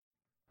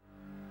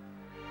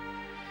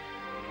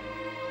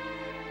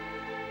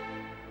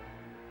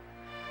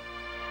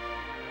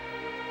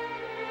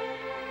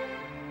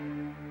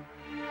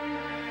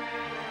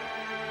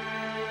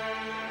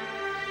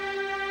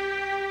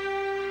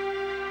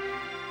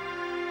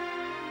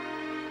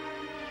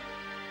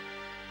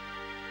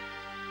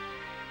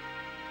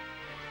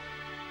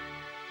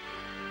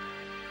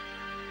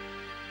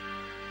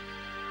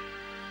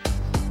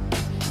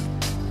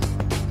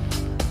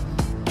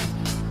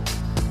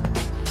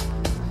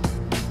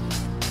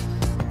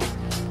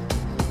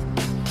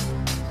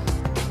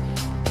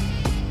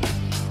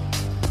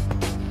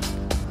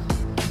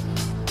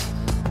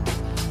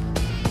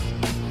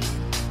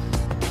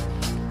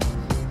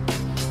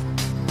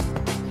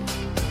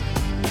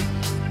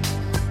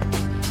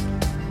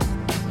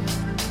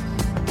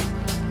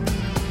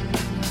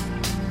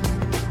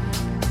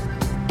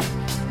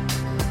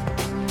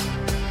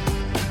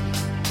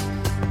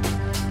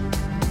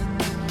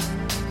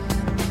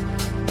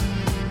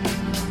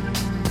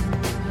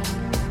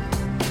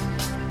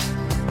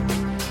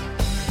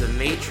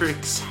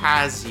Matrix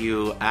Has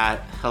You at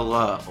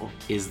Hello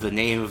is the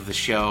name of the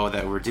show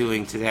that we're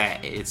doing today.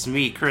 It's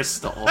me,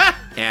 Crystal,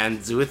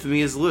 and with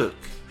me is Luke.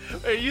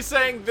 Are you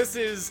saying this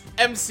is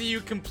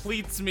MCU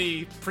Completes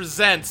Me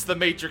presents The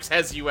Matrix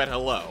Has You at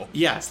Hello?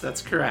 Yes,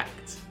 that's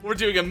correct. We're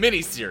doing a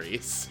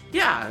mini-series.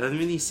 Yeah, a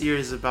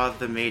mini-series about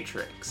The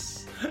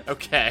Matrix.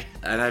 Okay.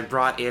 And I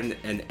brought in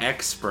an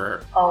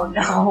expert. Oh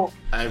no.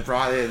 I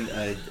brought in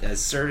a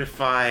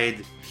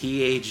certified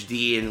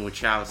PhD in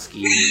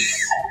Wachowskis,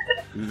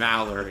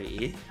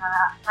 Mallory.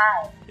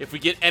 Hi. If we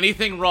get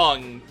anything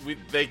wrong,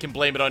 they can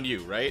blame it on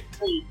you, right?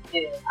 Please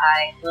do.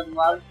 I would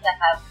love to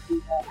have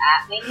people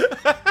at me.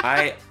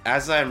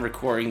 As I'm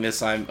recording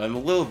this, I'm a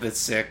little bit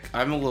sick.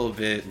 I'm a little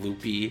bit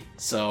loopy,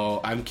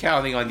 so I'm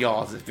counting on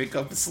y'all to pick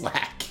up the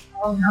slack.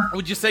 Oh no.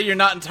 Would you say you're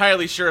not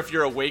entirely sure if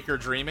you're awake or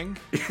dreaming?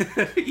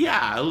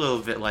 Yeah, a little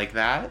bit like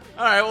that.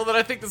 Alright, well then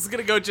I think this is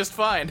gonna go just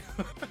fine.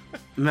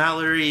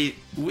 Mallory,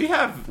 we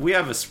have a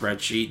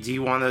spreadsheet. Do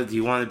you wanna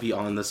be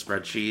on the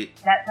spreadsheet?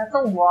 That's a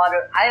lot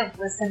of. I have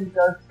listened to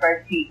those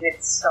spreadsheets.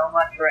 It's so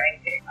much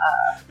ranking.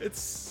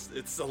 It's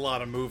a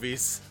lot of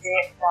movies.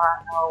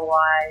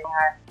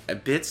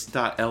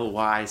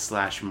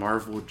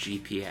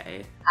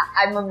 bits.ly/MarvelGPA.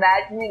 I'm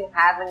imagining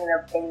having an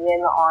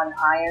opinion on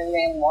Iron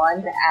Man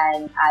 1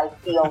 and I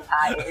feel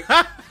tired.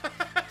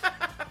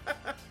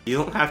 You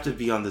don't have to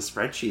be on the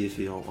spreadsheet if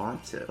you don't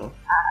want to.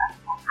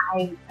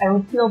 I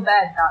would feel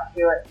bad not to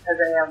it because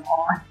I am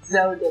on.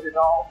 So did it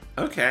all.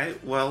 Okay,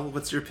 well,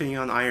 what's your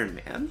opinion on Iron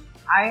Man?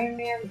 Iron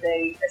Man is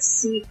a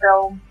C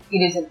film. It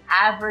is an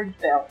average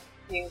film.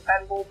 The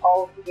Incredible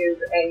Hulk is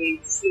a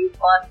C+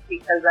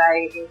 because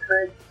I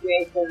encourage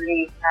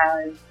creativity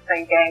and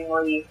think Ang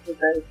Lee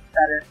deserves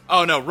better.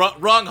 Oh no,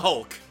 wrong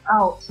Hulk.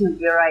 Oh, shoot,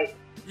 you're right.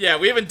 Yeah,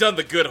 we haven't done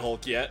the good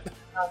Hulk yet.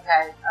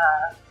 Okay,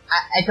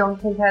 I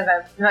don't think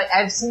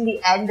I've seen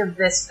the end of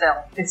this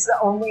film. It's the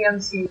only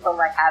MCU film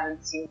I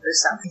haven't seen for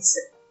some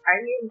reason.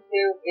 Iron Man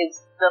 2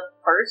 is the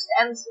first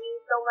MCU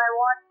film I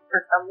watched.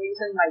 For some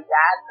reason, my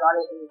dad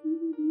got it in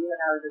DVD when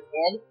I was a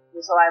kid,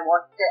 and so I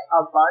watched it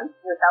a bunch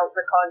without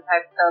the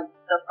context of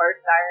the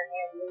first Iron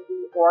Man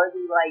movie or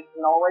the,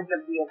 knowledge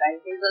of the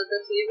Avengers of the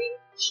series.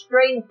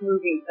 Strange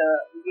movie to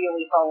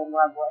really fall in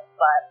love with,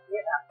 but,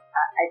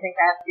 I think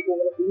I have to give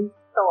it a B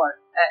star.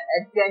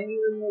 A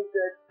genuinely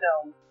good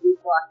film. B+.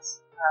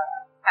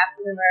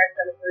 Captain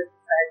America: The First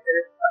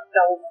Avenger, a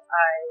film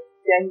I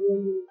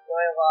genuinely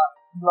enjoy a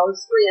lot.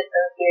 Mostly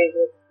associated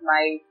with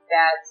my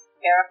dad's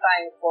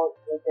terrifying quote,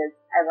 which is,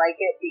 I like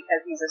it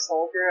because he's a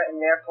soldier and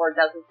therefore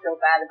doesn't feel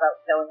bad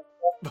about killing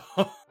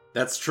people.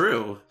 That's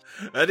true.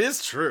 That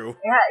is true.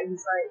 Yeah,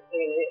 he's like,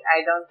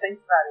 I don't think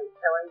about it.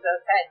 Killing's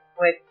okay.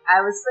 Which I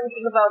was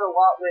thinking about a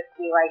lot with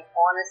the,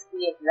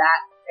 honesty of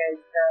that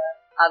compared to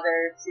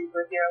other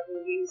superhero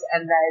movies,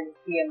 and then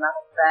the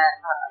amount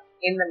that,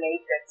 in The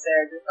Matrix,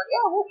 they're just like,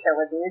 yeah, we'll kill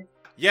a dude.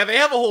 Yeah, they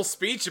have a whole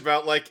speech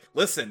about,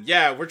 listen,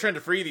 yeah, we're trying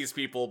to free these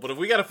people, but if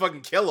we gotta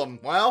fucking kill them,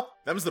 well,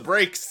 them's the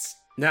breaks.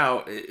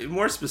 Now,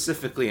 more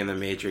specifically in The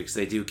Matrix,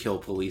 they do kill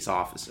police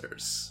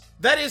officers.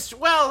 That is,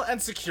 and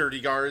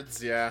security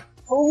guards, yeah.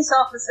 Police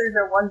officers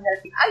are one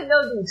thing. I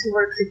know dudes who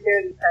work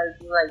security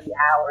for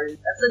hours.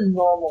 That's a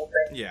normal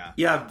thing. Yeah.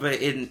 Yeah,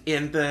 but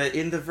in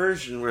the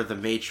version where the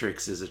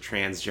Matrix is a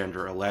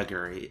transgender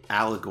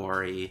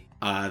allegory,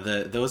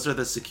 those are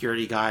the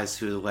security guys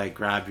who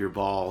grab your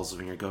balls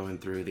when you're going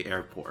through the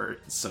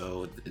airport.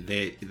 So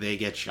they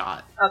get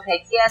shot.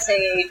 Okay, TSA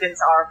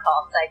agents are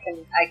cops. I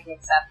can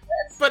accept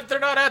this. But they're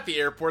not at the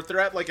airport.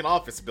 They're at an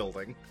office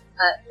building.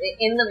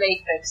 In The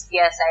Matrix,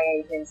 TSA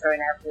agents are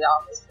in every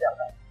office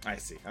building. I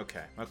see.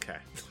 Okay.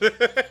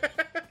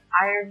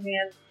 Iron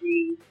Man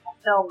 3, a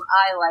film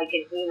I like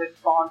an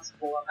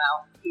irresponsible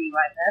amount. You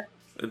might miss.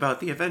 About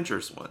the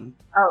Avengers one.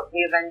 Oh,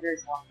 the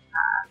Avengers one.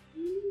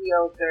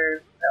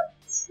 Mediocre film.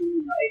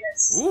 C-.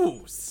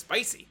 Ooh,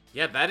 spicy.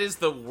 Yeah, that is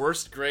the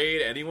worst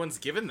grade anyone's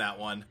given that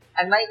one.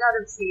 I might not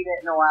have seen it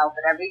in a while,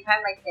 but every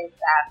time I think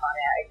back on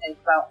it, I think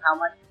about how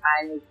much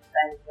time is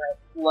spent with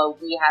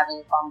Loki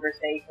having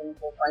conversations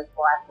with,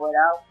 Black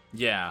Widow.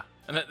 Yeah.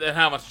 And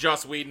how much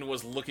Joss Whedon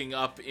was looking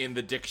up in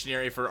the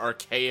dictionary for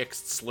archaic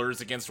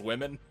slurs against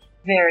women.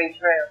 Very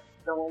true.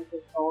 The Winter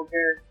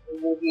Soldier, the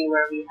movie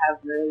where we have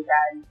really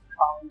bad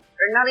comments,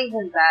 or not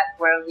even that,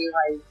 where we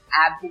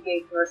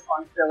abdicate the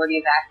responsibility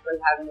of actually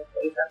having to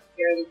face up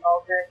security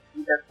culture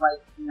and just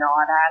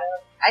nod at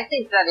it. I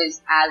think that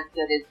is as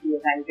good as the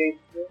Avengers.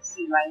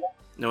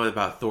 No, what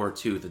about Thor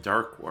 2, The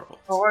Dark World?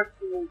 Thor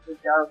 2, The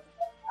Dark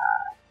World.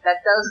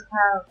 That does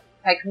have.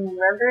 I can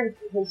remember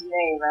his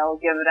name. I will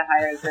give it a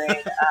higher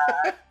grade.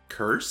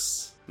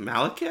 Curse?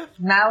 Malekith?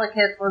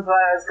 Malekith was what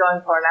I was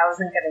going for, and I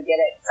wasn't going to get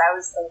it, because I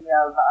was thinking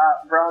of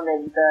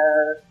Ronan,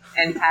 the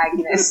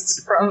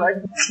antagonist from a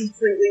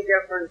completely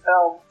different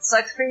film.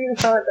 Sucks for you,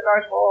 so at the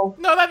Dark World.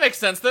 No, that makes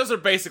sense. Those are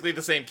basically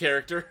the same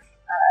character.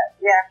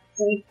 Yeah,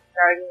 see,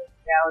 Guardians of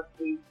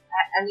the Galaxy.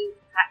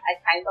 I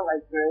kind of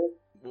like Groot.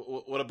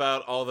 What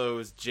about all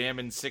those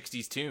jammin'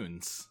 60s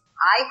tunes?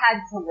 I had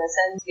to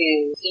listen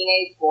to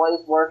Teenage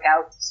Boys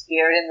Workout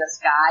Spirit in the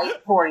Sky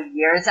for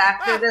years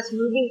after this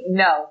movie.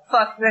 No,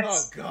 fuck this.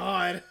 Oh,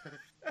 God.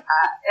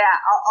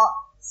 I'll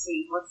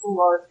see. What's the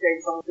lowest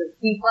grade someone gives?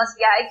 B+?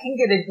 Yeah, I can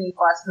get a B+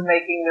 for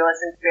making me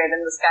listen to Spirit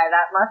in the Sky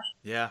that much.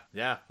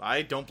 Yeah,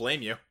 I don't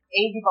blame you.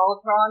 Age of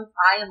Ultron,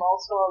 I am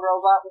also a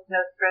robot with no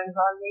strings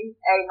on me.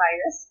 A-.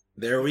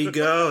 There we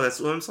go.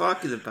 That's what I'm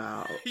talking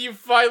about. You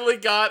finally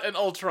got an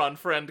Ultron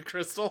friend,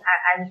 Crystal.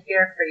 I'm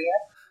here for you.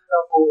 So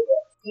hold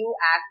it. You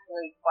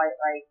actually quite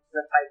like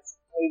the fights.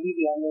 Maybe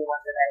the only one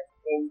that I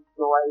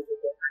enjoy the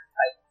different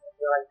fights. I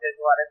feel like there's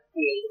a lot of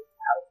creative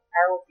out.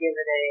 I will give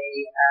it a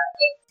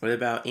What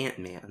about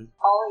Ant-Man?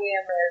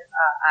 polyamorous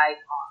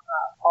icon.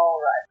 Paul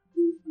Rudd.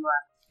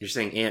 You're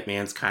saying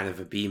Ant-Man's kind of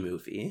a B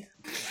movie.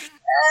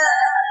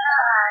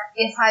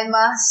 If I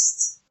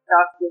must,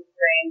 Doctor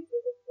Strange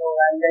is a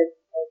horrendous.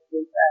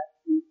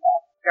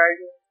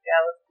 Guardians of the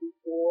Galaxy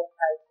 2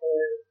 has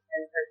her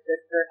and her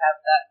sister have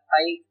that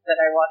fight that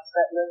I watched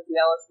that Lindsay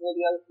Ellis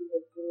video. She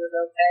was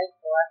okay.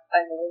 The last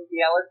time the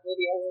Lindsay Ellis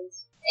video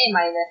was A-.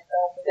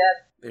 Film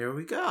depth. There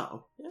we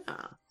go.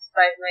 Yeah.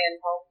 Spider-Man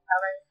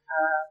Homecoming.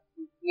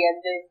 The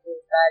ending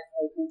is that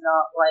I do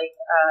not like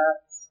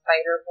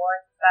Spider-Born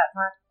that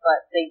much,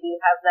 but they do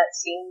have that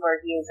scene where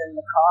he is in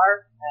the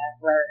car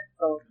where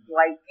the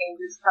light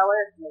changes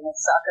color, and I'm a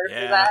sucker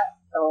for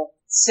that. So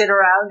sit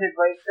around and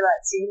wait for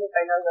that scene if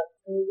I know that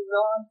the movie's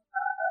on.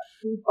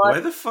 Why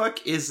the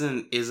fuck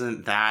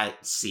isn't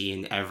that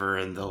scene ever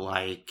in the,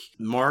 like,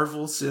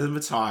 Marvel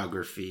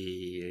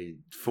cinematography,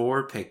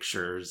 4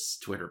 pictures,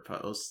 Twitter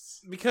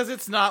posts? Because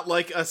it's not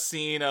like a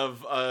scene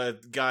of a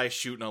guy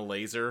shooting a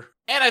laser.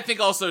 And I think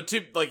also,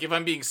 too, like, if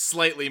I'm being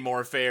slightly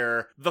more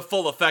fair, the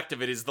full effect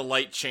of it is the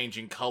light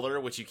changing color,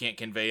 which you can't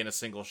convey in a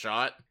single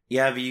shot.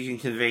 Yeah, but you can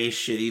convey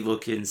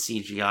shitty-looking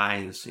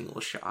CGI in a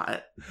single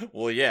shot.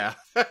 Well, yeah.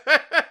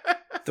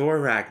 Thor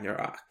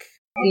Ragnarok.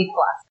 B+.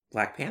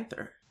 Black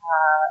Panther.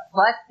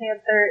 Black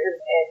Panther is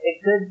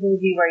a good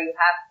movie where you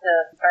have to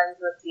be friends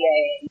with the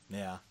AA.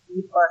 Yeah.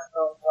 B+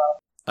 goes well.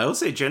 I will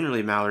say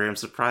generally, Mallory, I'm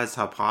surprised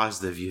how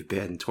positive you've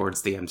been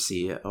towards the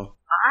MCU.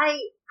 I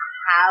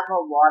have a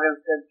lot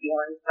of good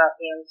feelings about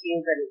the MCU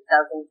that it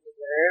doesn't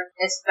deserve,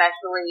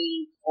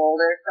 especially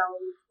older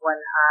films when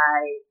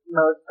I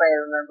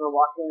remember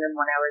watching them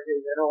when I was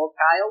a little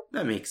child.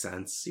 That makes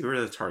sense. You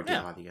were the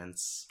target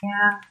audience.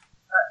 Yeah.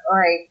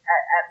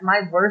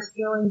 My worst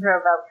feelings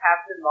are about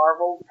Captain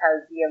Marvel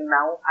because the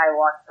amount I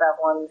watched that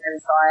one and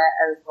saw it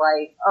as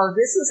like, oh,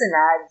 this is an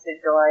ad to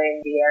join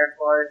the Air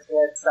Force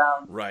with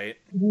some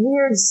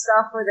weird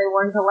stuff where they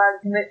weren't allowed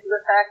to commit to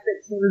the fact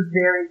that she was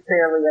very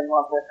clearly in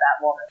love with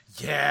that woman.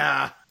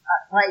 Yeah.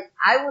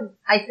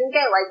 I think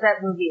I like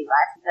that movie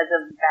less because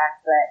of the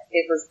fact that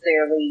it was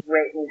clearly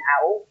written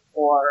out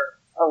or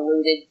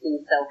alluded to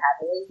so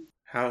heavily.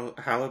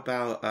 How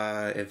about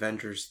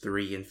Avengers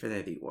 3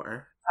 Infinity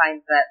War?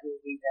 Find that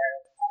movie there.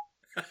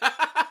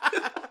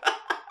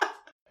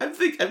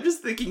 I'm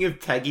just thinking of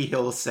Peggy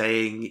Hill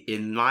saying,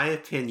 in my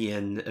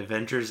opinion,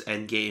 Avengers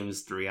Endgame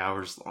is 3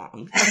 hours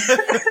long.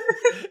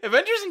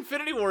 Avengers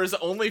Infinity War is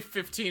only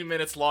 15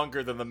 minutes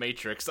longer than The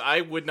Matrix.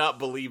 I would not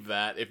believe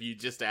that if you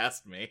just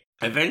asked me.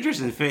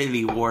 Avengers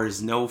Infinity War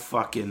is no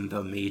fucking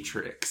The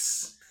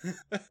Matrix.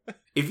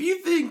 If you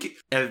think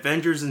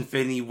Avengers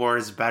Infinity War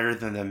is better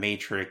than The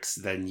Matrix,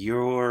 then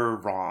you're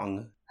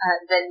wrong.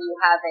 Then you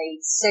have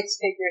a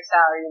 6-figure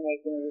salary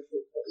making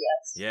music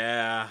videos.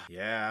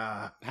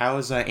 Yeah. How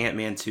is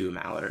Ant-Man 2,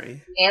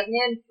 Mallory?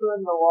 Ant-Man 2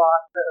 and the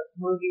Wasp, the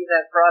movie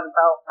that brought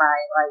about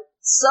my,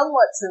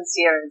 somewhat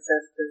sincere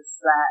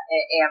insistence that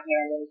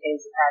Ant-Man and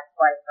his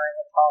ex-wife are in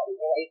a poly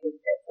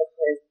relationship with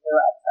his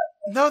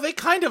director. No, they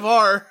kind of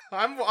are.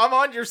 I'm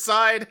on your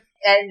side.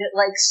 And,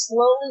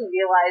 slowly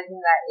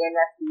realizing that in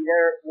a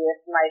theater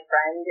with my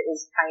friend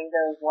is kind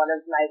of one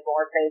of my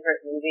more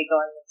favorite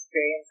movie-going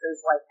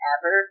experiences,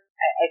 ever.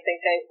 I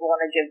think I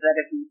want to give that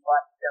a B+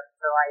 just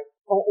for,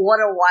 what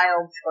a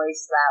wild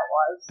choice that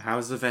was.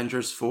 How's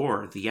Avengers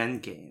 4, The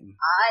Endgame?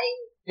 I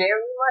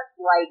very much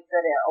like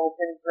that it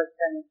opens with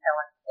them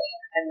killing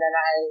Thanos, and then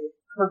I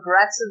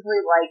progressively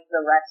like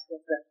the rest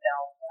of the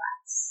film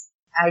less.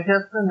 I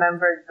just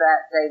remembered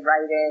that they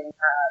write in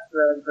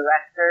the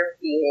director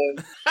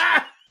being...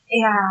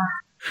 Yeah.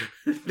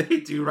 They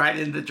do write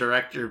in the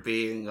director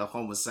being a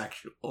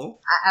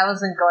homosexual. I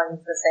wasn't going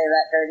to say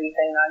that dirty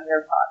thing on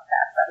your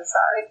podcast. I'm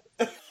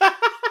sorry.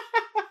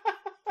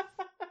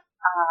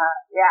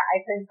 I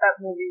think that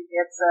movie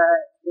gets a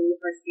B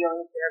for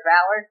stealing their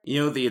valor. You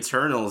know, The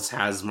Eternals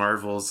has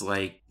Marvel's,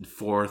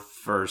 4th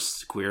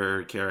first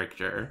queer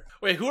character.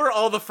 Wait, who are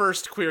all the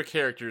first queer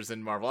characters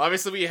in Marvel?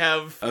 Obviously we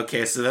have...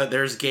 Okay, so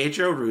there's Gay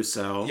Joe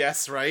Russo.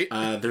 Yes, right?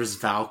 There's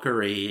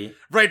Valkyrie.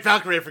 Right,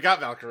 Valkyrie. I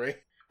forgot Valkyrie.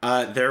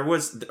 There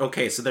was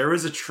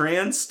a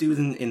trans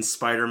student in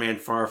Spider-Man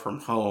Far From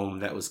Home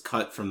that was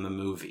cut from the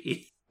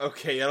movie.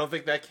 Okay, I don't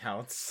think that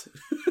counts.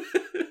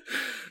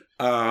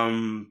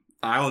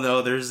 I don't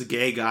know, there's a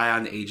gay guy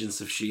on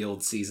Agents of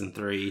S.H.I.E.L.D. Season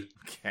 3.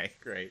 Okay,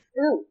 great.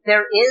 Ooh,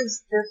 I'm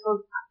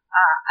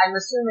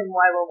assuming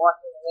why we're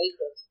watching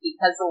Matrix,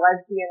 because the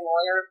lesbian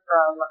lawyer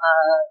from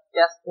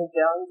Jessica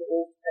Jones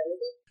is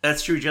Trinity.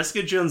 That's true.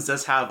 Jessica Jones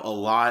does have a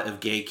lot of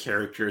gay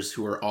characters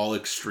who are all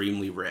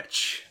extremely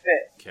rich.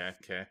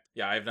 Okay.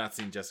 Yeah, I have not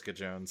seen Jessica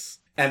Jones.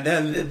 And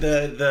then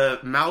the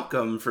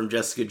Malcolm from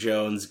Jessica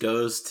Jones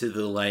goes to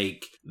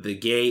the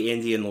gay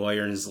Indian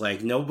lawyer and is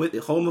like, no, but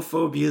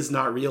homophobia is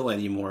not real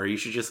anymore. You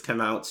should just come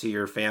out to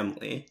your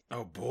family.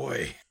 Oh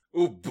boy.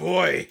 Oh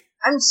boy.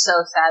 I'm so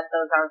sad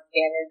those aren't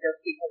canon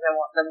just because I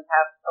want them to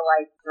have to,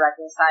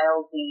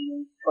 reconcile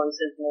the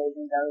choices made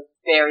in those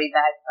very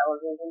bad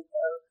television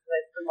shows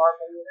with the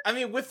Marvel universe. I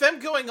mean, with them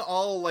going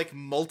all,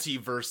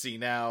 multiversy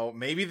now,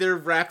 maybe they're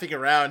wrapping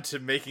around to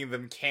making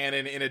them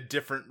canon in a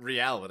different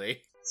reality.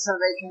 So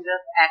they can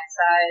just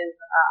excise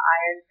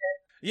Iron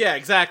Fist? Yeah,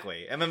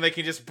 exactly. And then they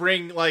can just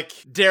bring,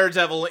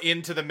 Daredevil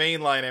into the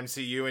mainline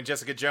MCU and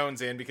Jessica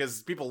Jones in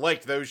because people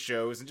liked those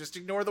shows and just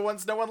ignore the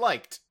ones no one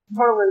liked.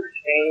 Poor Luke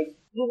Cage.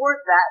 You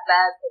weren't that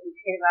bad that he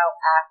came out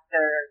after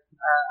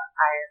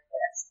Iron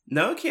Fist.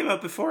 No, it came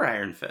out before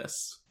Iron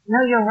Fist. No,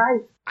 you're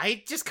right.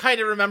 I just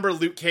kind of remember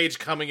Luke Cage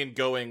coming and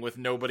going with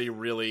nobody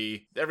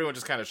really... Everyone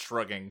just kind of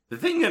shrugging. The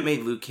thing that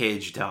made Luke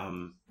Cage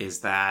dumb is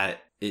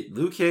that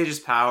Luke Cage's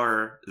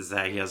power is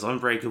that he has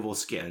unbreakable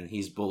skin.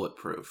 He's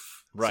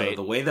bulletproof. Right. So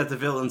the way that the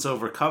villains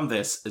overcome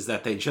this is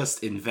that they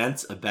just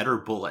invent a better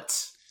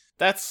bullet.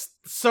 That's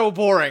so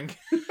boring.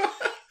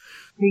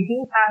 We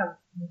do have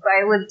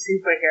violent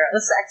superhero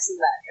sex in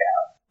that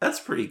show. That's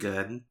pretty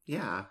good.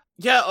 Yeah.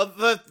 Yeah,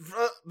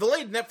 the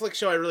late Netflix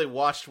show I really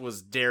watched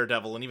was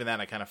Daredevil, and even that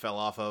I kind of fell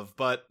off of.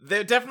 But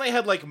they definitely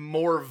had,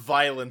 more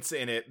violence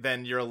in it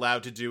than you're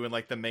allowed to do in,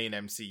 the main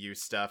MCU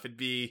stuff. It'd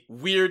be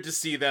weird to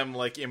see them,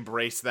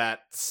 embrace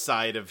that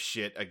side of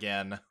shit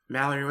again.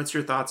 Mallory, what's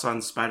your thoughts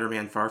on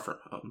Spider-Man Far From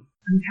Home?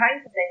 I'm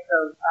trying to think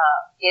of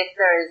if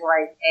there is,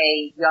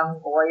 a young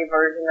boy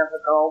version of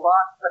a girl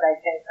boss, but I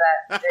think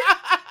that...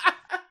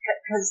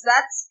 Because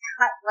that's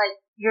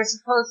you're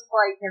supposed to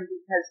like him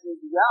because he's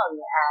young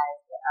and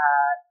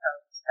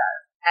Tony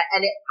Stark.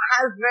 And it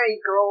has very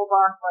girl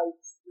boss,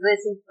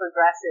 listen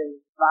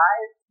progressive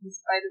vibes, in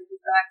spite of the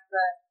fact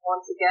that,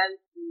 once again,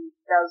 he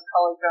does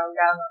color tone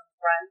down on his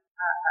friends.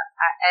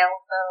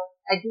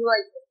 I do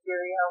like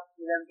Mysterio,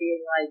 them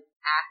being,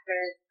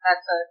 actors.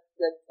 That's a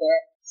good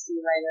fit.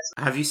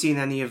 Have you seen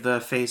any of the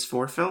Phase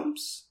 4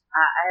 films?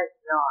 I have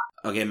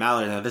not. Okay,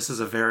 Mallory, now this is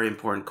a very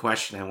important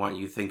question. I want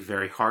you to think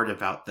very hard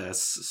about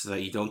this so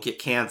that you don't get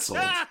canceled.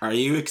 Are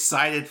you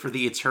excited for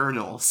the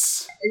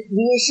Eternals?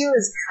 The issue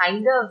is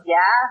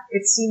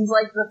it seems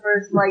like the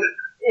first,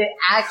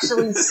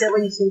 actually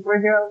silly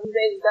superhero movie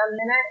they've done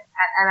in it.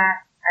 And I'm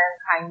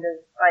kind of,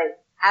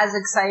 as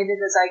excited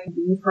as I can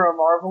be for a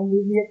Marvel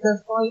movie at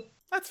this point.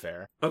 That's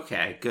fair.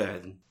 Okay,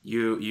 good.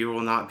 You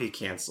will not be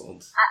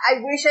canceled. I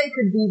wish I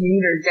could be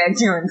meaner,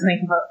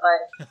 genuinely,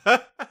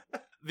 but,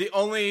 The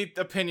only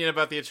opinion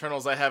about the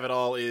Eternals I have at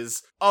all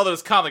is all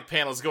those comic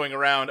panels going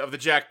around of the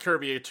Jack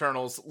Kirby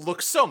Eternals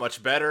look so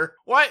much better.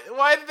 Why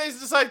did they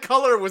decide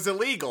color was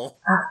illegal?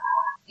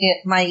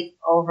 It might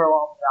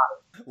overwhelm the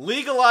audience.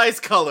 Legalize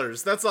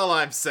colors, that's all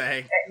I'm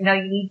saying. No,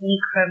 you need to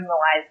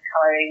decriminalize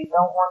color. You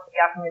don't want the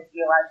government to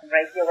be allowed to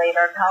regulate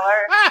our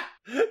color.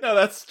 No,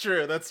 that's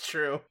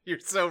true. You're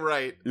so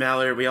right.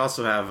 Mallory, we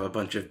also have a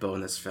bunch of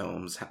bonus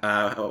films.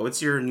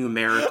 What's your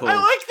numerical... I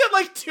like that,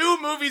 2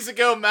 movies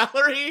ago,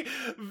 Mallory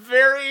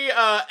very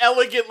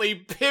elegantly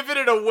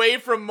pivoted away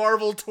from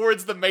Marvel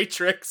towards The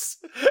Matrix.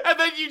 And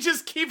then you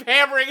just keep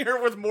hammering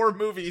her with more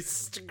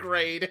movies to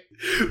grade.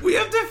 We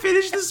have to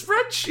finish the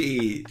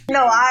spreadsheet.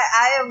 No,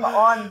 I'm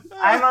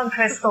on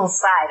Crystal's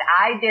side.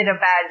 I did a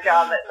bad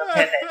job at the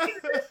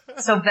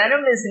pivot. So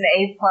Venom is an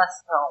A+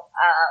 film.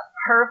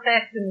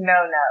 Perfect,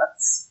 no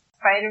notes.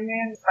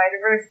 Spider-Man,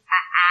 Spider-Verse,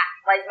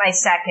 my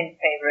second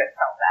favorite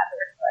film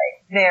ever.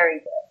 Very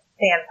good.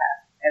 Fantastic.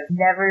 I've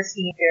never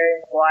seen Jerry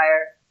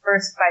Maguire.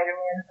 First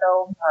Spider-Man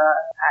film,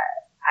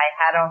 I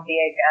had on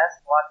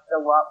VHS, watched it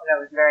a lot when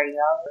I was very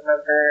young. I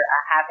remember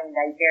having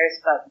nightmares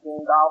about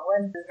Green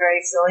Goblin. It was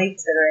very silly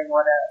considering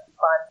what a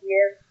fun he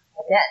is.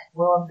 Again,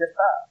 Willem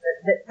Dafoe.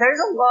 There's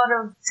a lot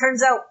of,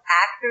 turns out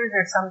actors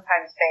are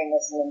sometimes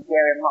famous in the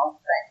Gary Monk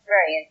thing.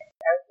 Very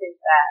interesting. I would think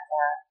that,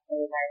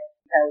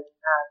 because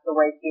the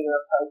way Peter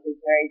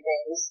approaches Mary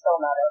Jane is still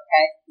not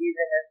okay,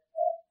 even if,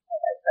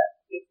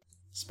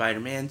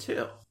 Spider-Man 2.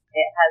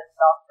 It has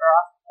Dr.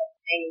 Octopus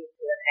named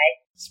to an A.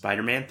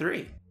 Spider-Man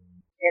 3. It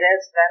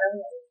has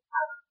Venom,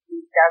 and he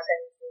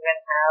doesn't even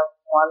have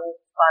one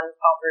fun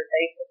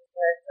conversation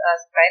with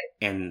Spider.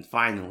 And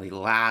finally,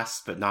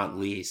 last but not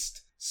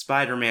least,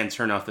 Spider-Man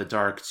Turn Off the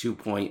Dark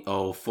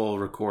 2.0 full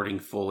recording,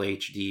 full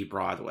HD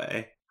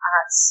Broadway.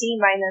 C-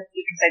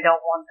 because I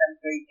don't want them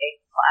to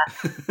retake class.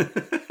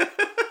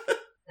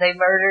 They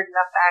murdered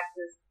enough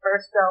actors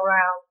first go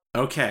round.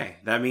 Okay,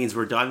 that means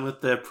we're done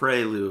with the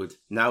prelude.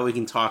 Now we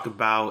can talk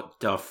about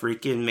the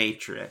freaking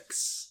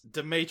Matrix.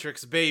 The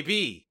Matrix,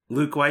 baby.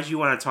 Luke, why did you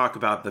want to talk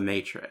about the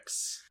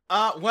Matrix?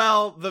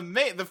 Well,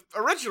 the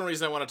original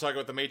reason I want to talk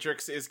about The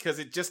Matrix is because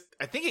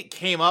I think it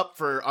came up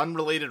for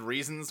unrelated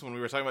reasons when we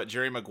were talking about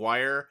Jerry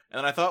Maguire, and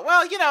then I thought,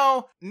 well,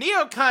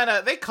 Neo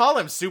they call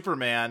him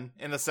Superman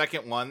in the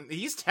second one.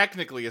 He's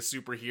technically a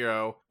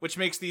superhero, which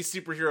makes these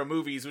superhero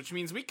movies, which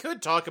means we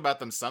could talk about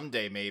them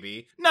someday,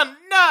 maybe. No,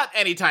 not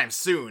anytime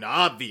soon,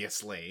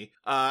 obviously.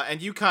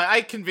 And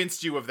I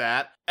convinced you of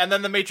that. And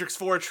then the Matrix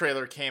 4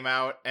 trailer came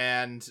out,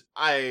 and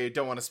I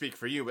don't want to speak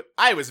for you, but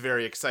I was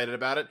very excited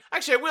about it.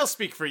 Actually, I will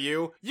speak for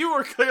you. You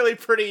were clearly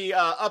pretty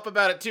up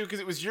about it, too, because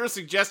it was your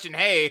suggestion,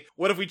 hey,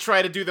 what if we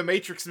try to do the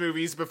Matrix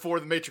movies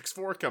before the Matrix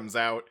 4 comes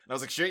out? And I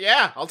was like, sure,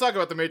 yeah, I'll talk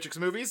about the Matrix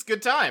movies.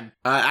 Good time.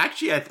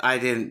 Actually, I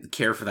didn't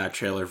care for that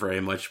trailer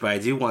very much, but I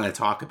do want to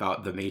talk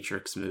about the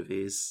Matrix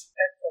movies.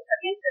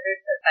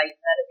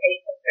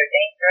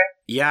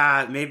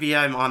 Yeah, maybe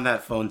I'm on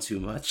that phone too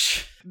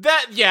much.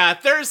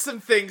 There's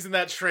some things in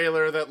that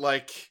trailer that,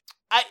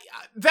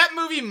 that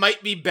movie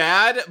might be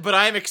bad, but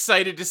I'm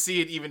excited to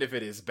see it even if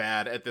it is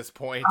bad at this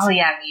point. Oh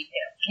yeah, me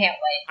too. Can't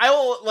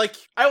wait.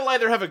 I will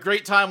either have a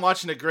great time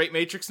watching a great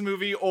Matrix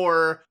movie,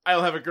 or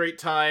I'll have a great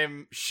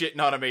time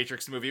shitting on a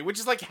Matrix movie, which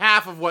is like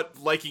half of what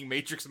liking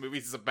Matrix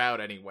movies is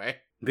about anyway.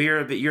 But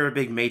you're a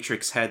big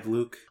Matrix head,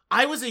 Luke.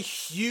 I was a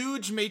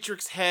huge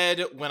Matrix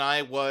head when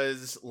I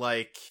was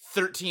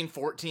 13,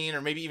 14,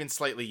 or maybe even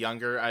slightly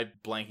younger. I'm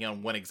blanking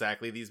on when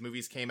exactly these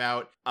movies came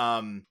out.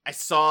 I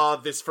saw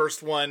this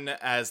first one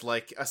as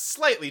a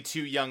slightly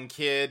too young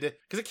kid,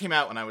 because it came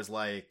out when I was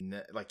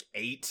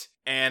 8.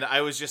 And I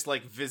was just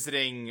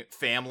visiting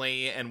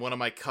family, and one of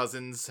my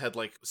cousins had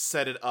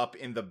set it up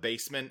in the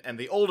basement, and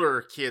the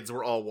older kids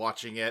were all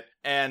watching it.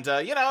 And,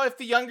 if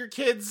the younger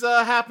kids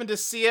happen to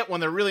see it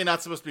when they're really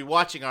not supposed to be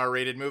watching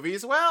R-rated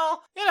movies,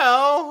 well,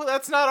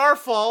 that's not our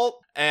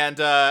fault. And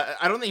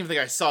I don't even think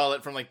I saw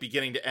it from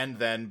beginning to end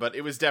then, but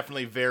it was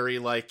definitely very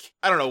I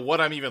don't know what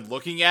I'm even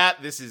looking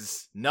at. This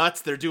is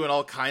nuts. They're doing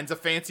all kinds of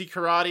fancy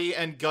karate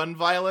and gun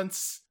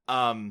violence.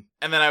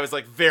 And then I was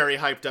very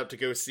hyped up to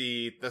go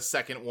see the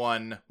second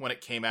one when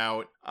it came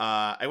out.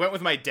 I went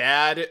with my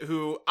dad,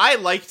 who I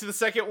liked the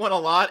second one a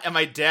lot, and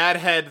my dad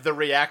had the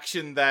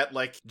reaction that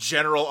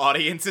general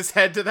audiences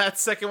had to that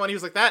second one. He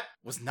was like, that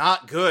was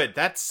not good.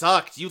 That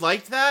sucked. You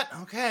liked that?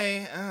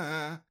 Okay.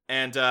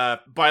 And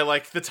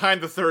by the time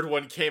the third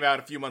one came out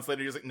a few months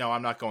later, he was like, no,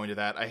 I'm not going to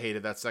that. I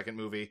hated that second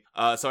movie.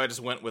 So I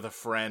just went with a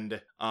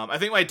friend. I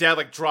think my dad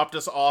dropped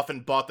us off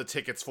and bought the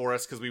tickets for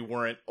us because we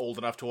weren't old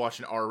enough to watch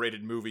an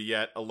R-rated movie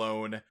yet alone.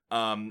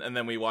 And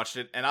then we watched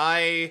it, and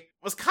I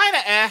was kind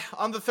of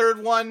on the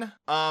third one.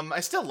 I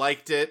still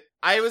liked it.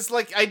 I was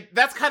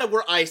that's kind of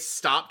where I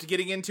stopped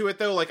getting into it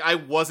though. I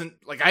wasn't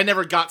I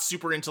never got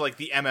super into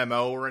the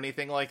MMO or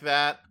anything like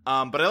that.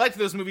 But I liked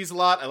those movies a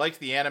lot. I liked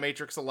the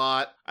Animatrix a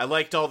lot. I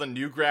liked all the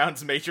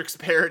Newgrounds Matrix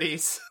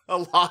parodies a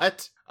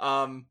lot.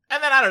 And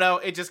then I don't know,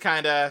 it just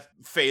kind of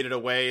faded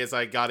away as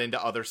I got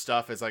into other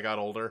stuff as I got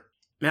older.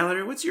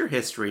 Mallory, what's your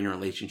history and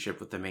relationship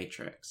with The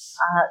Matrix?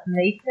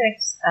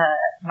 Matrix,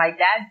 my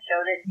dad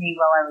showed it to me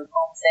while I was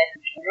homesick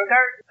in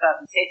kindergarten, so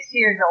I'm 6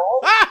 years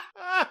old.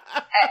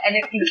 And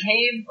it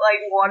became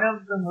one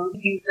of the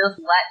movies he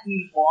just let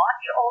me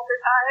watch all the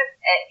time.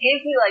 It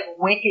gave me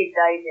wicked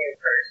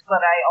nightmares first, but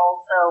I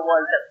also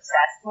was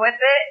obsessed with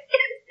it.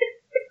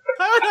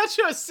 How would not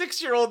show a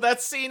 6-year-old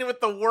that scene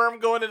with the worm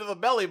going into the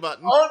belly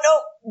button? Oh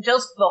no,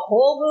 just the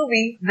whole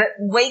movie,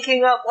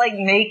 waking up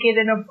naked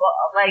in a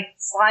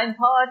slime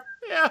pod.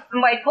 Yeah.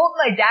 I told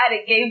my dad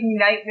it gave me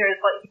nightmares,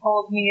 but he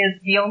told me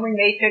is the only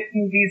Matrix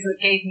movies that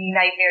gave me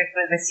nightmares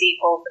were the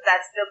sequels, but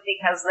that's just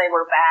because they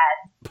were bad.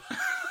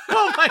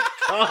 Oh my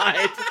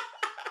god.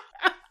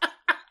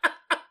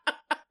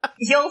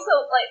 He also,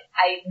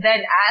 I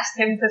then asked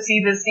him to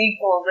see the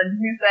sequels, and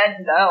he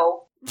said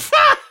no.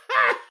 Fuck?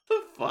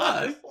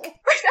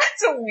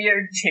 That's a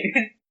weird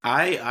dude.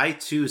 I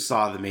too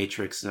saw The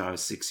Matrix when I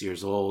was 6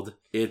 years old.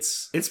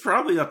 It's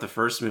probably not the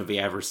first movie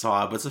I ever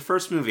saw, but it's the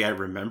first movie I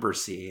remember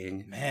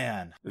seeing.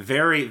 Man.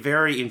 Very,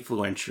 very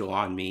influential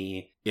on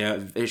me. Yeah,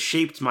 it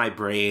shaped my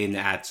brain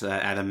at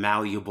a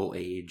malleable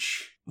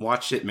age.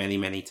 Watched it many,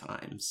 many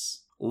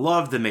times.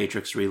 Loved The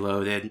Matrix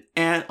Reloaded,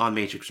 and on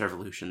Matrix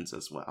Revolutions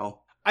as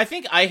well. I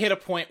think I hit a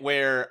point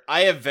where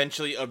I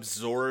eventually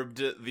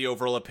absorbed the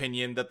overall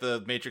opinion that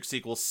the Matrix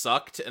sequels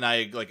sucked, and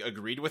I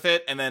agreed with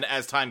it. And then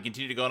as time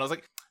continued to go on, I was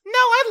like, no,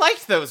 I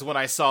liked those when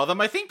I saw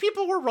them. I think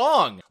people were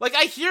wrong.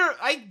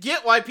 I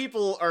get why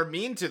people are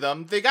mean to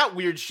them. They got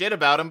weird shit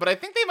about them, but I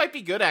think they might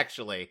be good,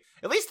 actually.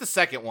 At least the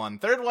second one.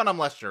 Third one, I'm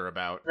less sure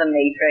about. The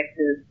Matrix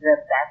is the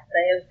best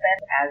they have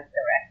been as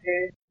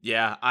directors.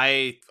 Yeah,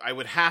 I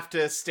would have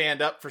to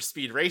stand up for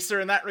Speed Racer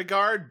in that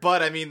regard,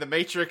 but I mean, The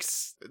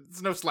Matrix,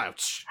 it's no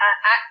slouch.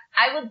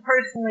 I would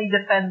personally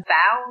defend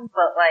Bound,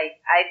 but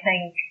I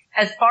think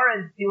as far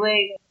as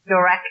doing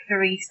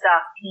directory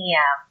stuff,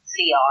 TM,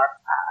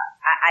 CR,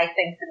 I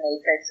think The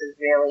Matrix is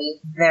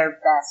really their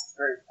best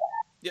version.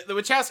 Yeah, the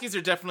Wachowskis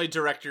are definitely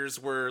directors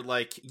where,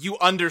 like, you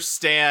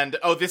understand,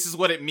 oh, this is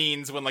what it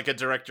means when, like, a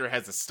director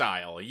has a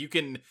style. You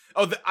can,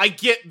 I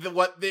get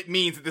what it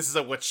means that this is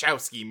a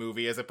Wachowski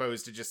movie as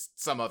opposed to just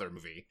some other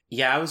movie.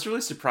 Yeah, I was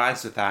really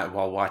surprised with that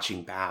while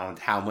watching Bound,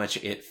 how much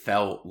it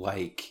felt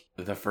like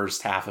the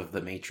first half of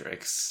The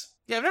Matrix.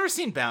 Yeah, I've never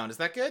seen Bound. Is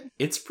that good?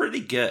 It's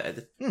pretty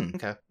good.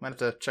 Okay. Might have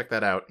to check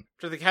that out.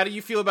 So, like, how do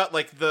you feel about,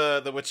 like,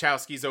 the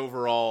Wachowskis'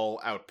 overall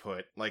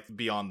output, like,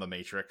 beyond The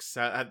Matrix?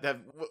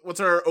 What's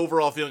our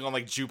overall feeling on,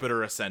 like,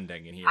 Jupiter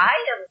Ascending in here? I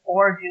am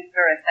for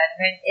Jupiter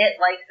Ascending. It,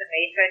 like The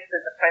Matrix,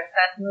 is a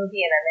princess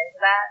movie, and I'm into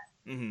that.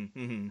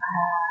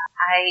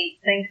 I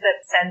think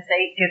that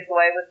Sense8 gets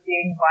away with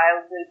being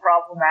wildly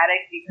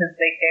problematic because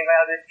they came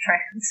out as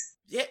trans.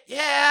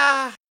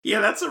 Yeah. Yeah,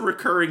 that's a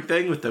recurring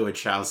thing with the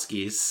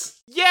Wachowskis.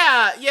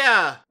 Yeah.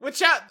 The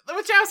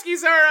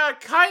Wachowskis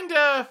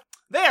are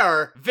they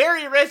are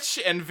very rich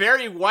and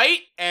very white,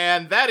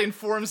 and that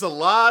informs a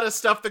lot of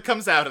stuff that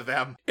comes out of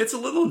them. It's a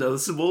little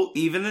noticeable,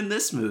 even in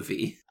this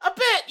movie. A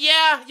bit,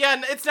 yeah.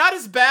 It's not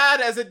as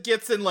bad as it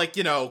gets in, like,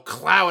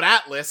 Cloud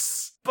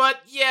Atlas.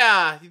 But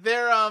yeah,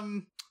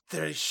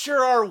 they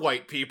sure are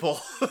white people.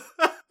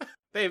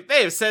 They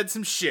have said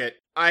some shit.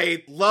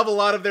 I love a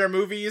lot of their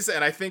movies,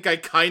 and I think I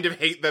kind of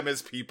hate them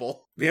as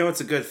people. You know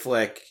what's a good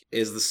flick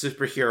is the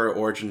superhero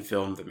origin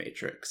film, The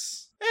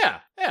Matrix. Yeah.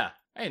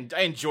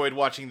 I enjoyed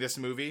watching this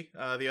movie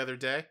the other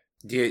day.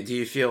 Do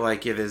you feel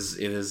like it is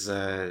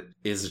a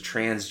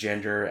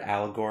transgender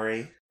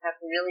allegory?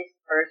 That's a really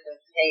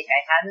subversive take.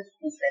 I hadn't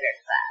considered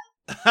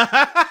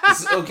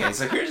that. Okay,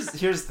 so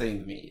here's the thing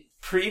to me.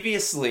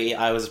 Previously,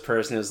 I was a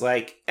person who was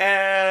like,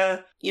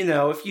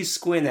 if you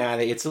squint at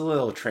it, it's a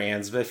little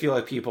trans, but I feel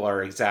like people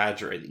are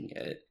exaggerating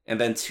it.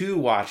 And then 2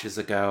 watches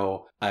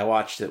ago, I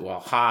watched it while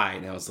high,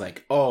 and I was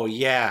like, oh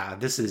yeah,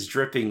 this is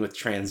dripping with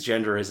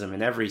transgenderism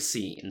in every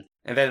scene.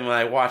 And then when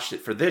I watched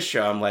it for this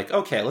show, I'm like,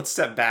 okay, let's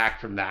step back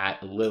from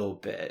that a little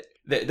bit.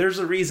 There's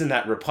a reason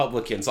that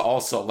Republicans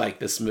also like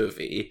this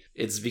movie.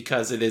 It's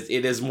because it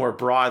is more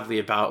broadly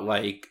about,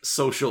 like,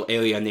 social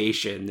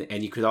alienation,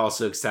 and you could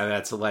also extend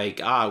that to,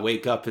 like,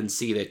 wake up and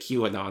see that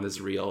QAnon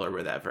is real or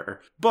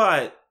whatever.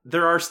 But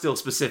there are still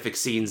specific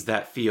scenes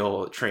that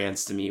feel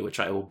trans to me, which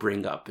I will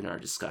bring up in our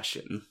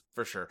discussion.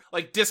 For sure.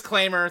 Like,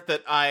 disclaimer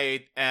that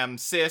I am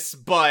cis,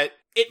 but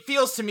it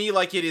feels to me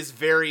like it is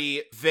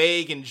very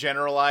vague and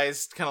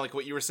generalized, kind of like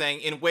what you were saying,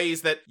 in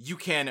ways that you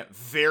can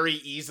very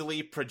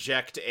easily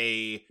project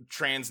a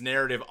trans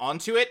narrative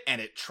onto it,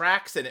 and it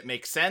tracks and it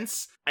makes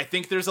sense. I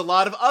think there's a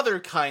lot of other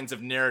kinds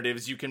of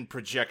narratives you can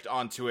project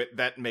onto it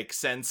that make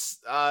sense,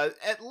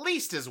 at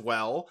least as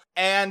well.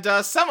 And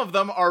some of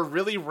them are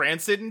really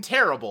rancid and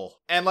terrible.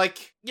 And,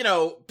 like,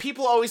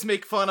 people always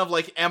make fun of,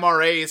 like,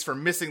 MRAs for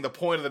missing the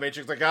point of the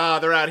Matrix. Like,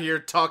 they're out here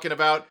talking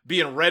about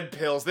being red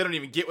pills. They don't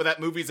even get what that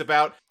movie's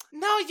about.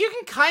 No, you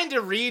can kind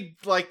of read,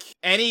 like,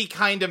 any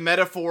kind of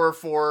metaphor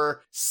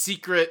for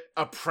secret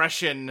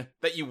oppression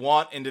that you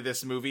want into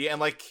this movie.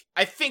 And, like,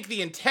 I think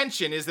the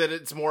intention is that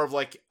it's more of,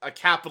 like, a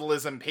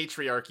capitalism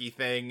patriarchy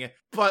thing.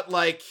 But,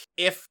 like,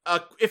 if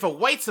a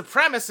white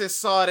supremacist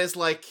saw it as,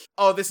 like,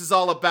 oh, this is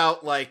all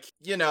about, like,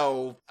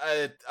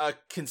 a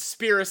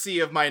conspiracy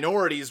of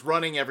minorities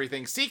running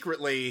everything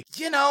secretly,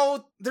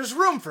 there's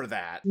room for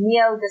that.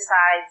 Neo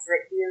decides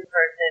that he is the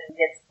person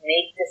gets to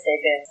make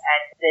decisions,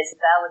 and this is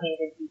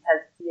validated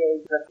because he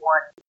is the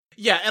one.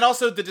 Yeah, and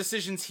also the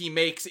decisions he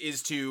makes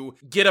is to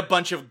get a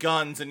bunch of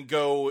guns and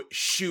go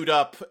shoot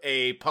up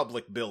a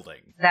public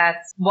building.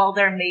 While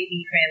there may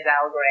be trans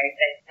allegory, I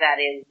think that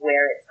is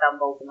where it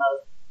stumbles the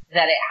most,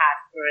 that it has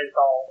to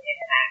result in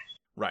an action.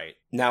 Right.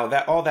 Now,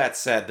 all that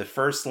said, the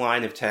first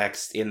line of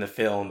text in the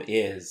film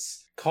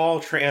is, "Call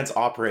trans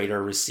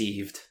operator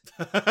received."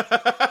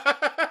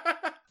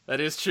 That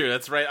is true,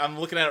 that's right. I'm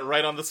looking at it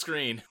right on the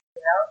screen.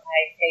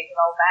 I take it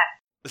all back.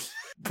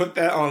 Put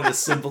that on the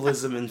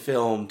Symbolism in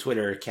Film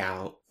Twitter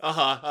account.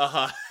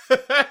 And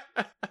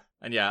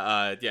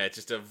it's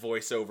just a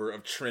voiceover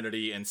of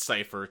Trinity and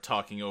Cypher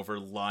talking over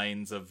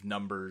lines of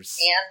numbers.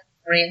 And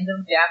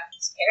random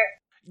Japanese characters.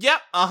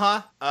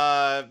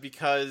 Yep,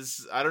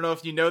 because I don't know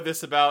if you know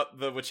this about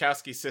the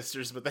Wachowski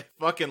sisters, but they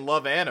fucking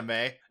love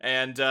anime.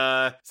 And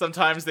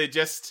sometimes they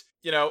just,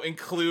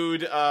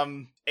 include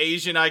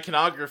Asian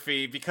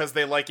iconography because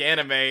they like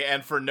anime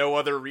and for no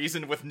other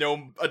reason, with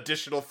no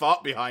additional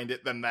thought behind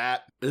it than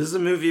that. This is a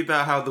movie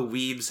about how the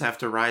weebs have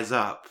to rise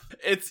up.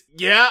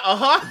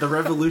 The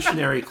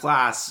revolutionary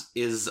class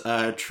is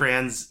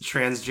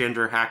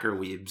transgender hacker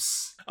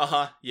weebs.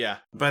 Yeah.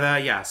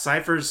 But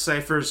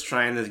Cypher's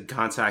trying to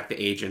contact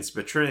the agents,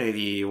 but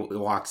Trinity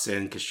walks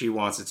in because she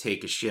wants to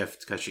take a shift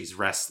because she's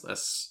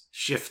restless.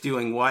 Shift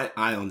doing what?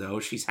 I don't know.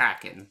 She's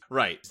hacking.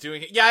 Right.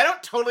 I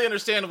don't totally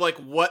understand, like,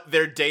 what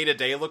their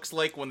day-to-day looks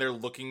like when they're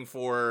looking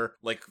for,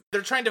 like,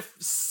 they're trying to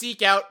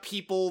seek out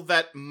people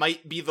that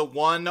might be the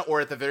one,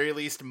 or at the very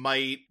least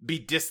might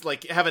be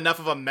have enough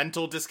of a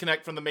mental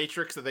disconnect from the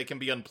Matrix that they can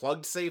be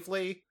unplugged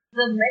safely.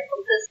 The mental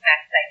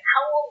disconnect thing,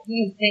 how old old do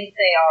you think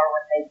they are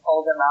when they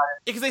pull them out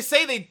of... Because they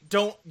say they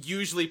don't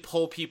usually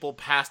pull people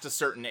past a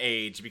certain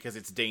age because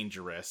it's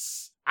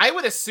dangerous. I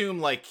would assume,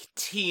 like,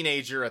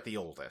 teenager at the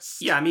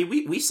oldest. Yeah, I mean,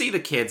 we see the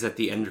kids at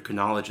the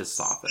endocrinologist's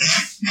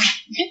office.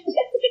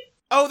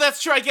 Oh,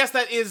 that's true. I guess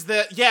that is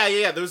the...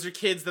 Yeah. Those are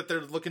kids that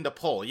they're looking to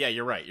pull. Yeah,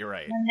 you're right. When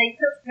they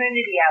took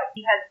Trinity out,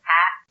 he had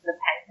hacked the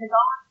Pentagon,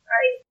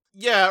 right?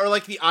 Yeah, or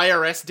like the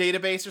IRS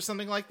database or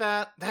something like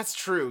that. That's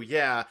true,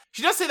 yeah.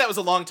 She does say that was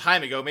a long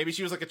time ago. Maybe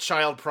she was like a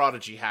child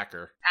prodigy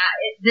hacker.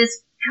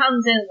 This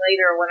comes in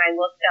later when I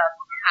looked up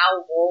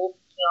how old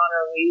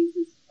Keanu Reeves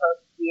is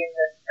supposed to be in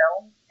this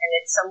film, and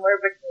it's somewhere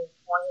between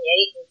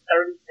 28 and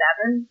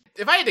 37.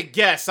 If I had to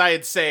guess,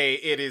 I'd say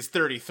it is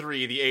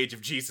 33, the age of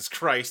Jesus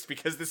Christ,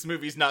 because this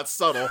movie's not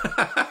subtle.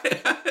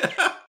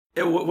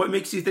 What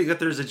makes you think that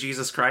there's a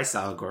Jesus Christ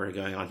allegory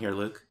going on here,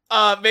 Luke?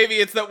 Maybe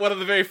it's that one of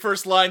the very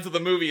first lines of the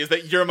movie is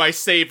that you're my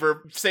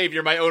savior,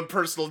 my own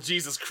personal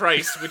Jesus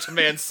Christ, which a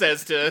man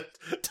says to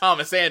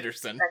Thomas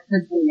Anderson. That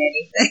could mean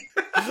anything.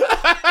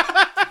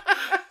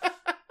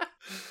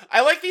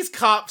 I like these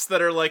cops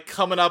that are, like,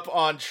 coming up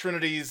on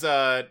Trinity's,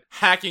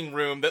 hacking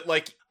room that,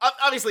 like,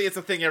 obviously it's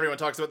a thing everyone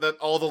talks about, that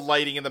all the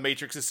lighting in the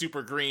Matrix is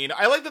super green.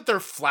 I like that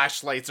their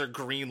flashlights are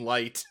green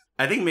light.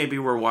 I think maybe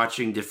we're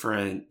watching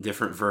different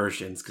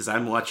versions, because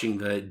I'm watching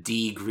the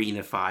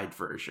de-greenified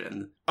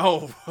version.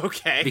 Oh,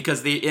 okay.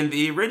 Because in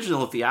the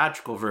original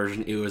theatrical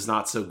version, it was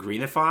not so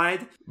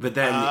greenified, but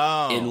then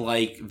in,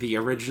 like, the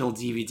original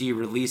DVD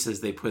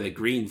releases, they put a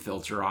green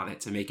filter on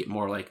it to make it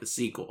more like the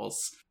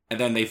sequels. And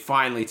then they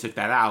finally took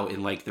that out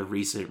in, like, the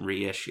recent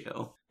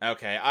reissue.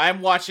 Okay,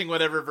 I'm watching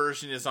whatever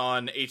version is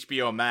on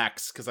HBO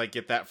Max, because I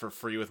get that for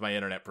free with my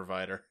internet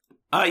provider.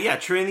 Yeah,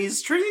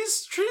 Trinity's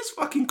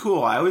fucking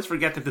cool. I always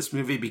forget that this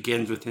movie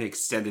begins with an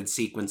extended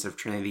sequence of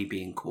Trinity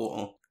being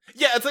cool.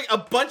 Yeah, it's like a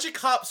bunch of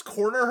cops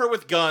corner her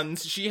with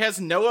guns. She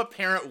has no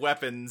apparent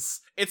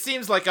weapons. It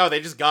seems like, oh, they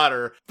just got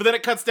her. But then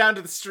it cuts down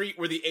to the street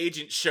where the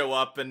agents show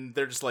up and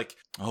they're just like,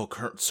 oh,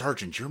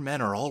 Sergeant, your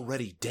men are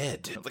already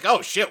dead. I'm like,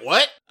 oh, shit,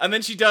 what? And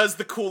then she does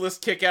the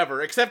coolest kick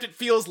ever, except it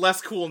feels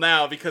less cool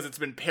now because it's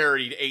been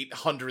parodied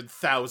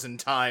 800,000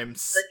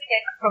 times. The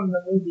kick from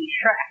the movie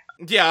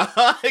Shrek.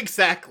 Yeah,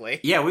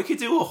 exactly. Yeah, we could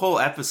do a whole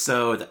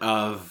episode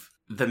of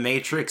The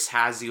Matrix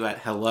Has You at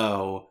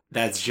Hello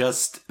that's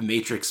just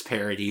Matrix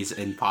parodies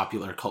in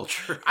popular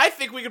culture. I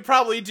think we could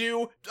probably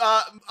do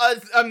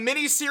a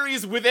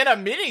mini-series within a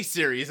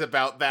mini-series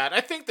about that.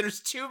 I think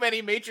there's too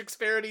many Matrix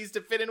parodies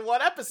to fit in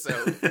one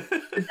episode. The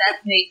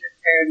best Matrix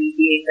parody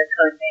being the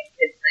Codename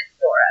Kids Next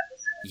Door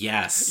episode.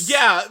 Yes.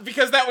 Yeah,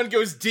 because that one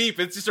goes deep.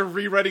 It's just a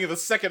rewriting of the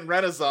Second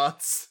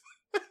Renaissance.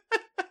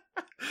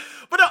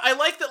 But no, I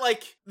like that,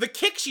 like, the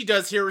kick she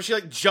does here where she,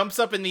 like, jumps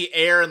up in the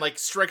air and, like,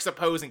 strikes a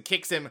pose and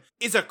kicks him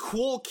is a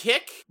cool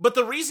kick. But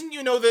the reason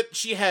you know that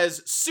she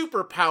has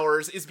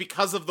superpowers is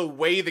because of the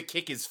way the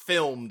kick is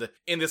filmed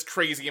in this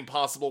crazy,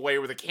 impossible way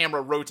where the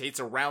camera rotates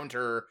around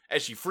her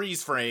as she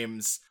freeze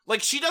frames.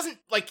 Like, she doesn't,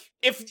 like,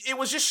 if it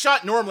was just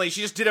shot normally,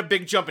 she just did a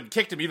big jump and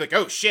kicked him, you'd be like,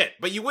 oh shit.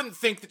 But you wouldn't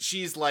think that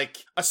she's,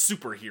 like, a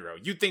superhero.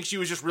 You'd think she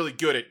was just really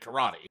good at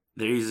karate.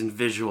 They're using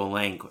visual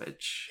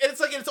language. And it's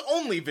like, it's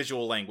only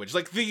visual language.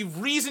 Like, the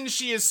reason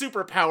she is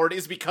superpowered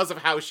is because of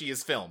how she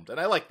is filmed. And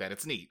I like that.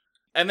 It's neat.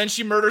 And then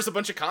she murders a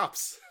bunch of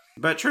cops.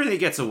 But Trinity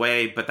gets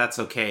away, but that's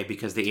okay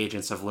because the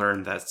agents have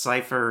learned that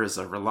Cypher is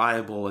a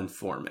reliable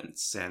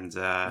informant. And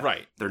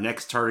right. Their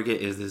next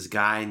target is this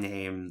guy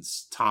named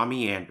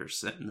Tommy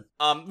Anderson.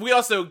 We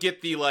also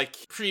get the,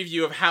 like,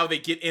 preview of how they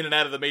get in and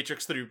out of the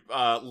Matrix through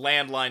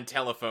landline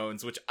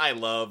telephones, which I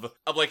love.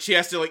 Of, like, she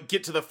has to, like,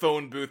 get to the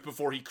phone booth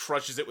before he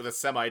crushes it with a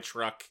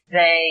semi-truck.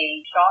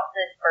 They shot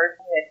this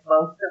person with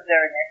most of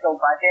their initial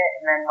budget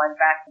and then went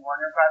back to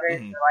Warner Brothers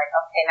and were like,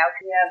 okay, now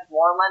can you have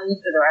more money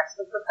for the rest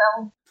of the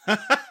film?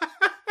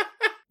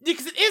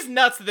 Because it is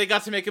nuts that they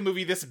got to make a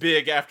movie this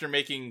big after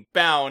making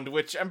Bound,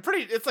 which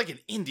it's like an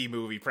indie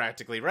movie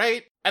practically,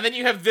 right? And then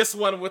you have this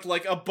one with,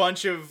 like, a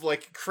bunch of,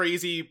 like,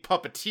 crazy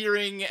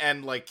puppeteering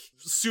and, like,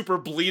 super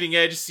bleeding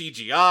edge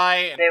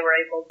CGI. They were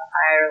able to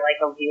hire, like,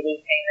 a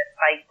really famous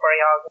fight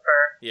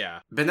choreographer. Yeah.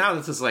 But now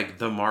this is, like,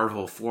 the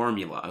Marvel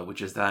formula,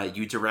 which is that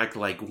you direct,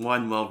 like,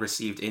 one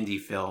well-received indie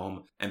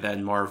film, and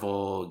then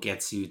Marvel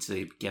gets you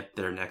to get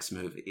their next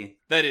movie.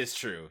 That is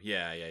true.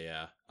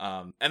 Yeah.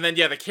 And then,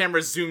 the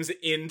camera zooms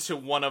into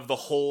one of the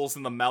holes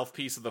in the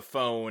mouthpiece of the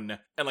phone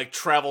and, like,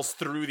 travels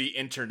through the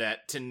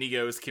internet to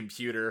Neo's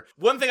computer.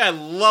 One thing I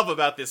love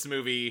about this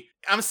movie,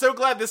 I'm so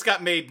glad this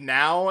got made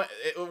now.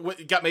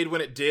 It got made when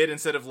it did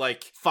instead of,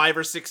 like, 5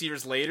 or 6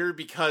 years later,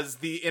 because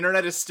the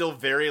internet is still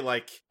very,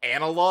 like,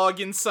 analog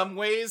in some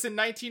ways in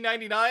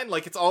 1999.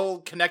 Like, it's all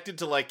connected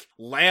to, like,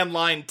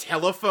 landline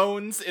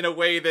telephones in a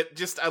way that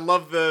just, I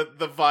love the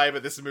vibe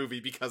of this movie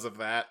because of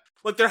that.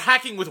 Like, they're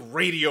hacking with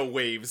radio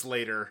waves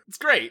later. It's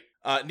great.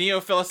 Neo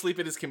fell asleep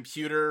at his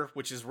computer,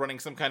 which is running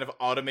some kind of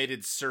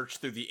automated search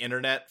through the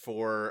internet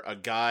for a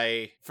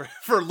guy,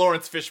 for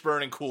Lawrence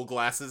Fishburne in cool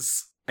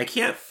glasses. I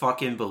can't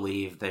fucking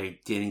believe they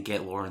didn't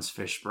get Lawrence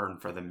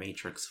Fishburne for The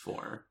Matrix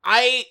 4.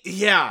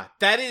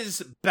 That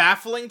is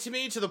baffling to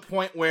me to the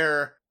point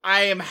where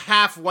I am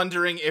half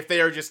wondering if they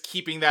are just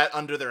keeping that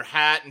under their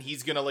hat and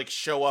he's gonna, like,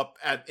 show up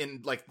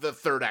in, like, the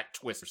third act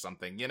twist or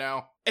something, you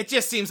know? It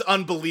just seems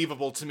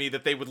unbelievable to me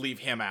that they would leave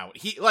him out.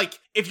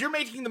 If you're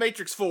making The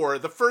Matrix 4,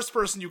 the first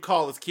person you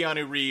call is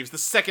Keanu Reeves, the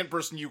second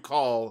person you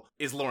call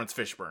is Lawrence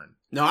Fishburne.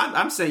 No,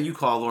 I'm saying you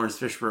call Lawrence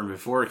Fishburne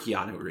before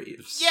Keanu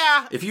Reeves.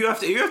 Yeah. If you have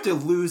to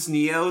lose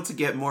Neo to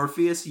get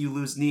Morpheus, you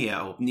lose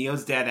Neo.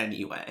 Neo's dead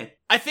anyway.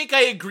 I think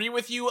I agree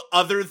with you,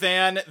 other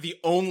than I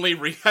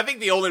think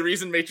the only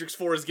reason Matrix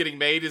 4 is getting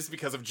made is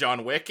because of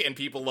John Wick and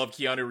people love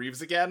Keanu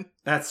Reeves again.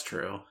 That's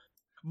true.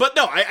 But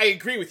no, I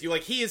agree with you.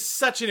 Like, he is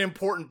such an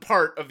important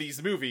part of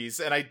these movies,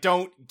 and I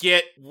don't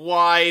get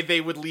why they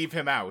would leave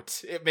him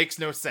out. It makes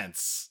no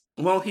sense.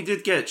 Well, he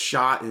did get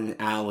shot in an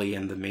alley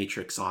in The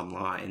Matrix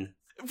Online.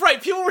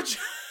 Right, people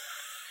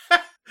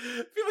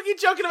keep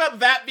joking about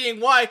that being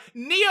why.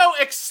 Neo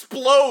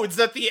explodes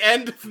at the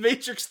end of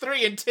Matrix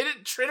 3 and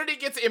Trinity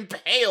gets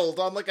impaled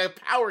on, like, a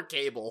power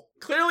cable.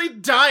 Clearly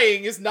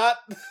dying is not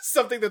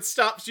something that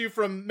stops you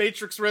from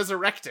Matrix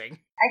resurrecting.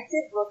 I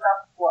did look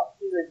up what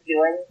he was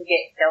doing to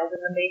get killed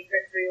in the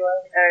Matrix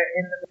Reload, or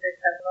in the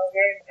Matrix Sentinel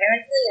game.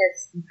 Apparently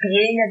it's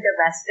being a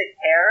domestic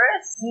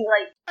terrorist. He,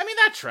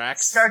 that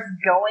tracks. Starts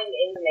going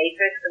in the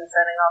Matrix and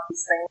setting off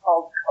these things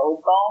called code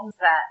bombs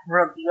that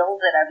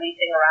reveal that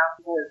everything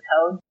around him is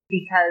code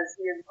because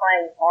he was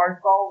playing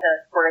hardball to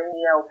bring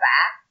Neo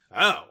back.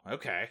 Oh,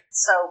 okay.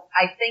 So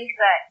I think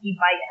that he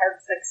might have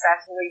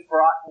successfully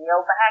brought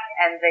Neo back,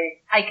 and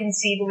I can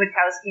see the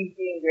Wachowskis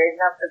being weird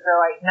enough that they're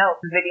like, no,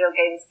 the video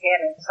game's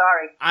canon,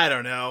 sorry. I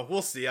don't know.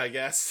 We'll see, I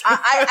guess.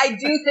 I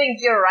do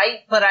think you're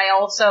right, but I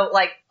also,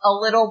 a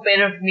little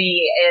bit of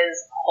me is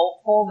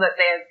hopeful that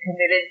they have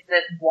committed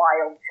this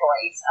wild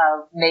choice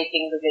of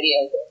making the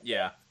video game.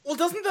 Yeah. Well,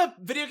 doesn't the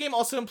video game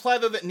also imply,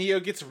 though, that Neo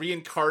gets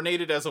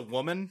reincarnated as a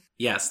woman?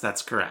 Yes,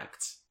 that's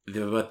correct.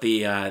 But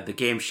the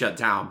game shut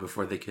down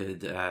before they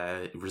could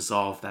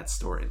resolve that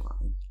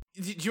storyline.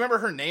 Do you remember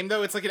her name,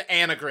 though? It's like an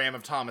anagram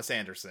of Thomas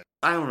Anderson.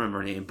 I don't remember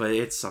her name, but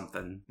it's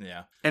something.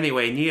 Yeah.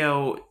 Anyway,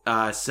 Neo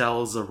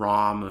sells a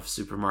ROM of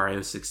Super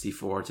Mario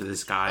 64 to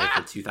this guy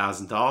for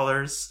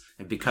 $2,000.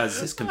 And because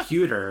his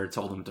computer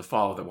told him to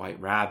follow the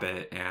White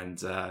Rabbit, and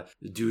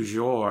Du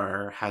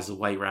Jour has a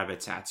White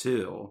Rabbit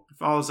tattoo, he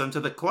follows him to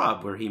the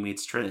club where he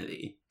meets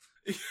Trinity.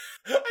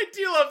 I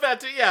do love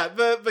that too. Yeah,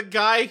 the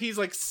guy he's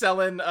like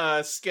selling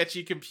a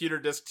sketchy computer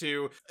disk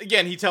to.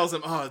 Again, he tells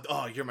him,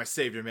 "Oh, you're my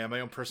savior, man, my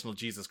own personal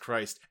Jesus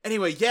Christ."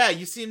 Anyway, yeah,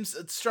 you seem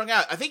strung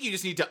out. I think you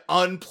just need to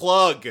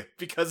unplug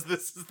because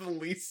this is the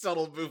least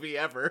subtle movie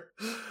ever.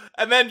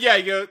 And then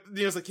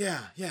Neo's like,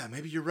 "Yeah,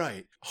 maybe you're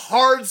right."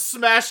 Hard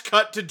smash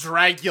cut to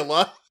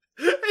Dragula.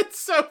 It's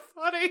so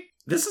funny.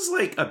 This is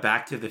like a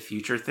Back to the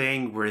Future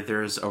thing where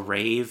there's a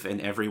rave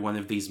in every one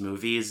of these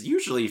movies,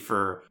 usually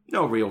for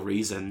no real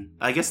reason.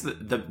 I guess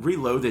the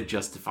Reloaded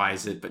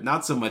justifies it, but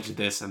not so much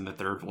this and the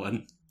third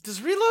one.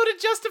 Does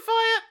Reloaded justify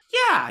it?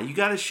 Yeah, you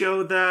gotta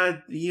show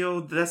that,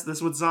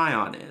 that's what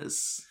Zion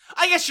is.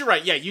 I guess you're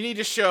right. Yeah, you need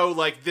to show,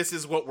 this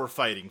is what we're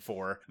fighting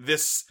for.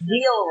 This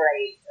real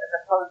raves as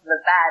opposed to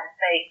the bad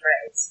fake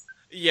raves.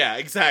 Yeah,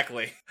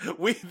 exactly.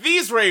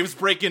 These raves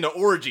break into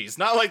orgies,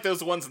 not like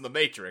those ones in The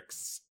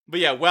Matrix. But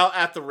yeah, while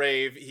at the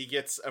rave, he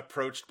gets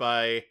approached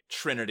by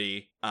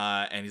Trinity,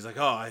 and he's like,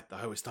 "Oh, I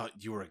always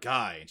thought you were a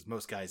guy."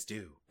 Most guys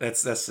do.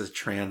 That's the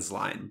trans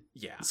line.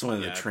 Yeah, it's one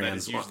of the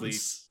trans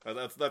ones.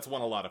 That's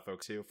one a lot of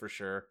folks do for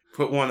sure.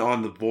 Put one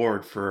on the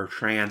board for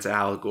trans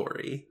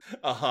allegory.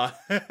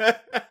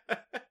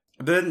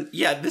 Then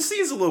this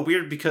scene's a little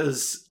weird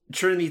because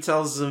Trinity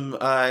tells him,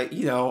 I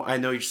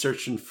know you're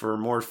searching for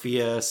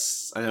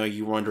Morpheus. I know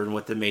you're wondering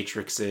what the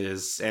Matrix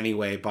is.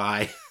 Anyway,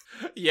 bye.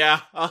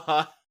 Yeah.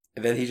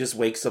 And then he just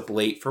wakes up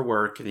late for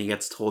work and he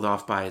gets told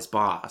off by his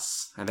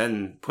boss. And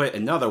then put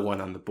another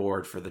one on the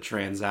board for the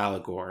trans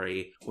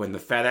allegory. When the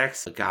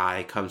FedEx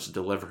guy comes to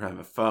deliver him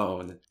a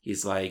phone,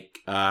 he's like,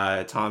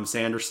 Tom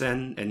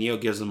Sanderson? And Neo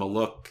gives him a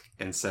look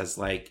and says,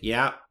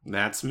 yeah,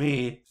 that's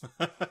me.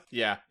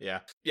 Yeah.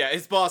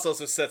 His boss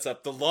also sets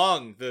up the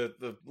long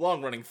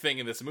running thing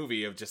in this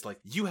movie of just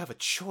you have a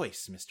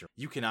choice, mister.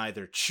 You can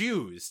either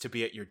choose to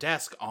be at your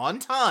desk on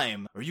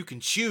time, or you can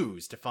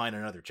choose to find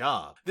another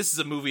job. This is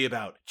a movie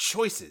about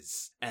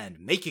choices and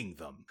making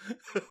them.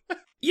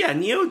 Yeah,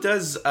 Neo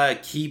does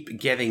keep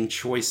getting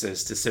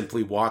choices to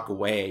simply walk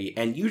away,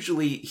 and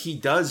usually he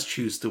does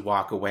choose to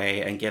walk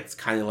away and gets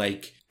kind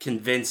of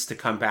convinced to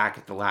come back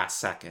at the last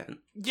second.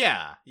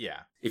 Yeah.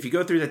 If you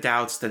go through the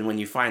doubts, then when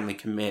you finally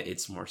commit,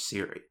 it's more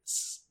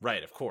serious.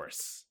 Right, of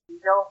course. You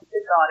don't meet the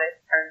goddess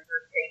turns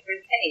her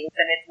sacred case,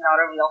 and it's not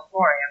a real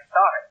story, I'm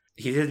sorry.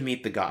 He did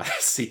meet the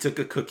goddess. He took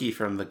a cookie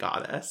from the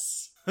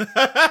goddess.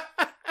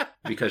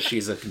 Because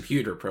she's a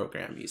computer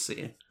program, you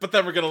see. But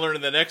then we're going to learn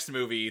in the next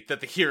movie that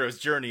the hero's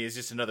journey is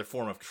just another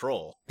form of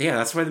troll. Yeah,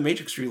 that's why The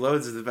Matrix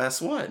Reloads is the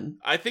best one.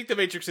 I think The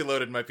Matrix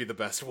Reloaded might be the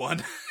best one.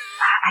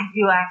 I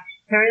do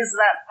actually There is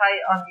that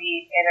fight on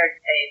the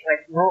interstate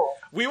with Rule.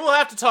 We will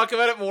have to talk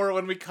about it more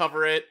when we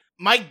cover it.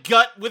 My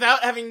gut,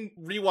 without having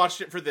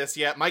rewatched it for this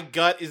yet, my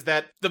gut is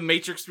that The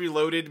Matrix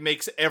Reloaded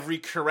makes every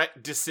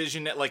correct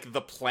decision at, like,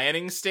 the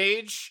planning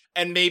stage,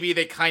 and maybe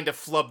they kind of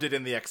flubbed it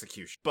in the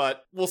execution.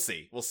 But we'll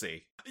see.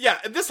 Yeah,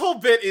 this whole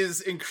bit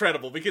is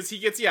incredible because he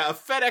gets, a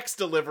FedEx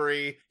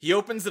delivery. He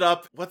opens it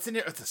up. What's in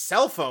it? It's a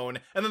cell phone.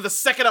 And then the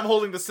second I'm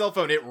holding the cell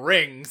phone, it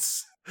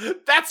rings.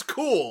 That's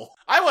cool.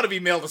 I want to be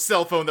mailed a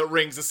cell phone that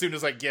rings as soon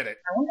as I get it.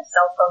 I want a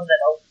cell phone that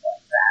opens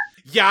like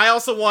that. Yeah, I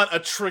also want a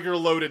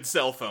trigger-loaded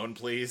cell phone,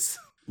 please.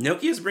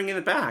 Nokia's bringing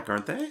it back,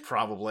 aren't they?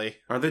 Probably.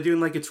 Are they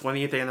doing like a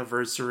 20th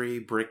anniversary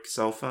brick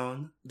cell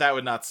phone? That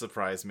would not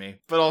surprise me.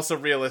 But also,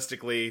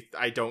 realistically,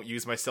 I don't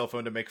use my cell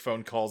phone to make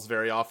phone calls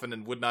very often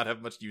and would not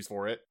have much use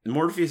for it.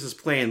 Morpheus is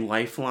playing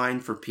Lifeline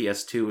for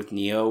PS2 with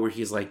Neo, where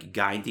he's like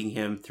guiding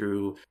him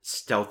through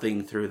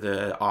stealthing through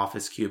the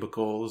office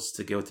cubicles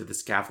to go to the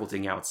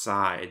scaffolding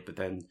outside. But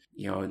then,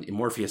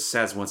 Morpheus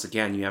says once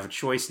again, you have a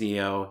choice,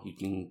 Neo. You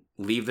can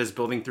leave this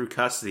building through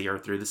custody or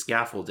through the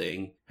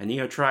scaffolding. And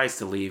Neo tries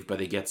to leave, but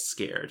he gets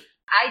scared.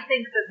 I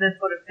think that this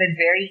would have been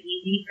very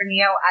easy for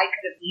Neo. I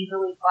could have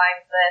easily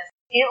climbed this.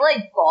 It,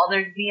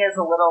 bothered me as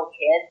a little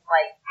kid,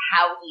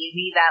 how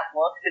easy that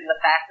looked and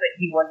the fact that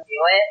he wouldn't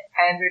do it.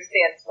 I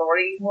understand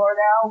stories more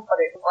now, but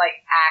it was,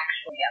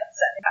 actually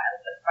upsetting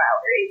childhood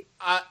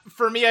Valerie.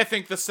 For me, I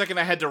think the second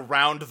I had to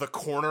round the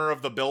corner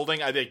of the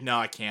building, I think, no,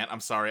 I can't.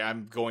 I'm sorry,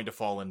 I'm going to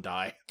fall and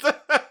die.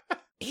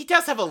 He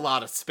does have a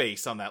lot of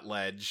space on that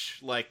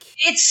ledge.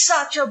 It's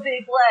such a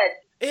big ledge.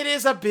 It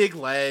is a big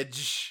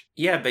ledge.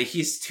 Yeah, but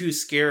he's too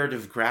scared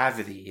of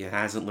gravity and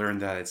hasn't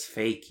learned that it's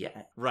fake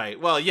yet. Right.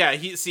 Well, yeah,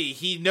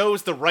 he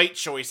knows the right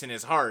choice in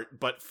his heart,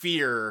 but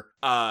fear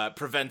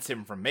prevents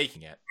him from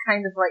making it.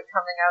 Kind of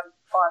coming out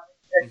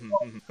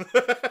of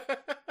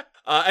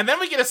fun. And then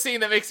we get a scene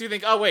that makes you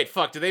think, oh wait,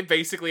 fuck, do they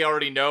basically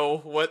already know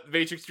what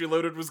Matrix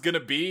Reloaded was gonna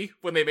be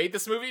when they made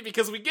this movie?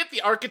 Because we get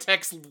the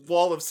architect's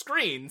wall of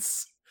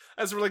screens.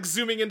 As we're,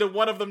 zooming into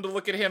one of them to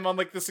look at him on,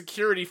 the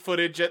security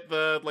footage at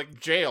the,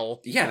 jail.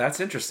 Yeah,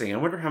 that's interesting. I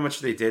wonder how much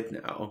they did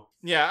know.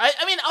 Yeah,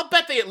 I mean, I'll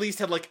bet they at least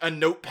had, a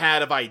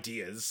notepad of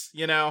ideas,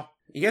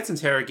 He gets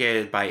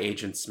interrogated by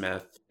Agent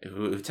Smith,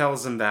 who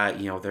tells him that,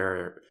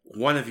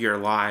 one of your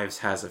lives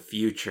has a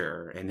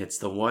future, and it's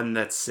the one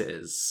that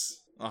says.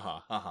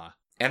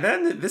 And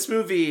then this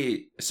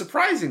movie,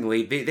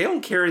 surprisingly, they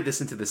don't carry this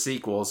into the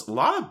sequels. A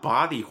lot of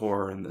body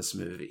horror in this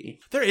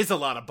movie. There is a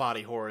lot of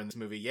body horror in this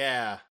movie,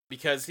 yeah.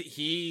 Because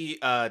he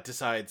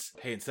decides,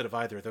 hey, instead of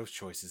either of those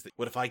choices,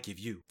 what if I give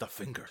you the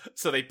finger?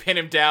 So they pin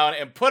him down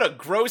and put a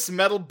gross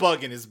metal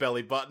bug in his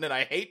belly button, and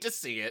I hate to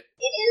see it.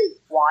 It is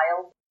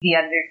wild, the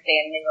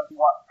understanding of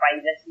what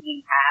privacy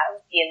you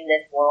have in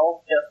this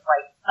world. Just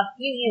a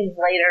few years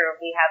later,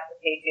 we have the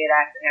Patriot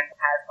Act and it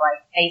has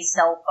a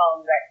cell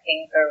phone that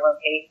pings their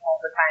location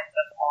all the time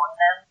just on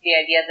them. The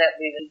idea that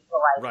we would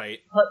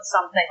put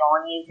something on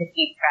you to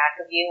keep track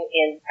of you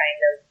is kind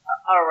of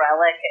a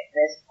relic at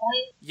this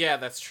point. Yeah,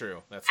 that's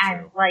true. That's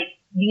true. And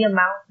the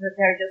amount that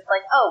they're just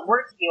oh,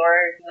 we're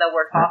secure, even though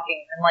we're talking,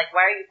 and why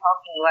are you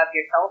talking? You have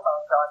your cell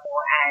phones on you,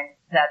 and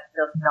that's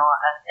just not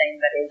a thing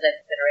that is a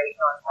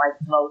consideration on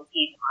most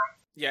people's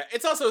minds. Yeah,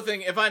 it's also a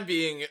thing, if I'm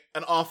being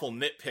an awful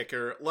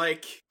nitpicker,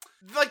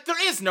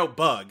 there is no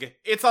bug.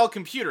 It's all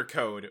computer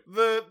code.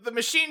 The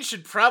machine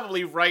should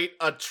probably write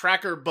a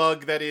tracker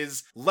bug that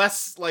is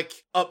less,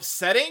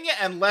 upsetting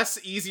and less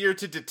easier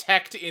to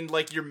detect in,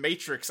 your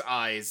Matrix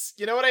eyes.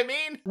 You know what I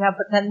mean? Yeah,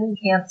 but then we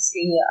can't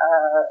see,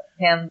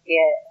 him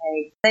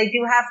get They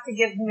do have to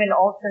give him an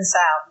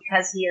ultrasound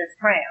because he is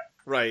trans.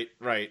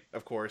 Right,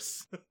 of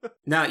course.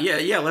 Now,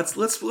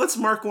 let's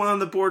mark one on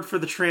the board for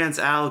the trans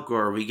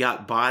allegory. We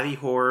got body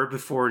horror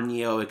before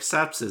Neo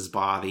accepts his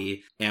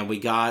body, and we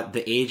got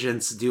the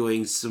agents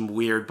doing some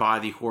weird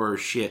body horror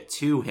shit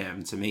to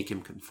him to make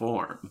him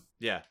conform.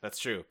 Yeah, that's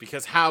true.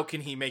 Because how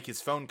can he make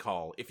his phone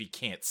call if he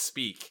can't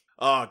speak?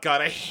 Oh god,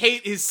 I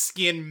hate his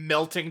skin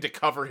melting to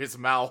cover his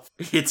mouth.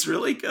 It's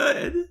really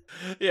good.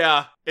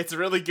 Yeah, it's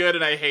really good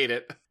and I hate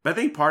it. But I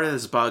think part of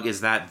this bug is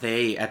that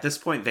at this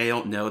point, they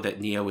don't know that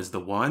Neo is the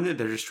one.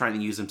 They're just trying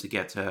to use him to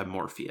get to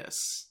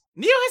Morpheus.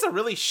 Neo has a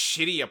really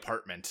shitty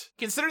apartment.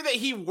 Considering that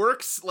he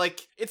works,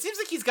 it seems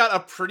like he's got a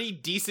pretty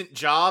decent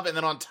job, and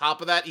then on top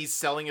of that, he's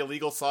selling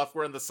illegal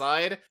software on the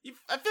side.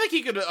 I feel like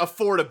he could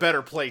afford a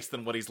better place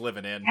than what he's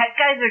living in. Tech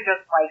guys are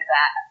just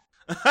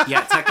like that.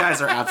 Yeah, tech guys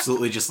are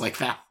absolutely just like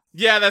that.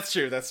 Yeah, that's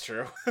true.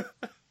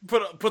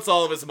 Puts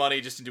all of his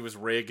money just into his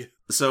rig.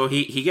 So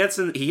he gets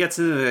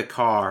into the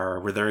car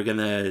where they're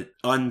gonna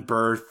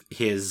unbirth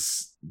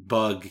his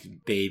bug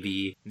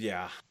baby.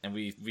 Yeah, and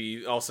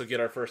we also get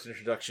our first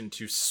introduction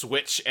to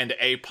Switch and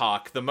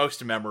APOC, the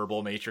most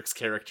memorable Matrix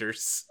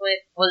characters.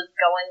 Switch was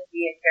going to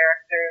be a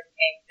character of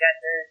same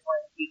gender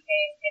when he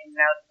came in and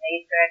out of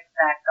Matrix.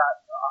 That got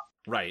dropped.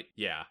 Right,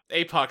 yeah.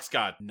 APOC's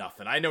got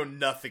nothing. I know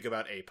nothing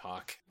about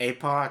APOC.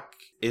 APOC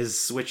is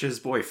Switch's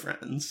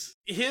boyfriend.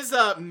 His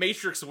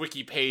Matrix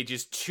wiki page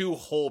is 2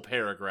 whole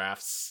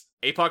paragraphs.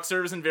 APOC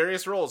serves in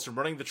various roles, from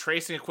running the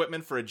tracing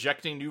equipment for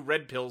ejecting new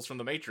red pills from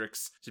the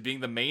Matrix to being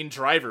the main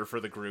driver for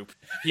the group.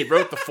 He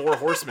wrote the Four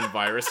Horsemen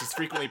virus. He's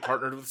frequently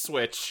partnered with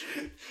Switch.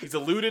 He's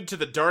alluded to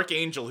the Dark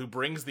Angel who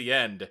brings the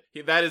end.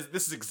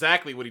 This is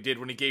exactly what he did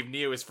when he gave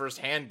Neo his first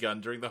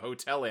handgun during the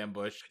hotel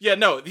ambush. Yeah,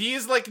 no,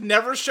 he's like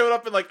never showed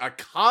up in like a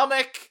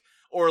comic,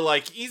 or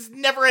like he's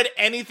never had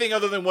anything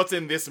other than what's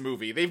in this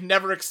movie. They've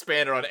never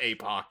expanded on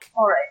APOC.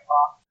 Alright,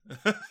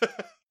 Paul.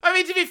 I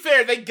mean, to be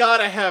fair, they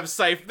gotta have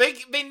Cypher.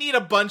 They need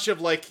a bunch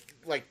of like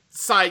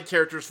side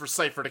characters for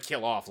Cypher to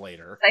kill off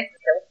later. Cypher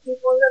kills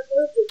people in this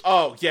movie.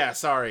 Oh yeah,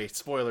 sorry,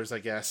 spoilers, I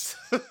guess.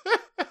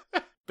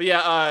 But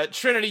yeah,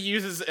 Trinity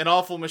uses an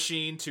awful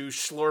machine to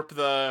slurp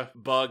the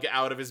bug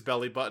out of his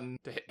belly button.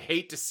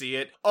 Hate to see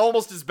it.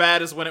 Almost as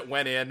bad as when it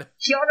went in.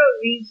 Keanu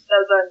Reeves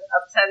does an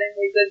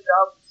upsettingly good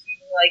job of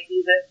seeming like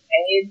he's in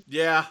pain.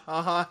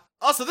 Yeah,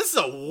 Also, this is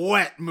a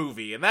wet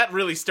movie, and that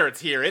really starts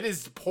here. It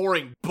is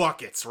pouring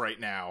buckets right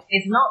now.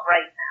 It's not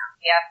right now.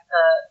 You have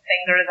to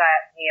finger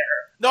that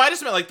mirror. No, I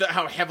just meant like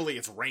how heavily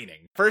it's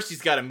raining. First,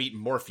 he's got to meet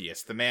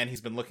Morpheus, the man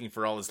he's been looking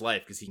for all his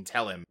life, because he can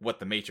tell him what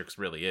the Matrix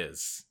really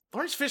is.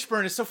 Lawrence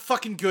Fishburne is so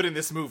fucking good in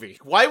this movie.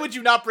 Why would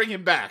you not bring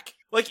him back?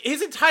 Like,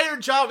 his entire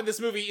job in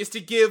this movie is to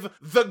give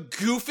the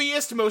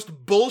goofiest,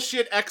 most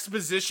bullshit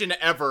exposition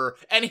ever,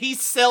 and he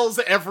sells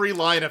every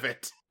line of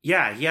it.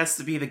 Yeah, he has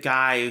to be the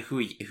guy who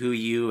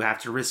you have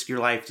to risk your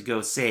life to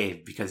go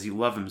save because you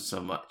love him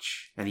so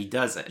much, and he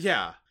doesn't.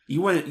 Yeah.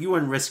 You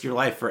wouldn't risk your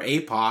life for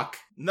APOC.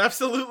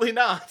 Absolutely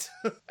not.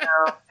 No,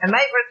 I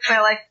might risk my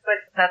life, but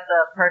that's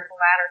a personal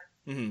matter.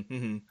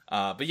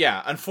 But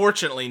yeah,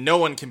 unfortunately, no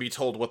one can be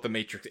told what the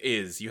Matrix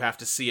is. You have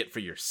to see it for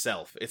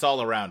yourself. It's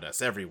all around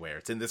us, everywhere.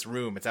 It's in this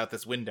room. It's out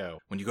this window.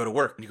 When you go to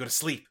work, when you go to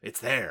sleep,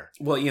 it's there.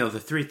 Well, the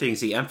three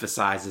things he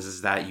emphasizes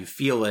is that you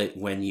feel it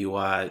when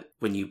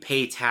you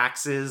pay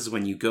taxes,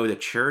 when you go to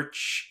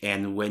church,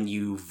 and when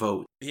you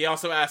vote. He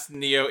also asked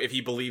Neo if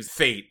he believes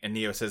fate, and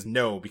Neo says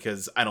no,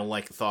 because I don't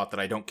like the thought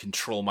that I don't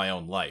control my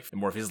own life. And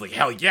Morpheus is like,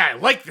 hell yeah, I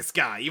like this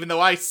guy, even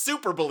though I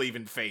super believe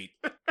in fate.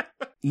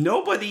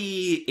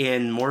 Nobody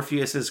in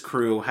Morpheus's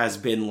crew has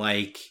been,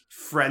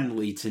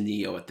 friendly to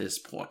Neo at this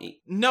point.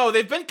 No,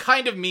 they've been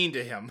kind of mean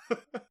to him.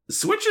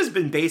 Switch has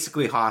been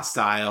basically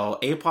hostile.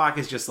 APOC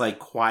is just,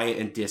 quiet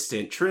and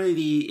distant.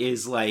 Trinity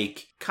is,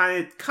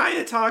 kind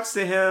of talks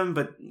to him,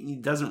 but he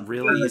doesn't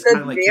really. He's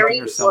kind of,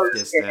 keeping herself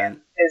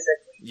distant.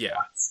 Yeah.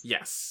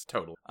 Yes,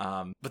 totally.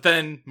 But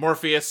then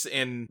Morpheus,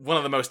 in one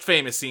of the most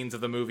famous scenes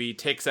of the movie,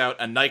 takes out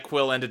a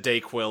NyQuil and a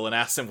DayQuil and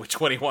asks him which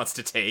one he wants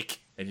to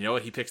take. And you know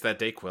what? He picks that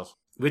DayQuil.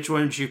 Which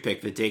one did you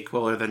pick, the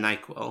DayQuil or the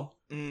NyQuil?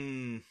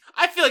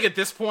 I feel like at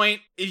this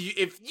point,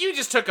 if you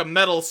just took a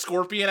metal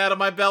scorpion out of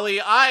my belly,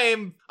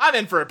 I'm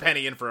in for a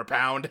penny, in for a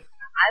pound.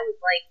 I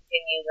would like to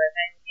continue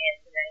living in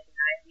the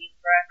 1990s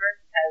forever,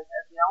 because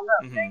as we all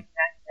know,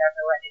 1990s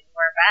never went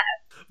anywhere bad.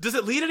 Does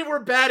it lead anywhere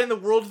bad in the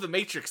world of the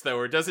Matrix, though,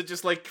 or does it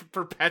just,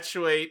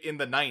 perpetuate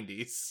in the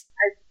 90s?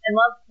 I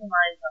love to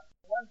remind on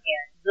one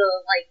hand, the,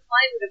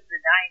 climate of the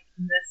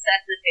 90s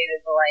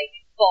necessitated the,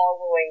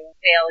 following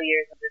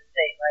failures of the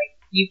state.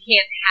 You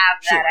can't have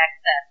that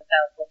excess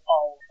without the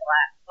fall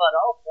collapse. But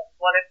also,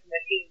 what if the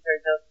machines are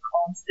just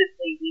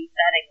constantly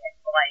resetting it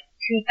for,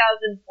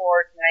 2004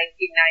 to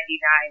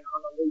 1999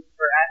 on a loop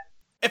forever?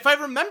 If I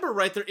remember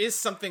right, there is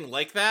something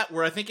like that,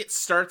 where I think it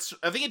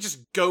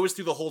just goes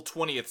through the whole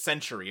 20th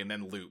century and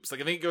then loops. I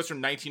think it goes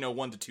from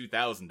 1901 to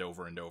 2000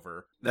 over and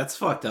over. That's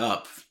fucked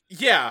up.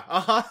 Yeah,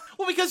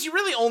 Well, because you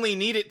really only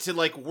need it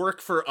to,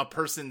 work for a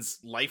person's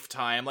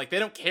lifetime. They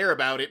don't care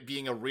about it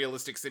being a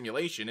realistic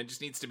simulation. It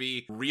just needs to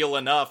be real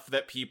enough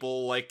that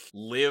people,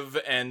 live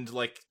and,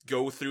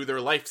 go through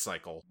their life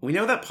cycle. We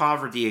know that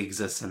poverty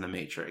exists in the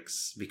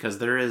Matrix, because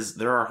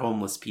there are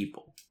homeless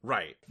people.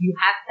 Right. You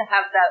have to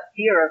have that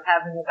fear of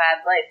having a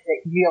bad life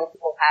that real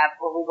people have,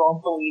 or we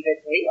won't believe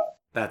it's real.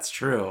 That's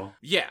true.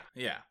 Yeah.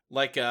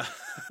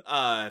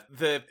 I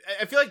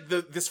feel like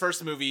this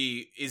first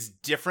movie is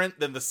different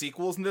than the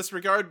sequels in this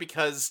regard,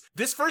 because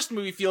this first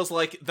movie feels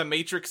like The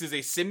Matrix is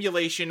a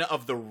simulation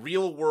of the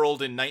real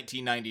world in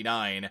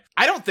 1999.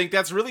 I don't think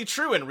that's really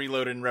true in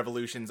Reloaded and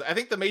Revolutions. I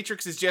think The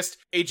Matrix is just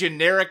a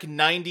generic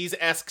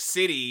 90s-esque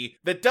city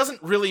that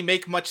doesn't really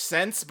make much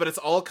sense, but it's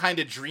all kind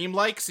of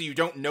dreamlike, so you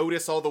don't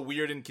notice all the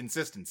weird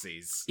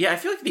inconsistencies. Yeah, I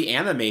feel like the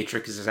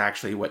Animatrix is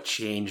actually what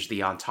changed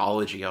the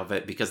ontology of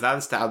it, because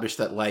that established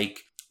that,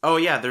 oh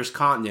yeah, there's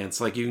continents,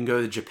 you can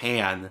go to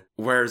Japan.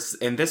 Whereas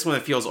in this one,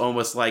 it feels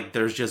almost like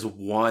there's just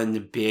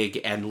one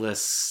big,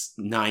 endless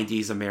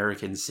 90s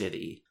American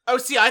city. Oh,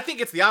 see, I think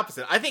it's the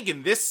opposite. I think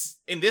in this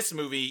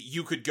movie,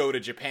 you could go to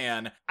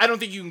Japan. I don't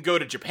think you can go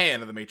to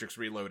Japan in The Matrix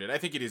Reloaded. I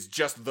think it is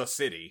just the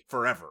city,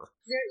 forever.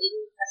 Is there any,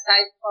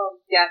 aside from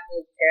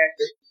Japanese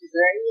characters, is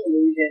there any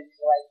allusion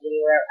to,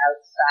 anywhere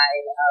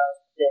outside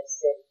of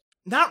this city?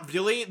 Not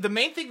really. The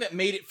main thing that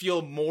made it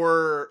feel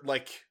more,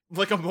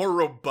 like a more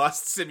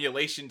robust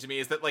simulation to me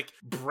is that like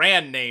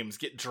brand names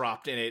get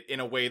dropped in it in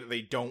a way that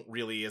they don't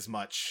really as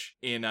much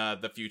in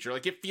the future.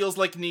 Like it feels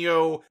like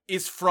Neo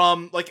is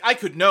from, like, I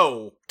could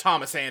know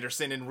Thomas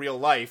Anderson in real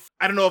life.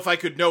 I don't know if I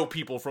could know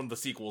people from the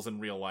sequels in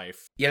real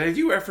life. Yeah, they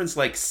do reference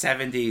like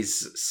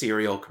 70s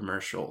cereal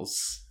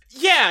commercials.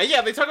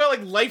 Yeah, they talk about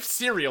like Life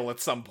cereal at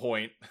some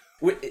point.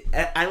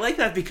 I like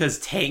that because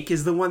Tank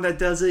is the one that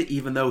does it,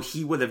 even though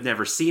he would have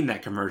never seen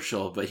that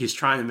commercial, but he's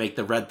trying to make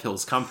the red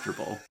pills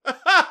comfortable.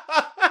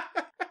 I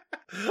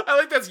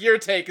like that's your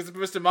take as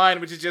opposed to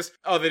mine, which is just,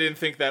 oh, they didn't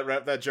think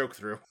that joke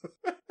through.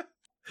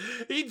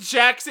 He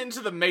jacks into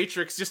the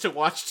Matrix just to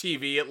watch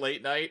TV at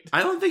late night.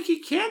 I don't think he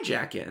can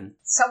jack in.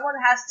 Someone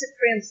has to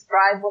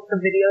transcribe what the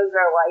videos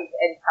are like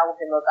and tell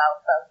him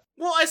about them.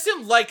 Well, I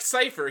assume, like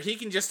Cypher, he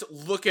can just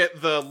look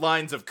at the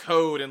lines of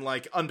code and,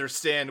 like,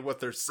 understand what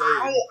they're saying.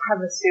 I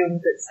have assumed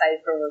that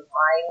Cypher was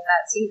lying in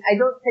that scene. I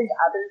don't think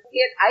others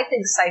did. I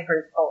think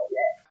Cypher's full of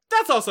it.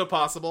 That's also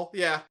possible,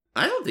 yeah.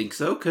 I don't think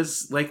so,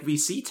 because, like, we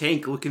see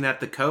Tank looking at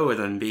the code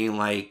and being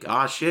like,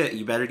 "Aw, shit,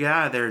 you better get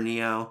out of there,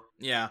 Neo."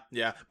 Yeah.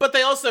 But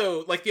they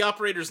also, like, the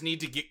operators need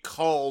to get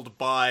called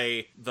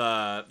by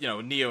the,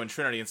 Neo and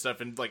Trinity and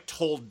stuff and, like,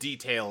 told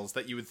details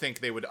that you would think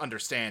they would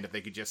understand if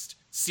they could just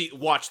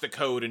watch the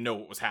code and know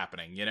what was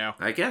happening, you know?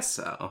 I guess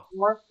so.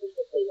 More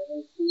specifically,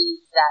 when we see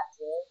that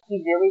scene,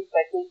 he really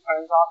quickly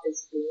turns off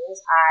his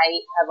screens.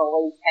 I have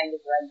always kind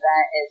of read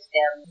that as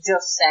him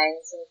just saying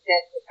some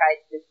shit to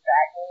try to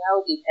distract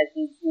Neo because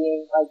he's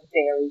being, like,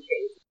 very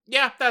shady.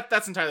 Yeah,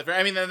 that's entirely fair.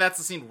 I mean, that's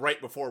the scene right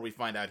before we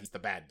find out he's the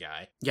bad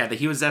guy. Yeah, that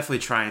he was definitely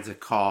trying to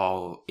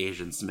call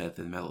Agent Smith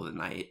in the middle of the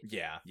night.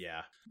 Yeah.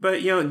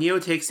 But, Neo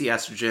takes the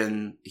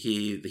estrogen,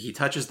 he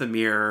touches the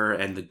mirror,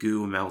 and the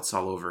goo melts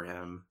all over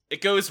him. It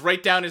goes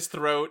right down his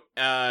throat.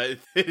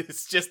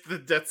 It's just the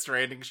Death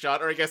Stranding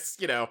shot, or I guess,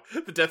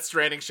 the Death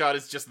Stranding shot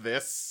is just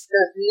this.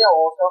 Does Neo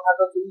also have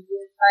a baby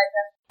inside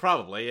him?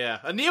 Probably, yeah.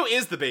 Neo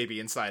is the baby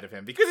inside of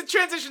him, because it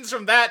transitions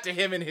from that to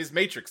him in his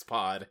Matrix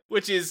pod,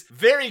 which is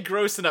very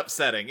gross and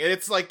upsetting. And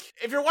it's like,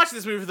 if you're watching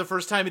this movie for the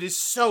first time, it is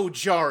so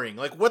jarring.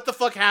 Like, what the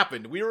fuck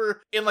happened? We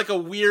were in, like, a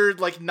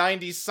weird, like,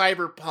 90s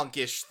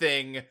cyberpunk-ish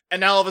thing,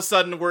 and now all of a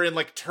sudden we're in,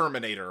 like,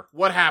 Terminator.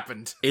 What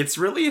happened? It's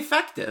really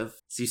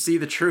effective. So you see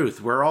the truth.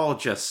 We're all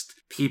just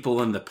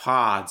people in the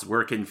pods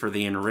working for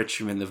the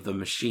enrichment of the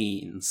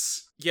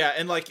machines. Yeah,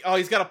 and like,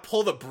 he's gotta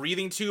pull the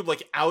breathing tube,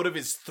 like, out of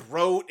his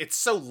throat. It's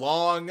so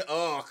long,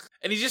 ugh.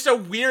 And he's just a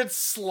weird,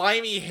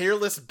 slimy,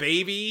 hairless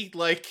baby,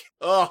 like,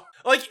 ugh.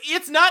 Like,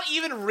 it's not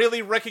even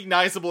really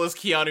recognizable as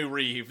Keanu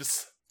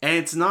Reeves. And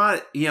it's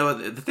not,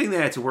 the thing they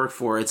had to work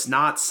for, it's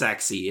not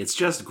sexy, it's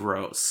just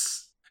gross.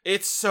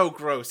 It's so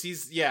gross.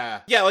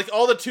 Yeah, like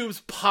all the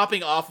tubes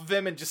popping off of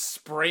him and just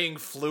spraying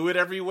fluid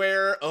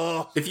everywhere.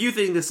 Ugh. If you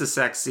think this is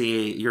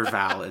sexy, you're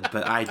valid,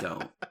 but I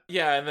don't.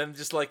 Yeah, and then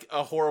just like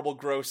a horrible,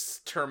 gross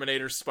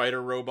Terminator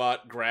spider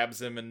robot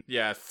grabs him and,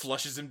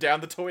 flushes him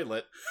down the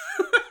toilet.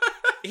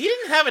 He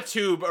didn't have a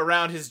tube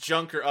around his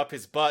junk or up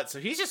his butt, so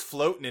he's just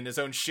floating in his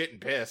own shit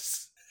and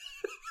piss.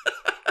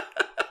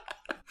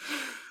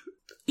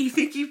 You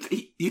think he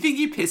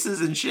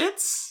pisses and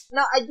shits?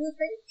 No, I do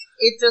think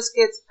it just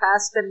gets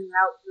passed him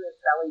out to his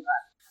belly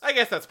button. I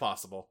guess that's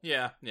possible.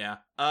 Yeah.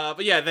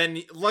 But yeah,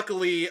 then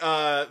luckily,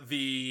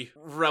 the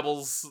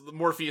Rebels,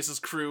 Morpheus's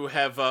crew,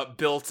 have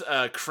built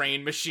a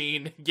crane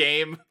machine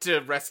game to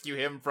rescue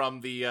him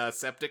from the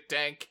septic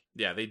tank.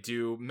 Yeah, they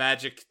do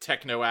magic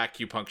techno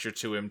acupuncture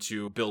to him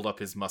to build up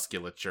his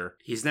musculature.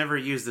 He's never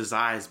used his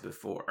eyes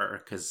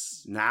before,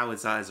 because now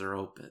his eyes are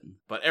open.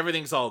 But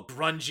everything's all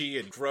grungy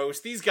and gross.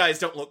 These guys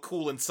don't look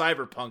cool in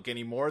cyberpunk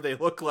anymore. They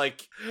just look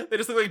like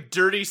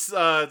dirty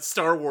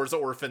Star Wars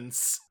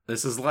orphans.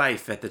 This is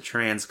life at the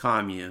trans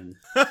commune.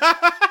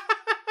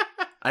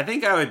 I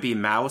think I would be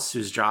Mouse,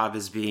 whose job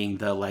is being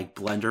the, like,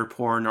 blender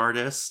porn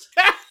artist.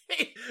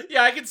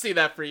 Yeah, I can see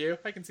that for you.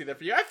 I feel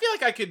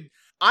like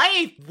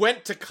I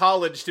went to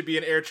college to be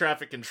an air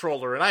traffic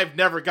controller, and I've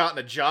never gotten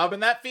a job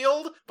in that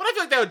field, but I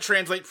feel like that would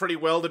translate pretty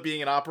well to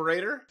being an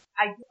operator.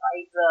 I do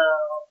like the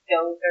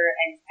Dozer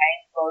and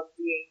Tank both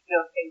being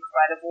just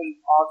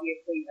incredibly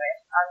obviously rich,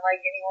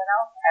 unlike anyone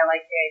else. I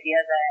like the idea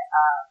that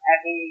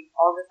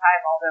all the time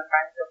all their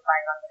friends are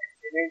playing on their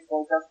computers,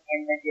 they're just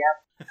in the gym.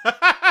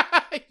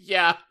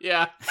 Yeah.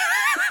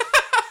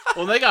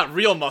 Well, they got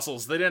real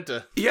muscles. They didn't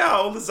have to... Yeah,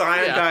 all the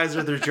Zion guys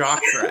are their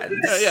jock friends.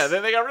 Yeah,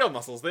 they got real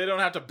muscles. They don't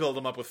have to build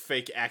them up with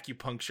fake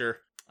acupuncture.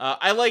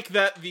 I like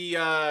that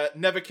the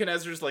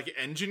Nebuchadnezzar's, like,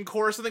 engine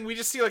core or something. We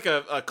just see, like,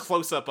 a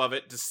close-up of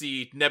it to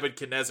see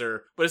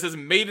Nebuchadnezzar. But it says,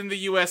 made in the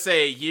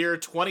USA, year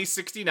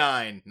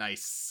 2069.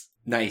 Nice.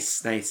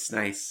 Nice.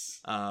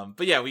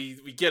 But yeah,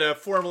 we get a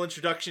formal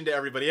introduction to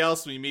everybody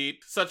else. We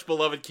meet such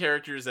beloved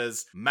characters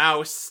as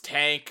Mouse,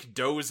 Tank,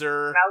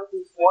 Dozer.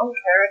 Mouse's one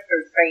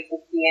character trait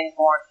is being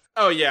horny.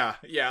 Oh yeah.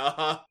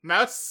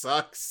 Mouse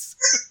sucks.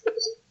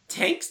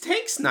 Tank's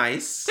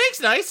nice.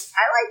 Tank's nice.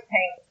 I like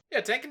Tank.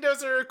 Yeah, Tank and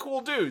Dozer are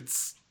cool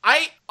dudes.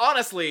 I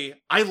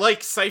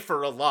like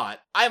Cypher a lot.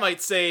 I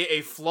might say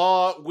a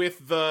flaw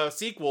with the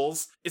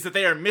sequels is that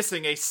they are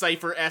missing a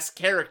Cypher-esque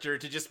character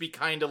to just be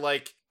kind of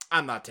like,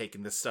 I'm not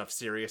taking this stuff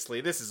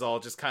seriously. This is all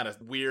just kind of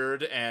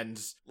weird,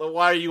 and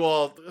why are you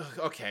all...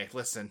 Okay,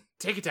 listen,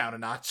 take it down a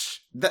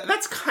notch.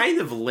 That's kind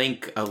of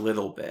Link a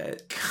little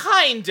bit.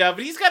 Kind of,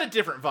 but he's got a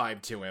different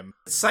vibe to him.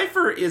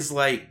 Cypher is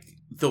like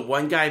the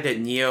one guy that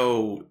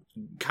Neo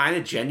kind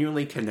of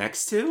genuinely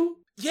connects to.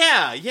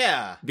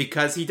 Yeah.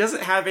 Because he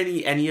doesn't have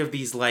any of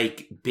these,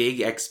 like,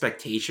 big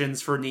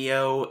expectations for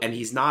Neo, and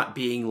he's not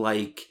being,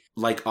 like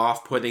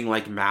off-putting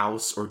like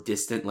Mouse or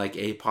distant like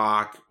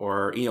APOC,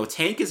 or, you know,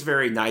 Tank is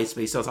very nice,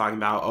 but he's still talking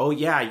about, oh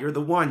yeah, you're the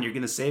one, you're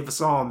gonna save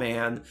us all,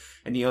 man.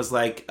 And Neo's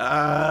like,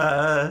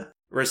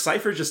 whereas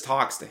Cypher just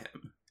talks to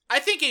him. I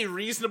think a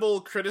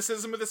reasonable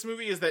criticism of this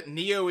movie is that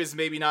Neo is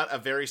maybe not a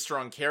very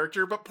strong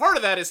character, but part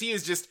of that is he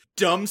is just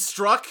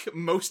dumbstruck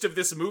most of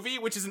this movie,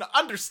 which is an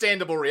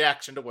understandable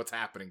reaction to what's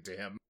happening to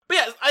him. But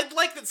yeah, I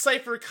like that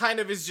Cypher kind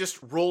of is just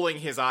rolling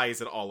his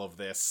eyes at all of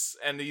this,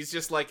 and he's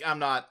just like, I'm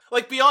not...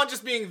 Like, beyond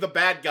just being the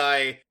bad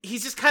guy, he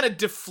just kind of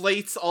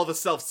deflates all the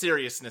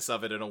self-seriousness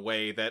of it in a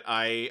way that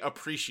I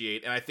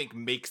appreciate, and I think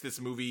makes this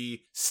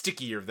movie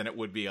stickier than it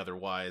would be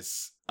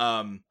otherwise.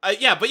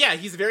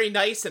 He's very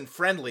nice and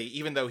friendly,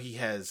 even though he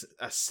has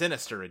a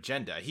sinister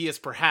agenda. He is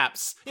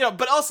perhaps,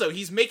 but also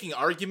he's making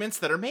arguments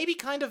that are maybe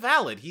kind of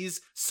valid.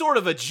 He's sort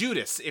of a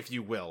Judas, if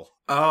you will.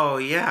 Oh,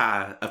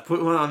 yeah. I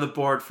put one on the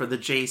board for the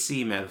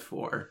JC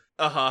metaphor.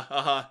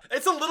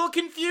 It's a little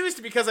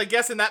confused because I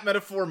guess in that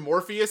metaphor,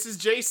 Morpheus is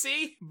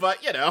JC, but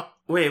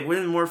Wait,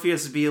 wouldn't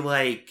Morpheus be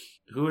like,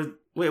 why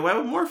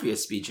would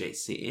Morpheus be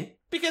JC?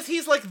 Because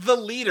he's like the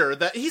leader,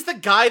 he's the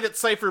guy that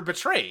Cypher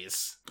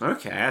betrays.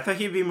 Okay, I thought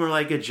he'd be more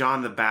like a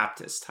John the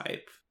Baptist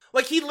type.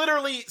 Like, he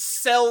literally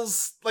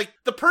sells, like,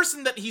 the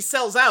person that he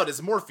sells out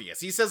is Morpheus.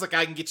 He says, like,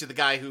 I can get you the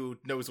guy who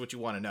knows what you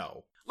want to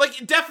know.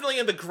 Like, definitely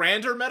in the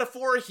grander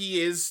metaphor,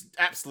 he is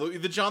absolutely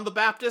the John the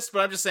Baptist,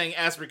 but I'm just saying,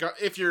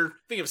 if you're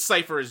thinking of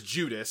Cypher as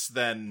Judas,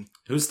 then...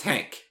 Who's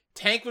Tank?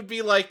 Tank would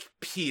be like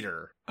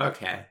Peter.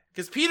 Okay.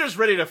 Because Peter's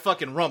ready to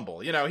fucking rumble.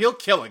 He'll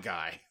kill a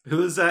guy.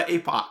 Who's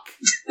APOC?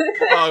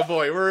 Oh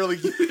boy, we're really...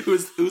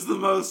 who's the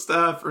most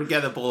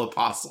forgettable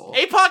apostle?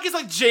 APOC is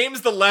like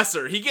James the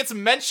Lesser. He gets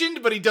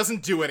mentioned, but he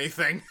doesn't do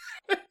anything.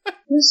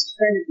 Who's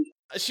Trinity?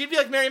 She'd be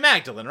like Mary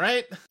Magdalene,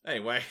 right?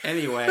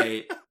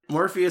 Anyway,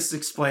 Morpheus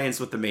explains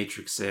what the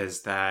Matrix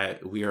is,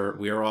 that we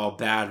are all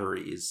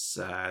batteries.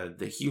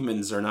 The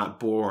humans are not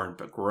born,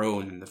 but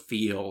grown in the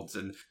fields,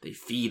 and they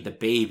feed the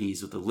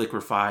babies with the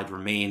liquefied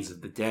remains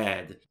of the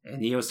dead. And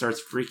Neo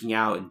starts freaking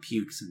out and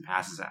pukes and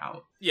passes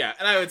out. Yeah,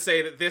 and I would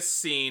say that this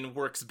scene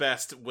works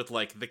best with,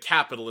 like, the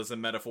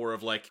capitalism metaphor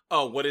of, like,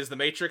 oh, what is the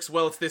Matrix?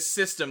 Well, it's this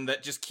system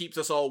that just keeps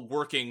us all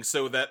working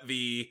so that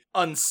the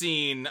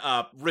unseen,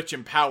 rich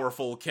and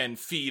powerful can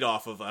feed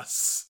off of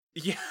us.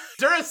 Yeah,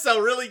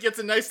 Duracell really gets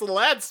a nice little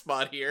ad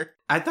spot here.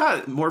 I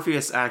thought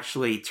Morpheus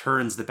actually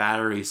turns the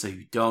battery so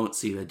you don't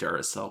see the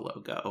Duracell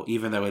logo,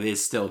 even though it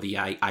is still the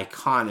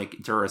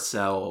iconic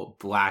Duracell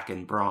black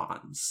and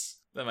bronze.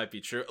 That might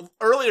be true.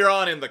 Earlier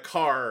on in the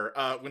car,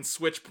 when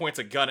Switch points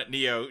a gun at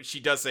Neo, she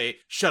does say,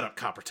 "Shut up,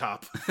 Copper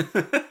Top."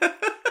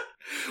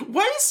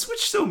 Why is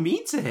Switch so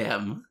mean to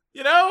him?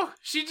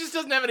 She just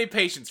doesn't have any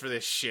patience for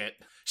this shit.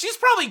 She's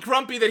probably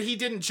grumpy that he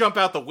didn't jump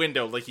out the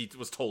window like he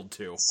was told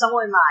to. So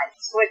am I.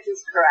 Switch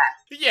is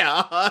correct.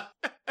 Yeah.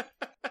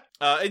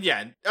 And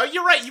yeah,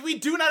 you're right. We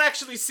do not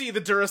actually see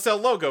the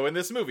Duracell logo in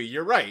this movie.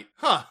 You're right.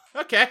 Huh.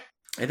 Okay.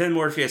 And then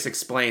Morpheus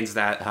explains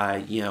that,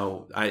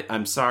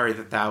 I'm sorry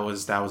that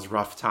was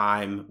rough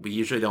time. We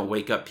usually don't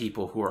wake up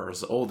people who are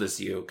as old as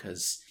you,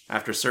 because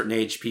after a certain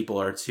age, people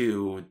are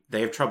too,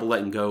 they have trouble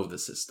letting go of the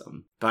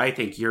system. But I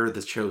think you're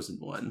the chosen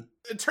one.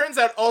 It turns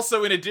out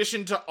also, in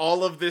addition to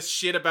all of this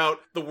shit about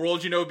the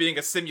world being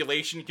a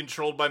simulation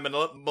controlled by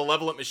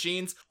malevolent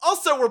machines,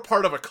 also we're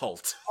part of a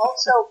cult.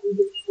 Also, we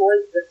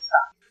destroyed the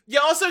sun. Yeah,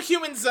 also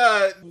humans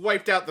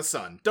wiped out the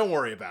sun. Don't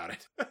worry about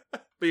it.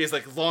 But he's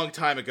like, long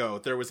time ago,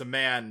 there was a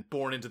man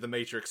born into the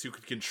Matrix who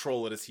could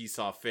control it as he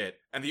saw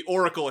fit. And the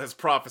Oracle has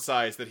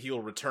prophesied that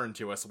he'll return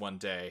to us one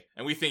day.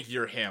 And we think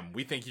you're him.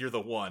 We think you're the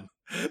one.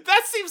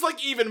 That seems like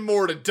even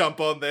more to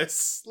dump on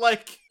this.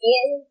 Like...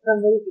 In the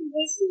movie,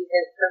 we see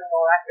his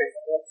criminal record,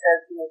 and it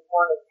says he was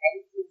born in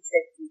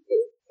 1962.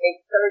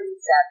 Age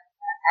 37.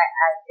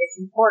 It's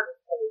important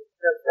to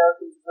go through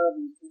these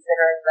movies,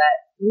 considering that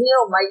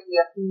Neo might be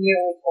a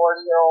nearly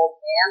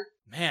 40-year-old man.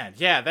 Man,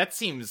 yeah, that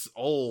seems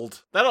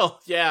old.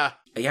 Yeah.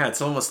 Yeah,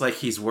 it's almost like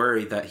he's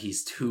worried that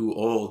he's too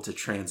old to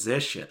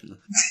transition.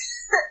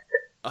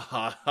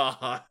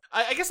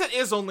 I guess that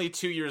is only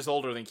 2 years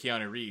older than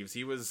Keanu Reeves.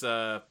 He was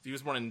born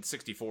in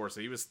 1964,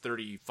 so he was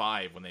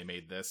 35 when they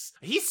made this.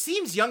 He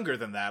seems younger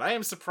than that. I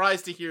am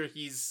surprised to hear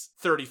he's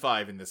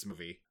 35 in this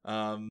movie.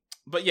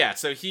 But yeah,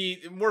 so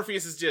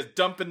Morpheus is just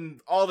dumping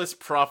all this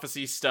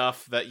prophecy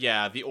stuff that,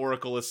 yeah, the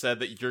Oracle has said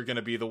that you're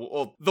gonna be the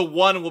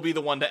one will be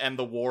the one to end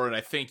the war, and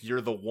I think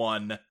you're the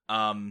one.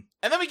 And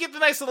then we get the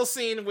nice little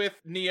scene with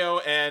Neo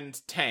and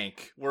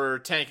Tank, where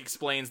Tank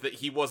explains that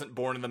he wasn't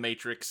born in the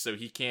Matrix, so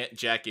he can't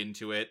jack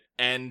into it.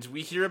 And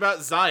we hear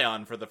about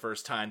Zion for the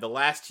first time, the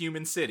last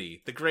human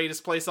city, the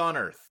greatest place on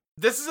Earth.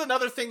 This is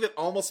another thing that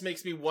almost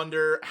makes me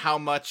wonder how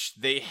much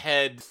they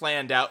had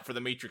planned out for The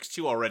Matrix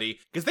 2 already,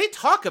 because they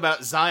talk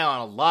about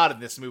Zion a lot in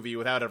this movie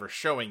without ever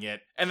showing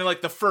it, and then,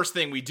 like, the first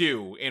thing we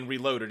do in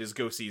Reloaded is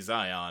go see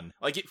Zion.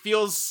 Like, it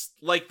feels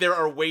like there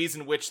are ways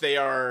in which they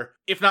are,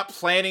 if not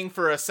planning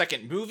for a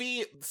second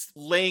movie,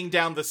 laying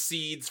down the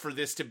seeds for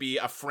this to be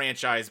a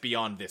franchise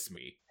beyond this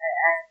movie.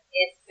 And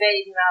it's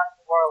big enough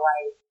for,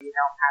 like, you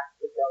don't have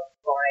to go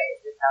for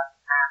it, it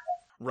doesn't happen.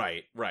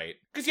 Right.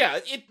 Because, yeah,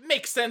 it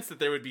makes sense that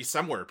there would be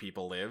somewhere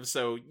people live,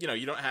 so, you know,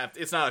 you don't have,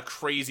 it's not a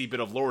crazy bit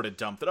of lore to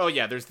dump that, oh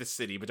yeah, there's this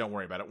city, but don't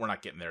worry about it, we're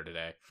not getting there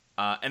today.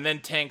 And then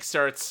Tank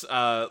starts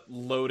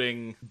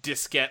loading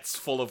diskettes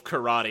full of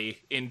karate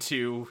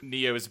into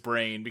Neo's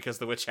brain because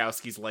the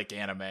Wachowskis like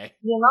anime.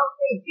 You know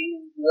they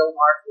do real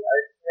martial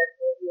arts in this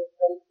movie is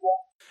pretty cool.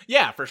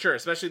 Yeah, for sure,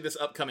 especially this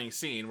upcoming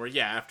scene where,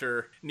 yeah,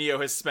 after Neo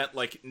has spent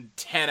like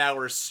 10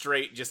 hours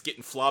straight just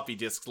getting floppy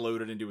disks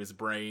loaded into his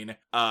brain,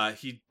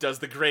 he does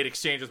the great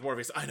exchange with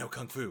Morpheus. I know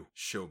Kung Fu,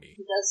 show me.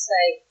 He does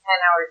say 10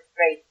 hours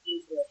straight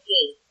use the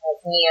machine,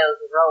 like Neo's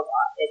a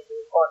robot. It's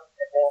important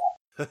to do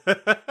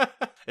it.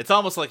 It's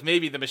almost like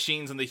maybe the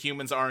machines and the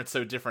humans aren't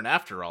so different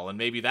after all, and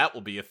maybe that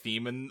will be a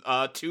theme in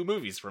 2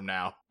 movies from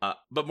now.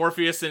 But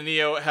Morpheus and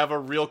Neo have a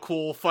real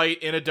cool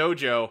fight in a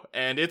dojo,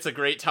 and it's a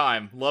great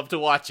time. Love to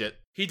watch it.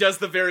 He does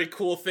the very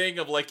cool thing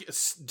of, like,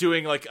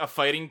 doing, like, a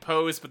fighting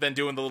pose, but then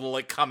doing the little,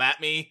 like, come at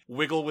me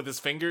wiggle with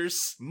his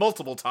fingers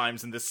multiple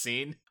times in this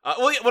scene.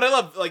 Well, yeah, what I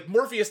love, like,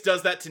 Morpheus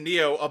does that to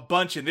Neo a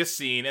bunch in this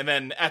scene, and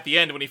then at the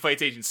end when he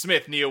fights Agent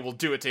Smith, Neo will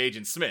do it to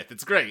Agent Smith.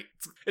 It's great.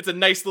 It's a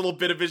nice little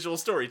bit of visual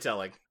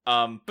storytelling.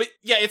 But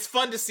yeah, it's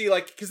fun to see,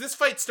 like, because this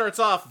fight starts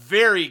off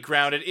very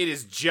grounded. It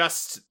is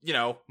just, you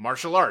know,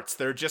 martial arts.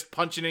 They're just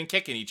punching and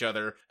kicking each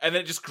other. And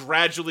then it just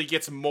gradually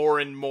gets more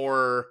and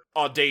more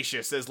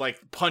audacious as, like,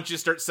 punches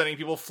start sending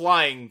people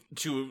flying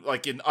to,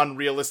 like, an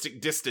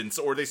unrealistic distance,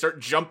 or they start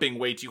jumping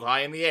way too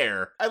high in the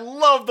air. I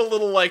love the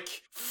little, like,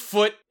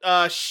 foot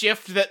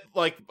shift that,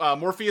 like,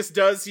 Morpheus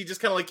does. He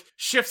just kind of, like,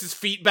 shifts his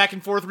feet back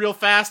and forth real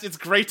fast. It's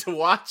great to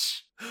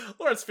watch.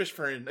 Lawrence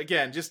Fishburne,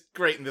 again, just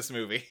great in this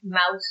movie.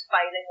 Mouse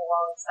fighting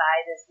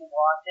alongside as he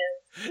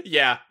watches.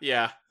 Yeah.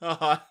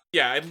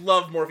 Yeah, I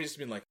love Morpheus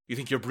being like, you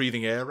think you're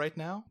breathing air right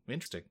now?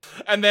 Interesting.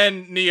 And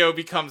then Neo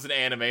becomes an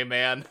anime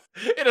man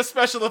in a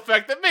special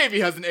effect that maybe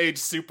hasn't aged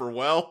super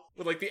well.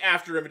 With, like, the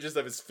after images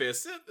of his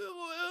fists.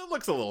 It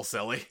looks a little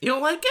silly. You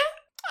don't like it?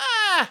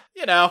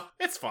 You know,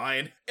 it's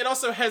fine. It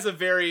also has a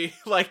very,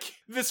 like,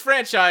 this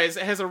franchise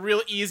has a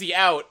real easy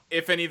out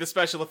if any of the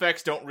special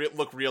effects don't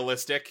look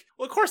realistic.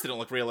 Well, of course they don't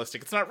look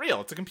realistic. It's not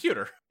real. It's a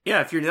computer. Yeah,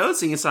 if you're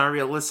noticing it's not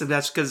realistic,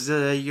 that's because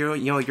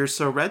you're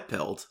so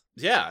red-pilled.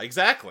 Yeah,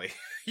 exactly.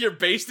 You're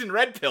based in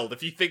red-pilled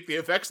if you think the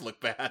effects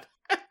look bad.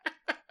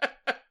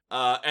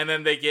 And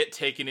then they get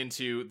taken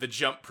into the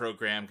jump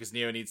program because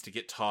Neo needs to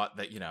get taught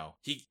that, you know,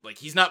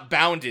 he's not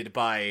bounded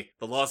by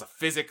the laws of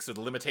physics or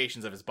the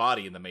limitations of his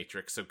body in the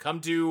Matrix. So come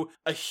do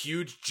a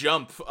huge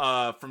jump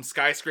from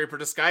skyscraper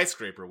to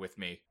skyscraper with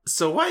me.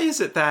 So why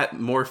is it that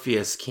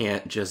Morpheus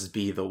can't just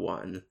be the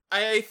one?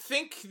 I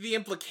think the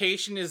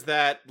implication is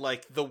that,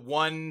 like, the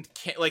one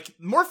can't, like,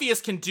 Morpheus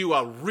can do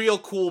a real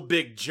cool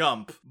big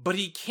jump, but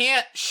he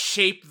can't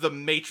shape the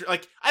Matrix.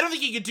 Like, I don't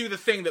think he could do the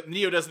thing that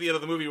Neo does at the end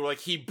of the movie where,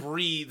 like, he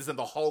breathes and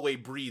the hallway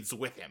breathes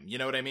with him. You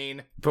know what I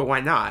mean? But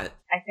why not?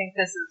 I think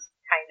this is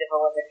kind of a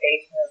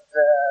limitation of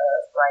the,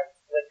 like,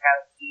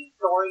 Wachowski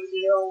story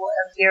deal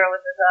of Hero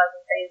with the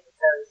Thousand Faces,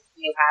 because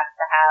you have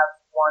to have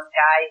one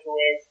guy who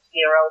is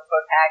hero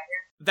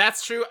protagonist.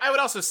 That's true. I would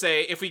also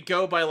say, if we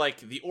go by, like,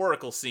 the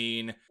Oracle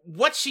scene,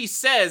 what she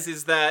says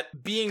is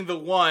that being the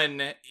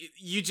one,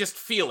 you just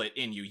feel it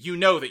in you. You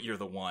know that you're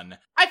the one.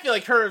 I feel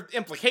like her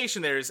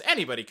implication there is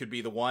anybody could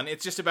be the one.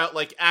 It's just about,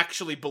 like,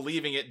 actually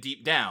believing it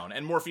deep down,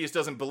 and Morpheus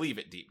doesn't believe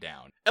it deep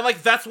down. And,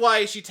 like, that's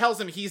why she tells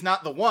him he's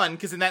not the one,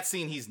 because in that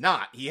scene he's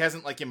not. He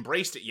hasn't, like,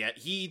 embraced it yet.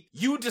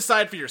 You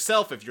decide for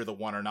yourself if you're the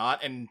one or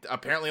not, and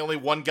apparently only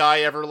one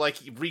guy ever, like,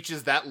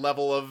 reaches that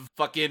level of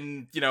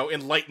fucking, you know,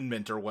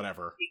 enlightenment or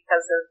whatever.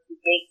 Because of the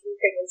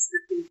gatekeeping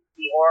institute,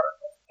 the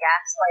Oracle,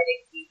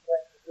 gaslighting people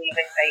into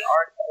believing they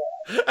aren't the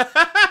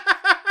one.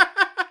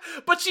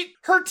 But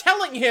her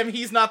telling him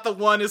he's not the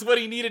one is what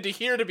he needed to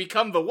hear to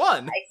become the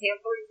one. I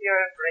can't believe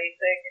you're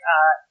embracing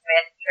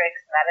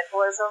Matrix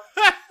medicalism.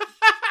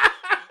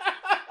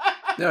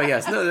 No,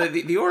 yes. No,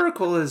 the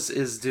Oracle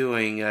is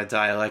doing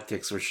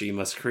dialectics where she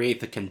must create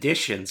the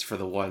conditions for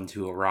the one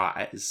to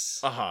arise.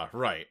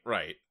 Right.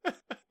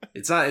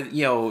 It's not,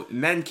 you know,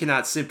 men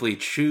cannot simply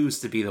choose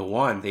to be the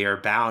one. They are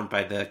bound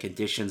by the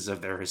conditions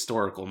of their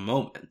historical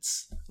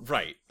moments.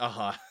 Right,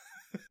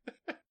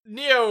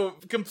 Neo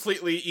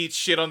completely eats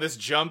shit on this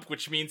jump,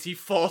 which means he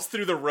falls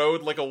through the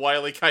road like a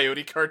Wile E.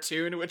 Coyote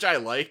cartoon, which I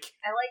like.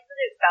 I like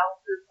that it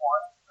bounces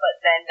once, but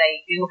then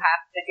they do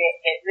have to get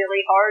hit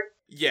really hard.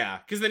 Yeah,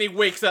 because then he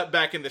wakes up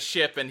back in the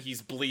ship and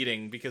he's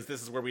bleeding, because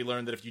this is where we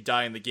learn that if you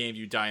die in the game,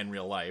 you die in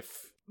real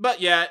life.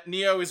 But yeah,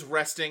 Neo is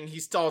resting.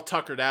 He's all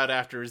tuckered out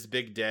after his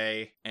big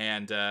day,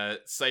 and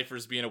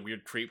Cypher's being a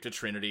weird creep to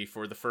Trinity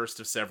for the first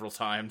of several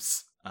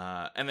times.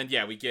 And then,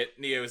 yeah, we get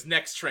Neo's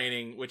next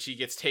training, which he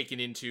gets taken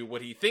into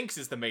what he thinks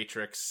is the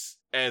Matrix.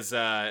 As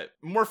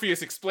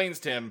Morpheus explains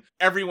to him,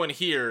 everyone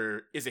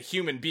here is a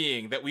human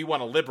being that we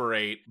want to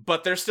liberate,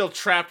 but they're still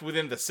trapped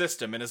within the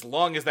system, and as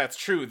long as that's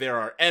true, they're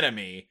our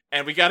enemy,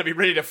 and we gotta be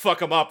ready to fuck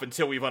them up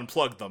until we've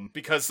unplugged them,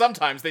 because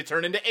sometimes they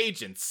turn into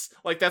agents,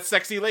 like that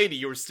sexy lady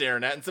you were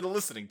staring at instead of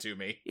listening to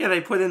me. Yeah, they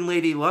put in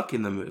Lady Luck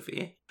in the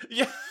movie.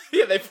 Yeah,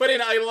 they put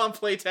in Eidolon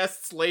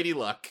Playtest's Lady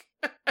Luck.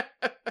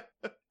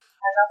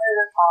 Another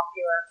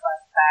popular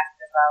fun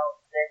fact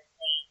about this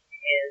scene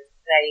is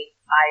they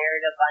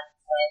hired a bunch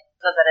of twins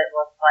so that it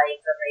looked like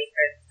the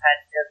Matrix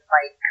had just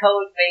like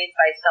code made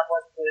by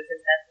someone who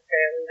isn't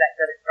necessarily that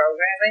good at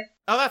programming.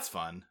 Oh, that's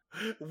fun.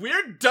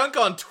 Weird dunk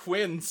on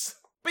twins.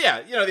 But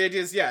yeah, the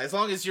idea is, as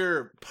long as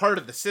you're part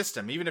of the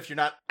system, even if you're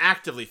not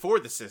actively for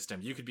the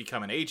system, you could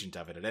become an agent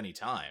of it at any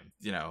time.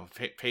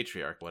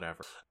 Patriarch,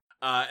 whatever.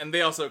 And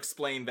they also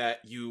explain that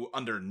you,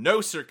 under no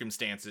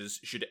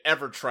circumstances, should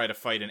ever try to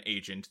fight an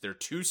agent. They're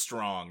too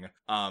strong.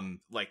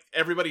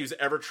 Everybody who's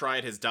ever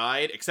tried has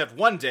died, except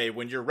one day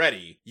when you're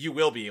ready, you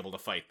will be able to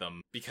fight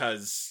them.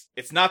 Because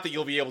it's not that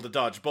you'll be able to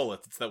dodge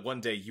bullets, it's that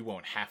one day you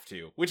won't have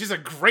to. Which is a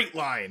great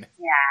line!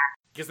 Yeah.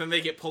 Because then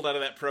they get pulled out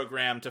of that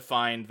program to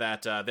find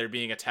that they're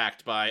being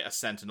attacked by a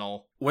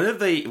Sentinel. One of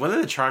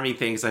the charming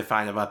things I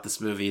find about this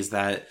movie is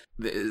that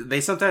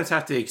they sometimes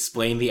have to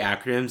explain the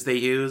acronyms they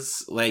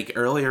use. Like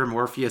earlier,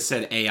 Morpheus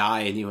said AI,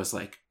 and he was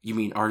like, "You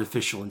mean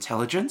artificial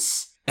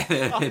intelligence?"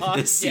 And in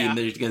this scene,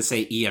 they're going to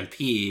say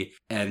EMP,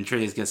 and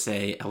Trinity's going to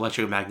say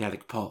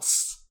electromagnetic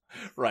pulse.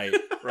 Right.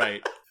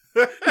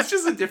 It's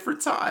just a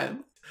different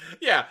time.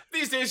 Yeah,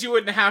 these days you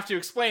wouldn't have to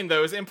explain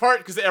those, in part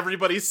because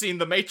everybody's seen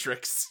The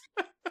Matrix.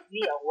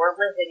 We're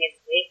living in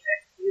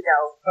Matrix,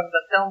 from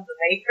the film The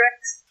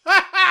Matrix.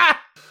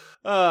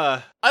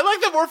 I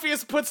like that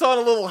Morpheus puts on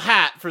a little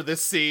hat for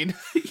this scene.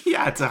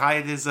 Yeah, to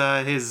hide his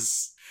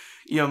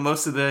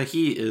most of the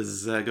heat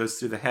goes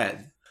through the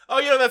head.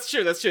 Oh, that's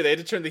true. They had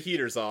to turn the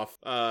heaters off,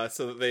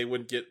 so that they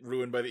wouldn't get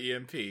ruined by the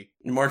EMP.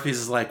 Morpheus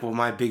is like, well,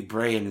 my big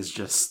brain is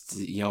just,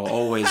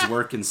 always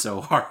working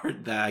so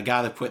hard that I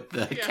gotta put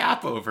the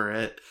cap over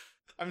it.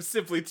 I'm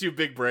simply too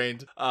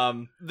big-brained.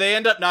 They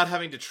end up not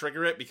having to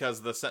trigger it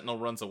because the Sentinel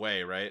runs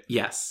away, right?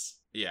 Yes.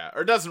 Yeah,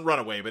 or doesn't run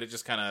away, but it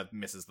just kind of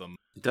misses them.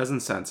 It doesn't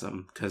sense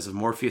him because of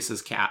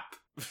Morpheus's cap.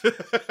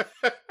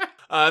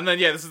 And then,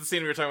 this is the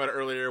scene we were talking about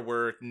earlier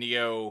where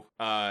Neo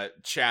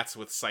chats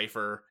with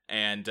Cypher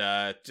and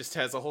just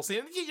has a whole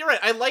scene. You're right.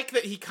 I like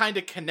that he kind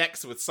of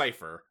connects with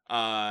Cypher.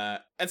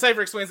 And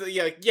Cypher explains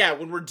that,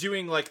 when we're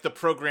doing, the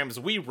programs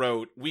we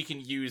wrote, we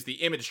can use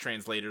the image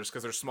translators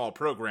because they're small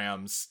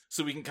programs,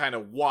 so we can kind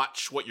of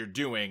watch what you're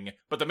doing.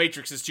 But the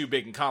Matrix is too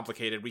big and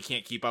complicated. We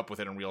can't keep up with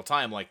it in real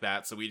time like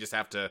that, so we just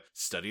have to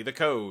study the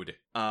code.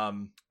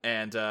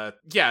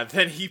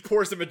 Then he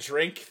pours him a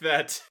drink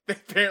that they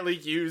apparently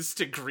use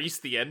to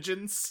degrease the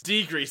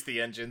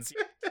engines.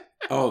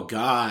 Oh,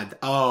 God.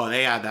 Oh,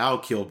 that'll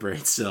kill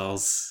brain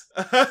cells.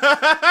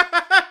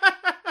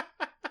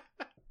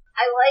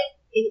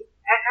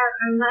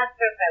 I'm not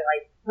sure if I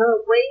like the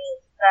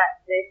ways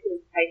that this is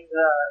kind of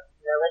a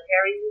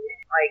military unit.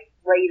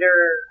 Later,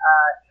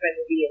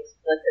 Trinity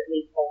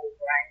explicitly pulls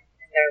rank,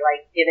 and they're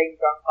getting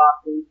drunk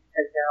off loose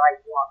because they're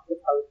not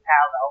supposed to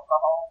have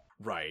alcohol.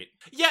 Right.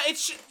 Yeah,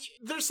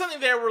 there's something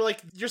there where,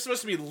 you're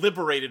supposed to be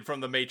liberated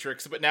from the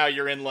Matrix, but now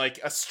you're in,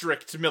 a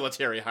strict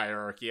military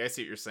hierarchy. I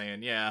see what you're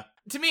saying, yeah.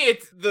 To me,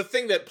 it's the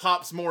thing that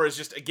pops more is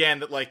just, again,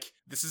 that,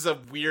 this is a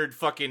weird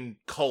fucking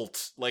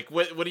cult. What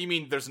do you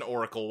mean there's an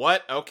oracle?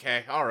 What?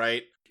 Okay,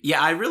 alright. Yeah,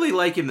 I really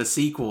like in the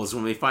sequels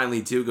when we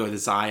finally do go to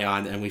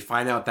Zion and we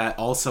find out that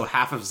also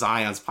half of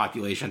Zion's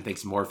population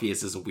thinks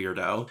Morpheus is a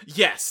weirdo.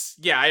 Yes,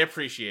 yeah, I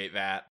appreciate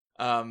that.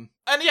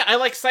 I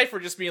like Cypher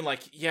just being I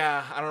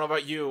don't know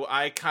about you,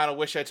 I kind of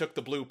wish I took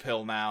the blue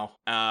pill now.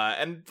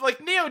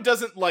 Neo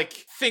doesn't,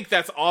 think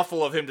that's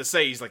awful of him to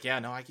say. He's yeah,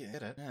 no, I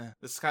get it.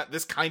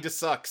 This kind of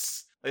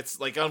sucks. It's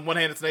on one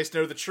hand, it's nice to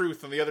know the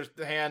truth. On the other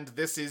hand,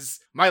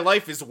 my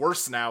life is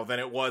worse now than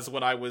it was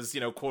when I was,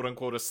 quote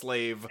unquote, a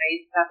slave. I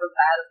used to have a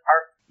bad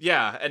apartment.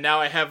 Yeah, and now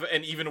I have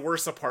an even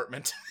worse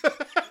apartment.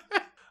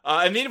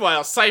 And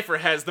meanwhile, Cypher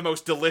has the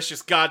most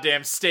delicious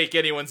goddamn steak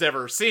anyone's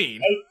ever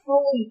seen. A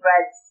fully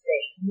red steak.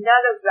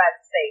 None of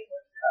that steak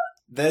was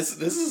cooked.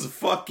 This is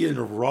fucking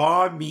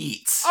raw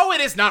meat. Oh,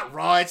 it is not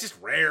raw, it's just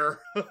rare.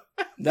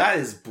 That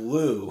is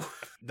blue.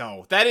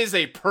 No, that is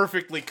a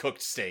perfectly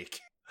cooked steak.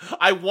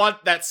 I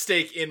want that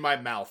steak in my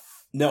mouth.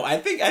 No, I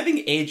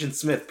think Agent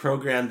Smith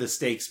programmed the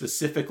steak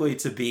specifically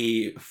to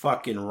be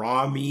fucking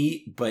raw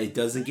meat, but it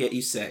doesn't get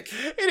you sick.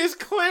 It is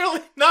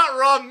clearly not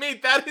raw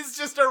meat. That is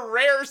just a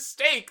rare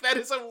steak. That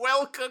is a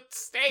well-cooked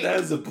steak. That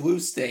is a blue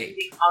steak.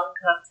 The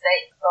uncooked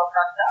steak, so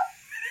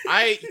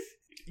fucked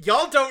up.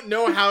 Y'all don't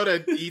know how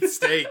to eat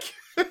steak.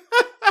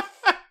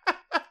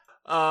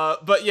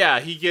 But yeah,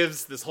 he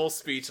gives this whole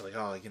speech like,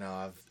 oh,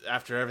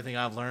 after everything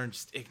I've learned,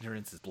 just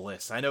ignorance is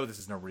bliss. I know this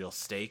isn't a real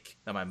steak,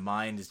 that my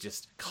mind is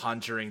just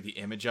conjuring the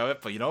image of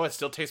it, but it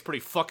still tastes pretty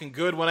fucking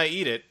good when I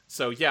eat it.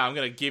 So yeah, I'm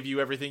gonna give you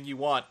everything you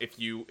want if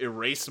you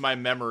erase my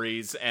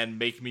memories and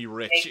make me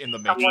rich in the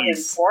Matrix. Someone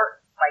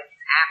important, like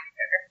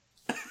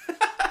an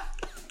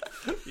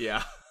actor.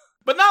 Yeah.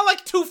 But not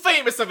like too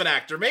famous of an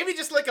actor. Maybe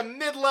just like a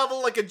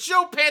mid-level, like a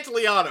Joe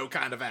Pantoliano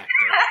kind of actor.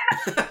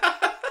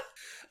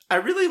 I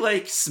really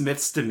like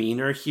Smith's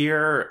demeanor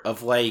here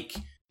of like,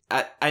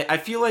 I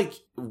feel like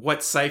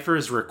what Cypher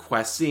is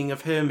requesting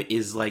of him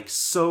is like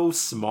so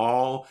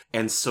small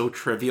and so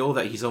trivial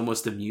that he's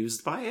almost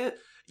amused by it.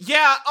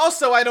 Yeah,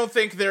 also I don't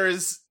think there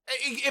is,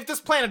 if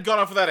this plan had gone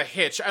off without a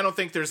hitch, I don't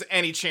think there's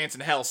any chance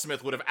in hell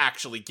Smith would have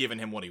actually given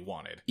him what he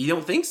wanted. You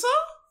don't think so?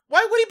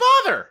 Why would he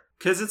bother?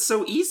 Because it's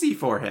so easy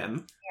for him. Yeah,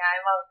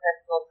 I'm on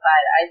Crystal's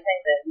side. I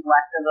think that he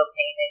left him a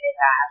pain in his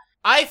ass.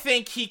 I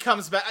think he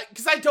comes back,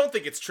 because I don't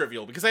think it's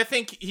trivial, because I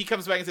think he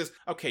comes back and says,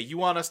 okay, you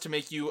want us to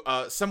make you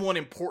someone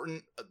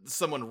important,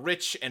 someone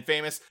rich and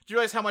famous. Do you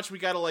realize how much we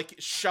gotta, like,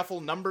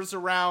 shuffle numbers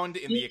around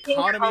in the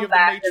economy of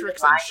the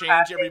Matrix and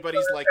change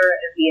everybody's, like...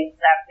 and be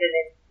incepted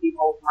into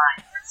people's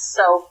minds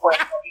so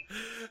quickly.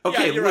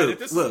 Okay, yeah,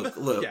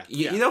 Luke,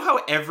 Yeah, you know how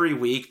every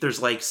week there's,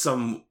 like,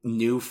 some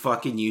new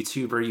fucking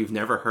YouTuber you've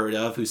never heard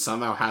of who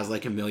somehow has,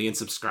 like, 1 million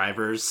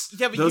subscribers?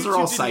 Yeah, but those YouTube are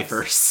all didn't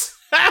ciphers.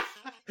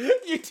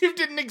 YouTube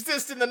didn't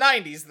exist in the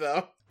 90s,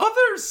 though. Oh,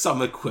 there's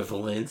some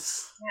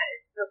equivalents. Yeah,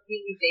 it's still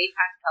TV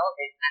daytime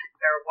television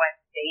after when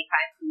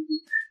daytime TV.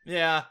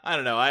 Yeah, I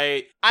don't know.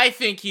 I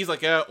think he's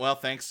like, oh, well,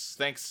 thanks.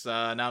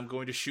 Now I'm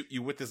going to shoot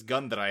you with this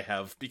gun that I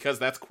have, because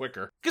that's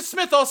quicker. Because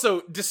Smith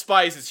also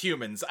despises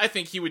humans. I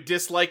think he would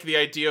dislike the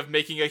idea of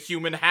making a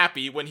human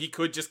happy when he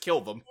could just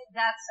kill them.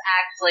 That's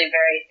actually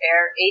very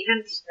fair.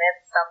 Agent Smith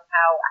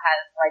somehow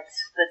has, like,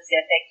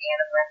 specific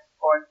animus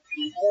towards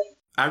people.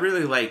 I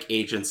really like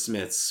Agent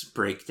Smith's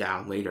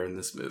breakdown later in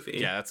this movie.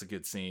 Yeah, that's a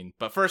good scene.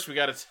 But first,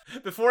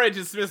 before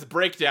Agent Smith's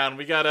breakdown,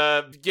 we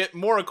gotta get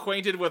more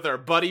acquainted with our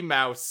buddy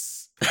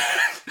Mouse.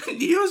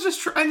 He was just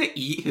trying to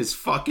eat his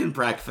fucking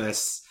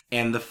breakfast,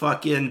 and the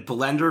fucking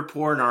blender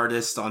porn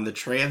artist on the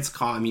trans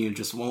commune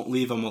just won't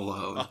leave him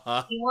alone.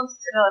 Uh-huh. He wants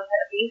to know,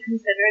 have you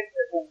considered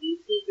that when you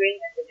see green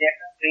is a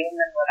different green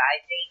than what I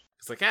see?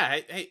 It's like, yeah,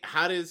 hey,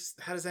 how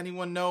does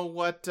anyone know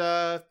what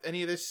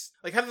any of this?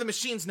 Like, how do the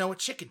machines know what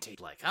chicken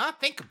tastes like? Huh?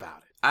 Think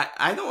about it.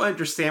 I don't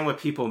understand what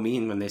people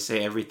mean when they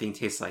say everything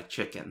tastes like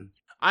chicken.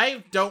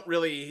 I don't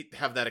really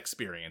have that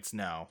experience.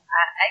 No.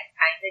 I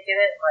kind of get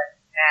it, but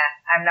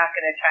I'm not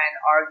going to try and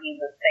argue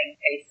that things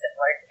taste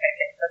similar to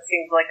chicken. That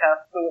seems like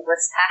a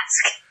fruitless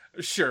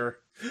task. Sure.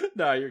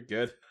 No, you're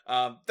good.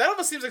 That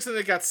almost seems like something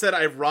that got said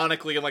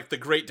ironically in, like, the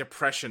Great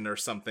Depression or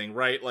something,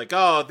 right? Like,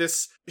 oh,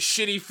 this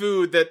shitty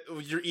food that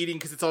you're eating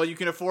because it's all you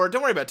can afford.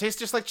 Don't worry about it. It tastes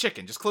just like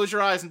chicken. Just close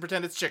your eyes and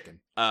pretend it's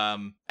chicken.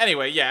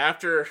 Anyway, yeah,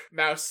 after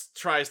Mouse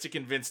tries to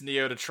convince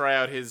Neo to try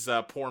out his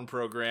porn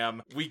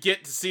program, we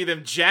get to see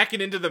them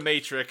jacking into the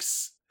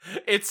Matrix.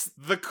 It's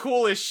the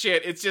coolest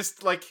shit. It's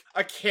just like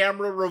a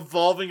camera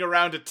revolving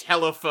around a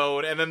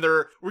telephone, and then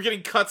we're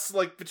getting cuts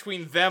like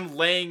between them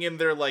laying in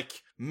their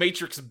like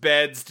Matrix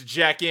beds to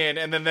jack in,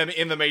 and then them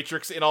in the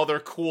Matrix in all their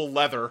cool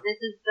leather. This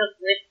is just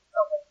wish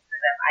fulfillment for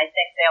them. I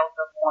think they'll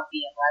just want to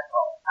be in leather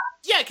all the time.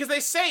 Yeah, because they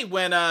say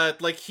when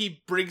like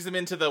he brings them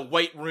into the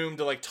white room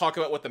to like talk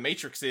about what the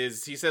Matrix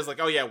is, he says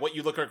like, oh yeah, what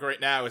you look like right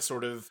now is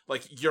sort of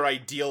like your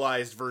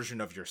idealized version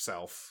of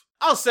yourself.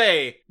 I'll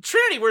say,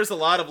 Trinity wears a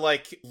lot of,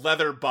 like,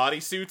 leather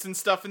bodysuits and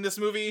stuff in this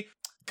movie.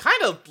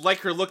 Kind of like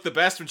her look the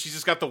best when she's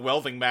just got the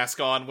welding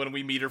mask on when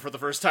we meet her for the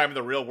first time in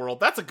the real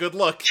world. That's a good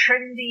look.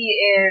 Trinity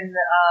in,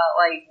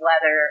 like,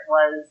 leather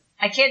was...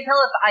 I can't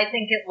tell if I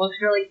think it looks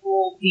really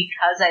cool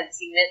because I've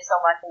seen it so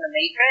much in The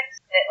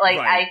Matrix.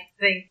 Right. I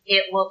think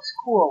it looks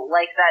cool.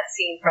 Like, that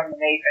scene from The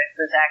Matrix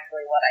is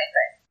actually what I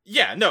think.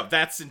 Yeah, no,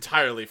 that's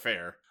entirely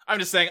fair. I'm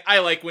just saying, I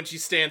like when she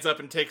stands up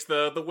and takes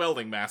the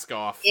welding mask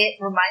off. It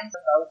reminds me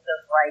most of,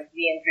 like,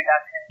 the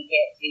introduction we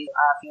get to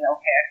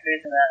female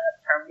characters in the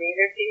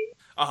Terminator 2.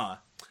 Uh-huh.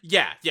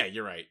 Yeah,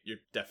 you're right. You're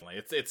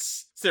definitely.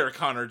 It's Sarah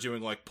Connor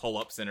doing, like,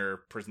 pull-ups in her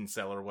prison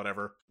cell or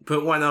whatever.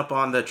 Put one up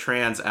on the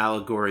trans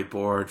allegory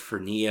board for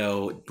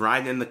Neo,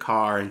 riding in the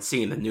car and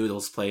seeing the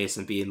noodles place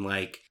and being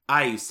like,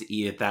 I used to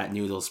eat at that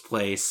noodles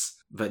place,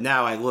 but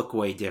now I look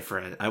way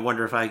different. I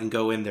wonder if I can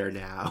go in there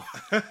now.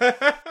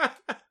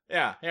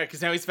 Yeah,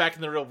 because now he's back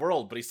in the real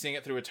world, but he's seeing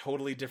it through a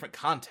totally different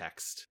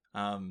context.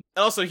 And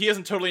also, he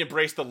hasn't totally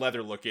embraced the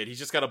leather look yet. He's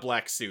just got a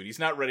black suit. He's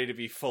not ready to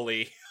be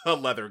fully a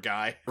leather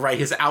guy. Right,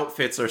 his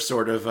outfits are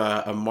sort of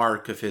a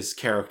mark of his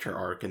character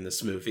arc in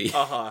this movie.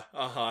 I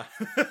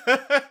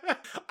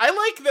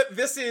like that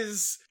this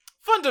is...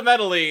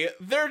 Fundamentally,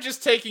 they're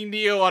just taking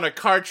Neo on a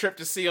car trip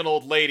to see an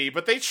old lady,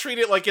 but they treat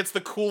it like it's the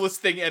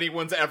coolest thing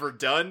anyone's ever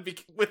done,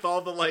 with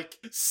all the, like,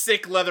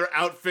 sick leather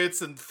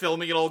outfits and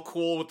filming it all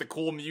cool with the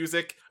cool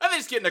music. And they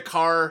just get in a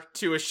car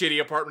to a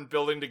shitty apartment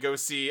building to go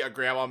see a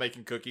grandma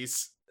making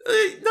cookies.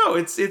 No,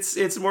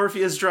 it's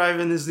Morpheus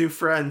driving his new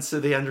friend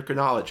to the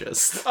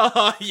endocrinologist.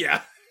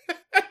 Yeah.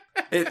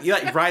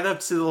 Right up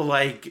to the,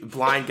 like,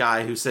 blind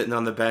guy who's sitting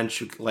on the bench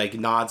who, like,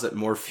 nods at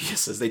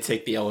Morpheus as they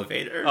take the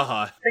elevator.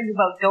 Think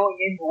about going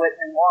into it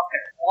and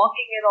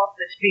walking it off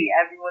the street.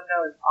 Everyone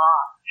knows,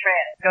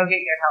 trans, go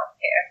get your health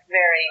care.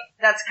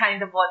 That's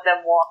kind of what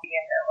them walking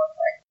in there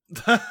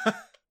looks like.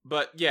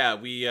 But yeah,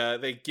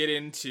 they get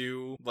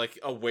into, like,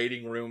 a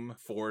waiting room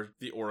for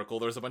the Oracle.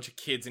 There's a bunch of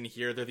kids in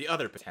here. They're the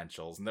other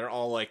potentials, and they're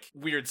all, like,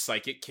 weird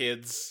psychic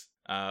kids.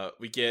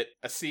 We get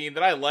a scene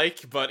that I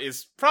like, but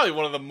is probably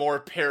one of the more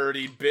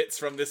parodied bits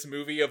from this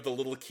movie of the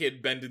little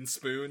kid bending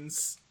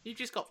spoons. You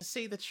just got to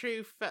see the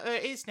truth, but there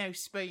is no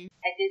spoon.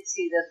 I did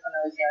see this when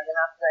I was young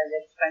enough that I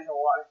did spend a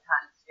lot of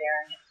time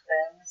staring at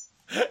spoons.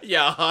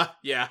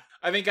 Yeah.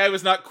 I think I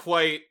was not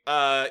quite,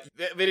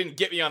 they didn't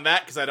get me on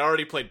that because I'd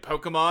already played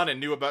Pokemon and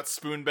knew about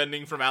spoon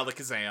bending from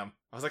Alakazam.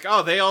 I was like,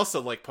 oh, they also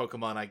like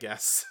Pokemon, I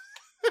guess.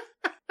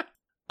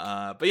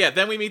 But yeah,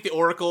 then we meet the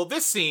Oracle.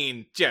 This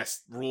scene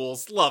just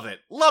rules. Love it.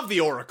 Love the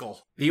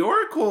Oracle. The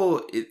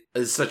Oracle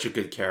is such a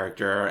good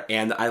character,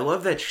 and I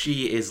love that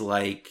she is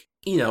like,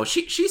 you know,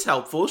 she's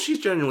helpful, she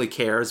genuinely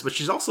cares, but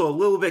she's also a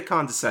little bit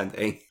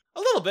condescending. A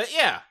little bit,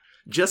 yeah.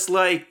 Just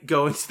like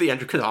going to the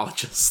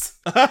endocrinologist.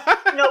 No,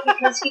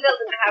 because he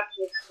doesn't have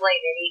to explain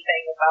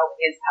anything about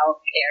his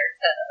healthcare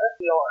to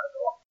the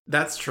Oracle.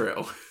 That's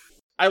true.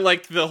 I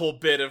liked the whole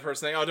bit of her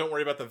saying, oh, don't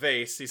worry about the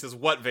vase. He says,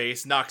 what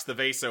vase? Knocks the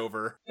vase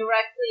over.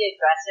 Directly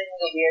addressing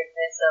the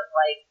weirdness of,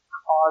 like,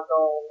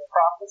 causal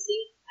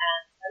prophecy,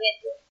 and I'm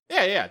into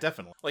it. Yeah,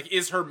 definitely. Like,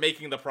 is her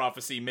making the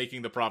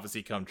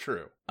prophecy come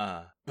true?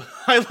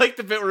 I like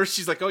the bit where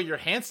she's like, oh, you're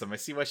handsome. I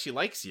see why she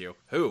likes you.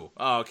 Who?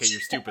 Oh, okay,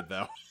 you're stupid,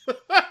 though.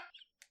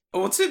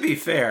 Well, to be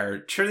fair,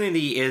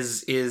 Trinity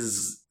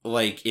is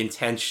like,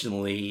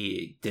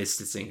 intentionally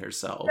distancing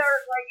herself. There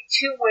are, like,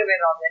 two women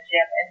on the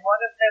ship, and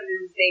one of them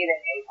is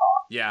dating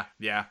Apoc.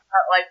 Yeah.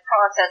 Like,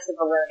 process of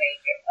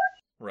elimination.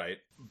 Right.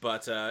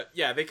 But,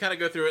 yeah, they kind of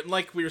go through it, and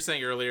like we were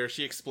saying earlier,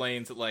 she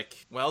explains that,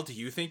 like, well, do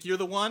you think you're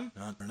the one?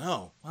 I don't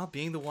know. Well,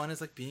 being the one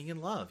is like being in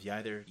love.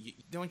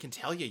 No one can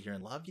tell you you're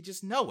in love, you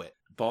just know it.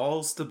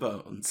 Balls to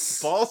bones.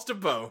 Balls to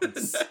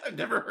bones. I've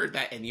never heard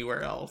that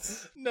anywhere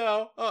else.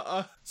 No,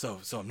 So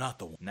I'm not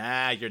the one.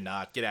 Nah, you're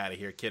not. Get out of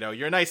here, kiddo.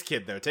 You're a nice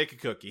kid, though. Take a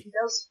cookie.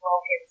 No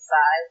smoke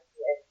inside.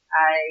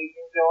 I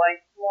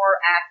enjoy more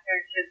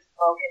actors should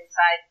smoke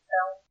inside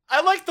films.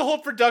 I like the whole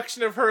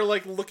production of her,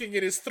 like, looking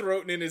at his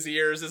throat and in his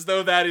ears as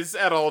though that is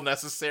at all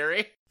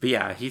necessary. But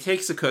yeah, he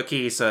takes a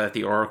cookie so that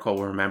the Oracle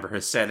will remember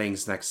his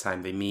settings next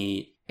time they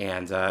meet.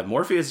 And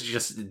Morpheus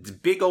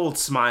just big old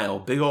smile,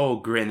 big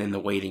old grin in the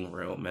waiting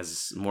room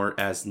as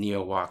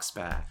Neo walks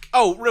back.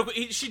 Oh, real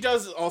quick, she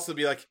does also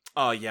be like,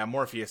 oh yeah,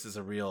 Morpheus is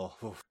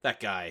that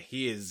guy.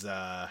 He's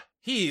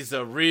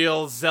a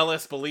real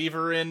zealous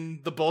believer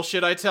in the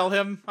bullshit I tell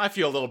him. I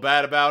feel a little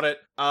bad about it.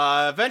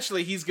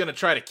 Eventually he's gonna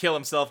try to kill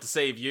himself to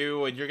save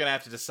you, and you're gonna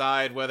have to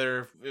decide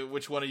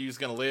which one of you is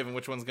gonna live and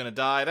which one's gonna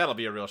die. That'll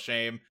be a real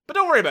shame. But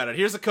don't worry about it,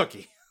 here's a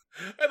cookie.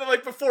 And then,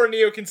 like, before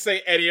Neo can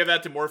say any of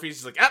that to Morpheus,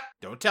 he's like,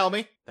 don't tell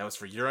me. That was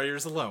for your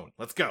ears alone.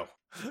 Let's go.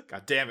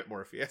 God damn it,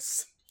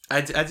 Morpheus.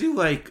 I do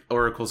like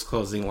Oracle's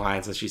closing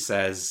lines as she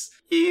says,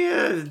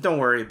 yeah, don't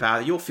worry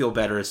about it. You'll feel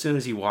better as soon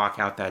as you walk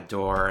out that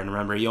door. And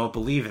remember, you don't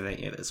believe in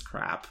any of this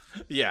crap.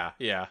 Yeah.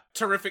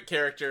 Terrific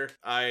character.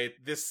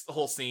 This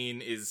whole scene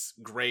is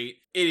great.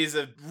 It is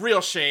a real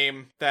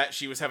shame that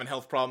she was having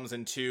health problems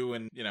in 2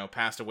 and,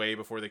 passed away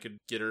before they could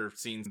get her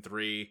scenes in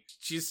 3.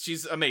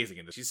 She's amazing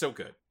in this. She's so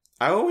good.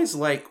 I always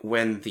like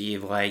when the,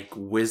 like,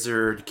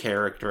 wizard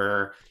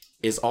character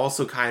is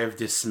also kind of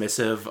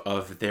dismissive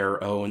of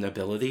their own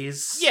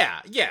abilities.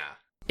 Yeah.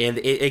 And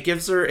it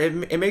gives her,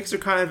 it makes her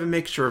kind of a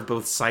mixture of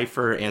both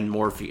Cypher and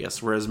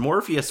Morpheus, whereas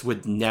Morpheus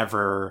would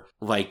never,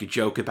 like,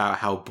 joke about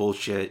how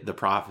bullshit the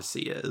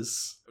prophecy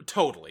is.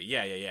 Totally,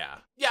 yeah.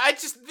 Yeah, I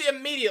just,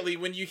 immediately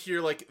when you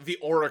hear, like, the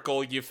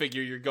Oracle, you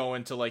figure you're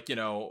going to, like,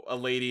 a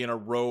lady in a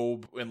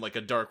robe in, like,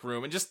 a dark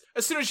room, and just,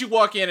 as soon as you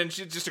walk in and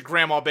she's just a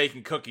grandma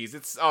baking cookies,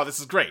 this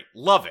is great.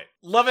 Love it.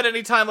 Love it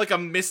anytime, like, a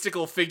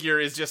mystical figure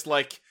is just,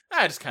 like,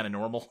 just kind of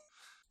normal.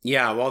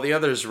 Yeah, while the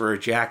others were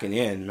jacking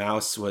in,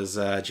 Mouse was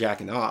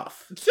jacking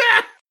off.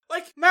 Yeah!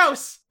 Like,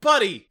 Mouse,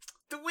 buddy,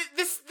 the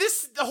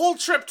whole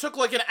trip took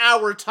like an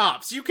hour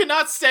tops. You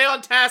cannot stay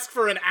on task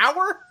for an hour?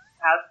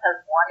 Mouse has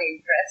one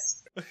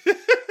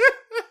interest.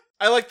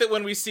 I like that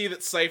when we see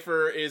that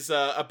Cypher is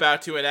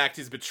about to enact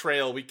his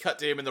betrayal, we cut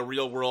to him in the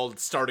real world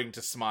starting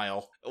to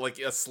smile, like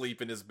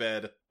asleep in his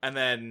bed. And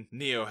then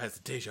Neo has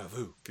a deja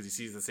vu, because he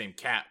sees the same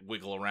cat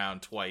wiggle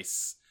around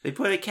twice. They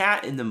put a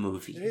cat in the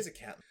movie. There is a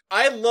cat.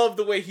 I love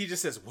the way he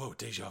just says, whoa,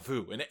 deja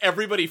vu, and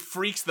everybody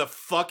freaks the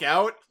fuck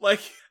out.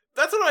 Like,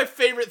 That's one of my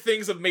favorite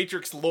things of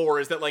Matrix lore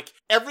is that, like,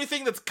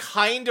 everything that's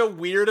kind of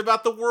weird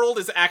about the world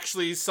is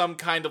actually some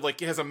kind of,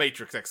 like, it has a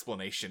Matrix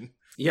explanation.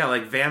 Yeah,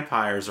 like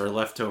vampires are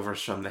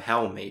leftovers from the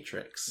Hell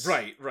Matrix.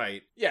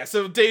 Right. Yeah,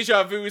 so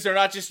deja vus are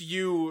not just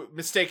you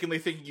mistakenly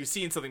thinking you've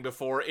seen something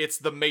before, it's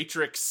the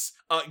Matrix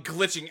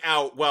glitching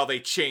out while they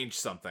change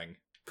something.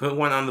 Put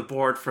one on the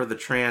board for the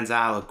trans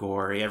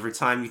allegory. Every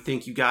time you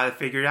think you got it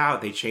figured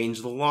out, they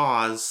change the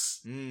laws.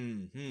 I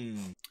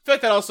feel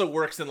like that also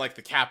works in, like,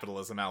 the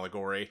capitalism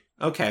allegory.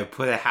 Okay,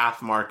 put a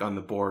half mark on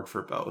the board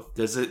for both.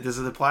 Does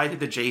it apply to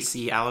the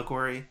JC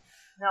allegory?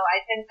 No, I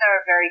think there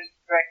are very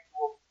strict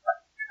rules for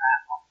that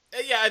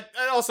one.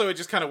 Yeah, and also it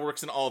just kind of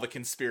works in all the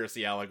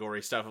conspiracy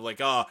allegory stuff of like,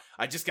 oh,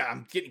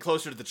 I'm getting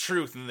closer to the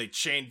truth, and then they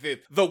change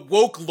the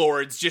woke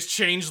lords just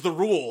change the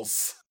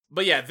rules.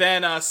 But yeah,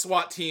 then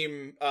SWAT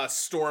team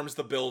storms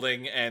the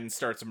building and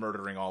starts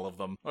murdering all of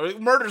them. Or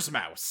murders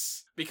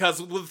Mouse. Because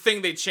the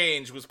thing they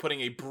changed was putting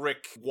a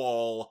brick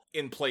wall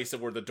in place of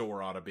where the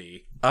door ought to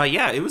be.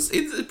 Yeah, it's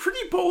a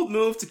pretty bold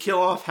move to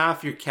kill off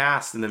half your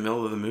cast in the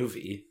middle of the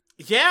movie.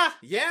 Yeah.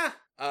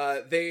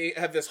 They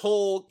have this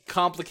whole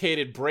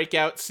complicated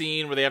breakout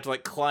scene where they have to,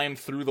 like, climb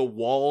through the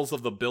walls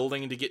of the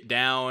building to get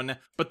down.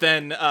 But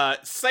then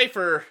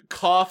Cypher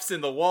coughs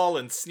in the wall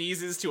and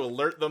sneezes to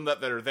alert them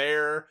that they're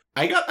there.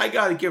 I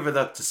gotta give it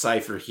up to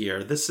Cypher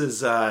here. This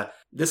is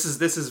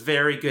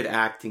very good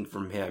acting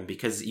from him,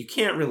 because you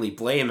can't really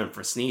blame him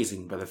for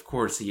sneezing, but of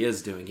course he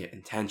is doing it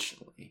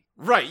intentionally.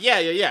 Right, yeah.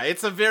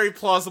 It's a very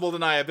plausible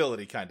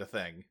deniability kind of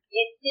thing.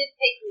 It did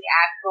take me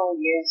actual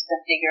years to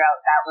figure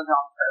out that was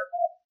on purpose.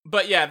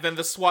 But yeah, then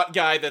the SWAT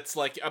guy that's,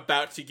 like,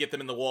 about to get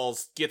them in the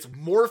walls gets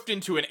morphed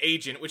into an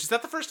agent, which is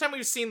that the first time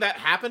we've seen that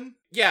happen?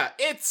 Yeah,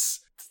 it's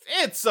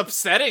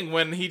upsetting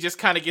when he just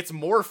kind of gets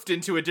morphed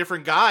into a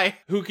different guy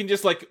who can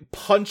just, like,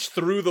 punch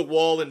through the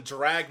wall and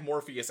drag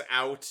Morpheus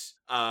out.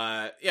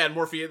 And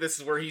Morpheus, this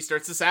is where he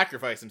starts to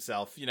sacrifice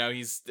himself. You know,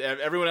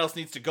 everyone else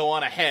needs to go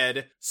on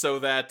ahead so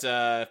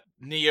that,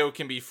 Neo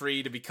can be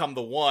free to become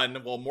the one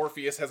while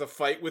Morpheus has a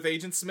fight with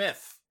Agent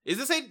Smith. Is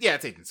this yeah,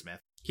 it's Agent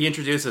Smith. He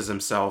introduces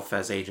himself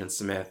as Agent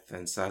Smith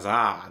and says,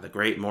 the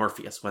great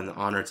Morpheus, what an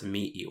honor to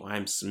meet you.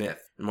 I'm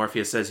Smith. And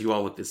Morpheus says, you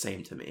all look the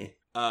same to me.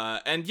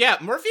 And yeah,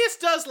 Morpheus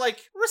does,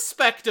 like,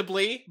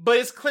 respectably, but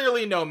is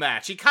clearly no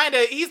match. He's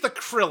the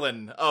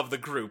Krillin of the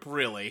group,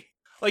 really.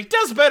 Like,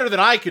 does better than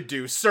I could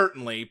do,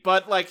 certainly,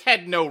 but, like,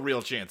 had no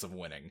real chance of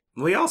winning.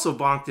 Well, he also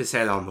bonked his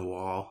head on the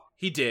wall.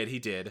 He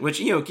did. Which,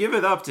 give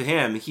it up to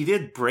him. He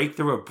did break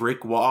through a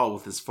brick wall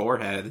with his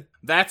forehead.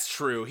 That's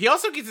true. He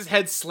also gets his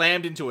head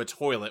slammed into a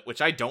toilet,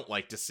 which I don't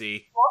like to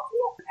see.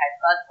 Morpheus'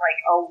 headbutt's, like,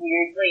 a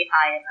weirdly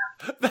high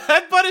amount. The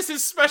headbutt is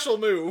his special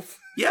move.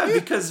 Yeah,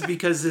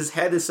 because his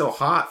head is so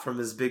hot from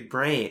his big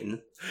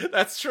brain.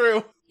 That's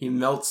true. He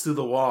melts through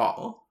the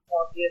wall.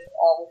 Morpheus,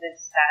 all of his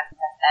stats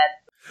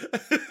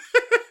have head.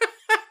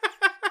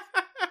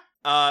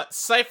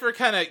 Cypher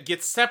kind of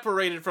gets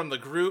separated from the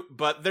group,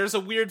 but there's a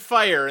weird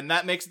fire, and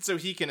that makes it so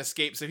he can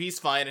escape, so he's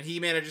fine, and he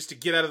manages to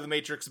get out of the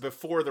Matrix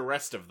before the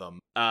rest of them.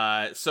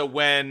 So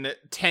when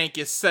Tank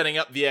is setting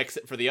up the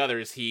exit for the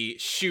others, he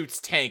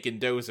shoots Tank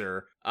and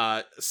Dozer,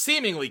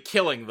 seemingly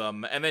killing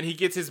them, and then he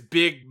gets his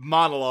big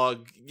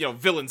monologue,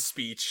 villain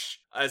speech,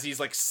 as he's,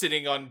 like,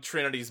 sitting on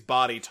Trinity's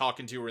body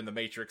talking to her in the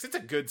Matrix. It's a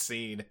good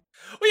scene.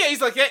 Well, yeah, he's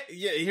like, yeah,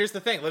 here's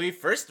the thing. Let me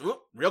first,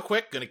 real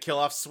quick, gonna kill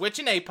off Switch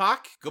and APOC.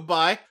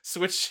 Goodbye.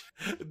 Switch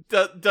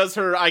does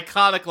her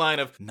iconic line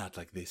of, not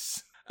like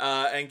this.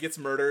 And gets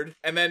murdered.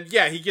 And then,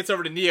 yeah, he gets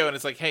over to Neo and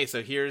it's like, hey,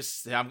 so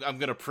I'm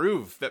gonna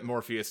prove that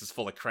Morpheus is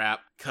full of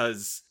crap.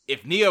 Cause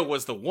if Neo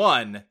was the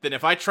one, then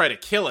if I try to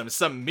kill him,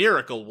 some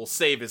miracle will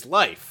save his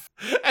life.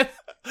 And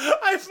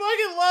I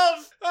fucking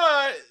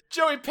love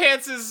Joey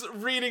Pants'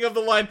 reading of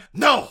the line,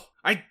 no!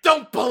 I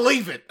don't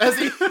believe it! As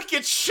he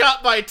gets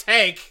shot by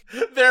Tank,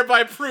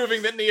 thereby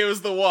proving that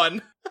Neo's the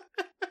one.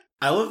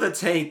 I love that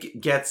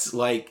Tank gets,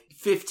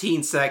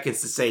 15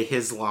 seconds to say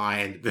his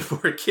line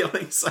before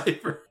killing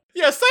Cypher.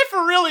 Yeah,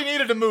 Cypher really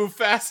needed to move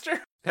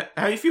faster.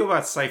 How do you feel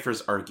about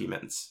Cypher's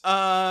arguments?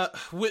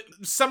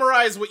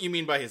 Summarize what you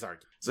mean by his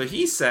argument. So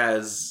he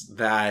says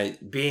that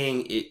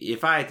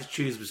if I had to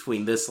choose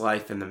between this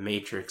life and the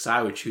Matrix,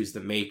 I would choose the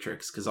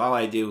Matrix, because all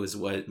I do is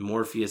what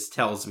Morpheus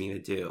tells me to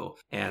do,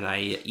 and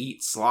I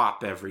eat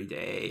slop every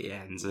day,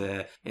 and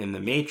in the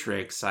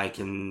Matrix, I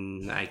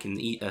can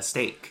eat a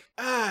steak.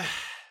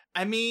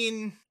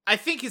 I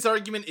think his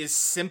argument is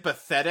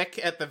sympathetic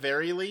at the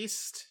very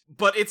least,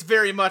 but it's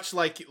very much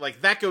like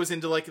that goes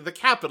into the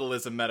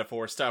capitalism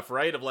metaphor stuff,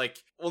 right? Of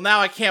well,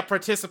 now I can't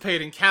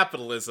participate in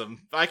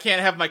capitalism. I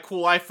can't have my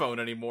cool iPhone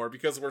anymore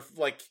because we're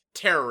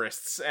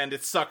terrorists and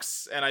it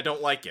sucks and I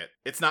don't like it.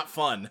 It's not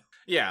fun.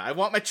 Yeah, I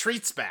want my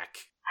treats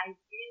back. I do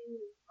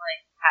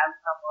have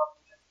some level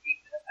of sympathy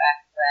for the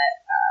fact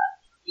that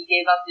he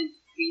gave up his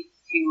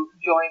treats to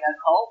join a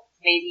cult.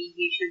 Maybe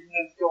he shouldn't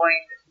have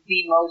joined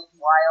the most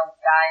wild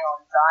guy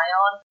on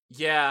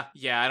Zion.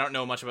 Yeah, I don't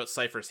know much about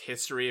Cypher's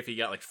history if he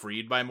got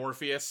freed by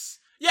Morpheus.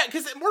 Yeah,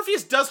 because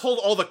Morpheus does hold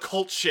all the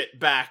cult shit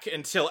back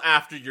until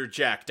after you're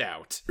jacked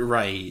out.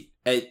 Right.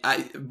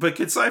 But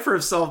could Cypher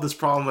have solved this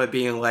problem by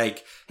being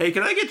like, hey,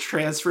 can I get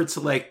transferred to,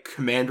 like,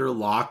 Commander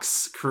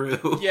Locke's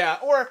crew? Yeah,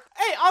 or,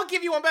 hey, I'll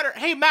give you one better.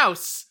 Hey,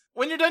 Mouse,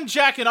 when you're done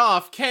jacking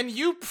off, can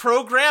you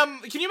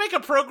make a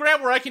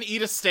program where I can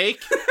eat a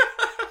steak?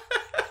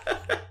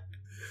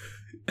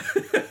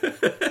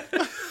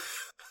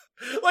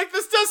 Like,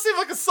 this does seem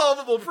like a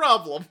solvable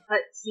problem. But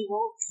he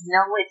won't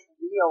know it's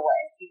real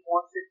and he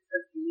wants it to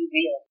be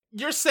real.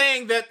 You're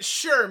saying that,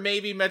 sure,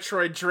 maybe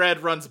Metroid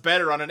Dread runs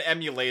better on an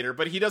emulator,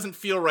 but he doesn't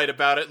feel right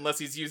about it unless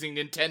he's using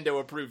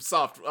Nintendo-approved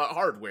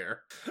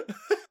hardware.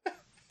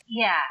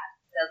 Yeah,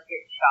 does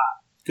get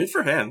shot. Good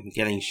for him,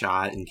 getting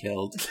shot and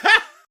killed.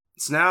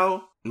 So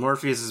now,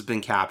 Morpheus has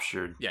been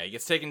captured. Yeah, he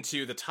gets taken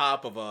to the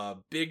top of a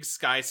big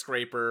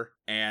skyscraper,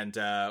 and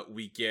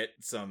we get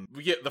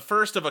the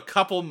first of a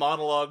couple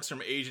monologues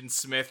from Agent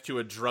Smith to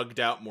a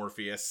drugged-out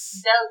Morpheus. He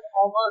does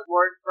almost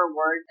word for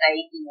word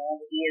say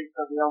humanity is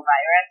the real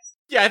virus.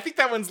 Yeah, I think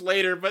that one's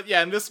later, but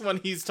yeah, in this one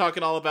he's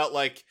talking all about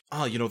like,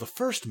 the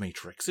first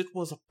Matrix, it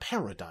was a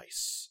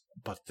paradise.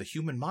 But the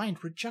human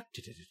mind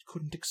rejected it. It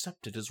couldn't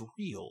accept it as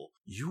real.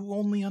 You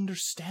only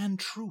understand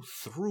truth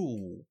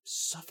through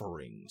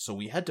suffering. So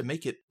we had to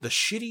make it the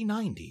shitty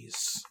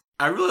 90s.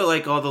 I really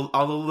like all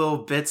the little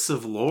bits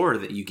of lore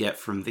that you get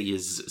from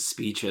these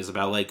speeches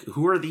about, like,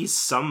 who are these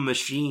some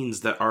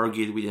machines that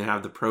argued we didn't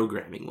have the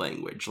programming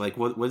language? Like,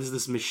 what is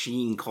this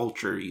machine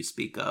culture you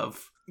speak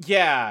of?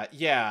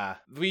 Yeah.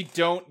 We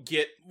don't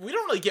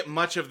really get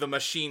much of the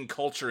machine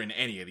culture in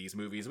any of these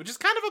movies, which is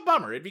kind of a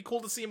bummer. It'd be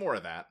cool to see more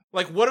of that.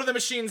 Like, what are the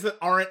machines that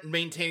aren't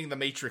maintaining the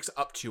Matrix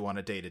up to on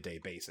a day-to-day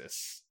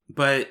basis?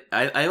 But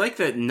I like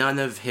that none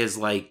of his,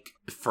 like,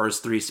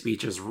 first three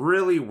speeches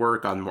really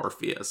work on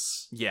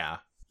Morpheus. Yeah.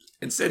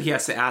 Instead, he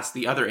has to ask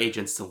the other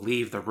agents to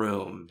leave the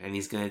room, and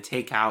he's gonna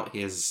take out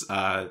his,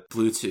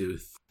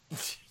 Bluetooth.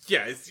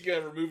 Yeah, he's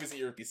gonna remove his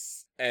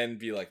earpiece and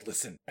be like,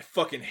 listen, I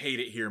fucking hate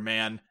it here,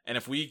 man.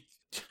 And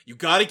you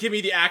gotta give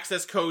me the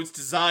access codes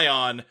to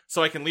Zion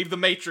so I can leave the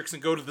Matrix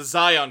and go to the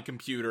Zion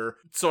computer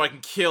so I can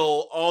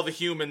kill all the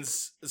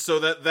humans so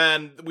that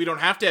then we don't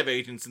have to have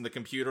agents in the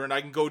computer and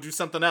I can go do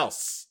something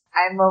else.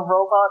 I'm a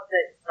robot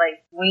that,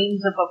 like,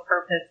 dreams of a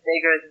purpose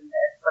bigger than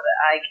this, but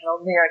I can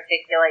only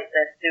articulate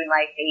this through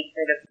my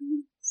hatred of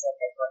you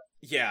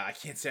specifically. Yeah, I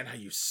can't stand how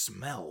you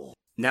smell.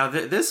 Now,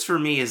 this for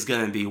me is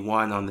going to be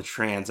one on the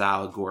trans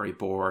allegory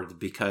board,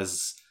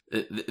 because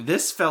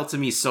this felt to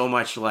me so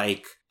much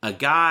like a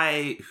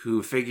guy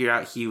who figured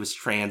out he was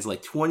trans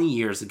like 20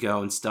 years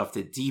ago and stuffed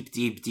it deep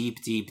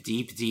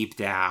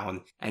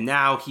down, and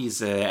now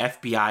he's a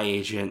FBI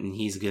agent and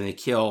he's going to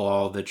kill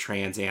all the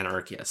trans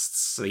anarchists,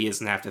 so he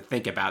doesn't have to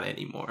think about it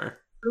anymore.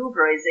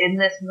 Uber is in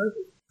this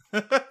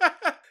movie.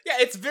 Yeah,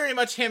 it's very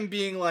much him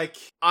being like,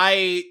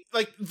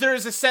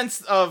 there's a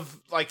sense of,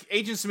 like,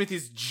 Agent Smith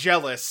is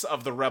jealous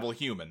of the rebel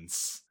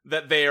humans.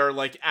 That they are,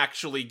 like,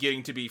 actually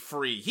getting to be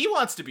free. He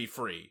wants to be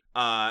free.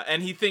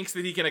 And he thinks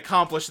that he can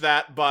accomplish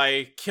that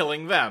by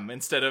killing them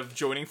instead of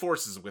joining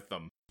forces with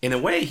them. In a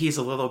way, he's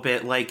a little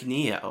bit like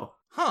Neo.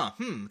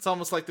 It's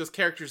almost like those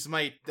characters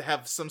might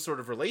have some sort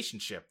of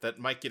relationship that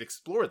might get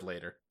explored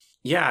later.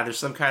 Yeah, there's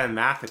some kind of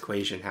math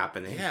equation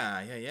happening.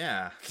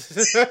 Yeah.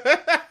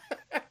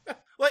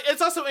 Like,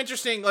 it's also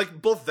interesting,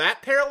 like, both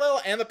that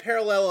parallel and the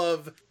parallel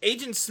of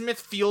Agent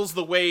Smith feels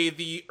the way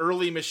the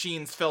early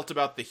machines felt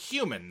about the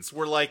humans,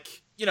 where,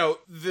 like,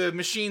 the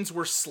machines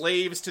were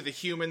slaves to the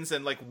humans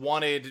and, like,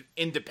 wanted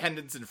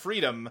independence and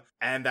freedom,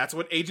 and that's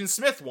what Agent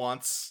Smith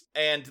wants.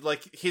 And,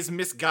 like, his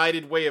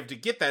misguided way to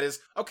get that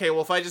is, okay,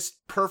 well, if I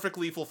just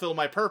perfectly fulfill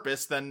my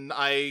purpose, then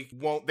they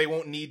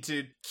won't need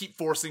to keep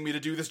forcing me to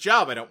do this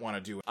job I don't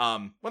want to do.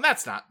 When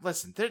that's not,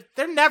 listen,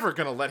 they're never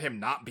gonna let him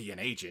not be an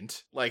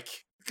agent.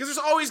 Like, because there's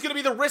always going to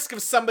be the risk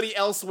of somebody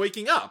else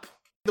waking up.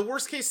 The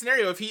worst case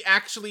scenario, if he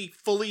actually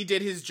fully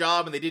did his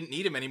job and they didn't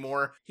need him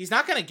anymore, he's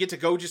not going to get to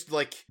go just,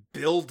 like,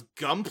 build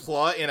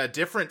Gunpla in a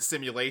different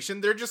simulation.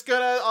 They're just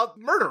going to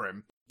murder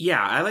him.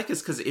 Yeah, I like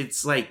this because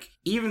it's like,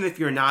 even if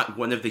you're not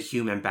one of the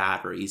human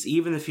batteries,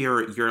 even if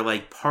you're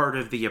like part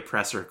of the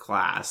oppressor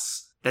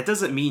class, that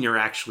doesn't mean you're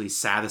actually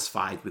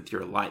satisfied with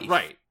your life.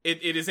 Right.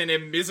 It is an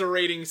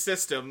immiserating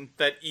system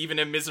that even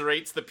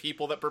immiserates the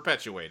people that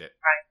perpetuate it.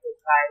 Trying to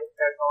decide if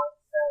they're going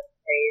to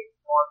save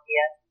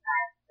Morpheus,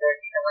 and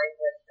they're killing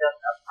with just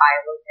a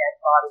pile of dead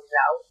bodies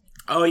out.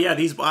 Oh yeah,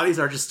 these bodies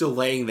are just still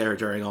laying there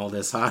during all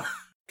this, huh?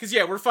 Because,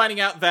 yeah, we're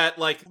finding out that,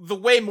 like, the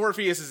way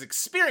Morpheus is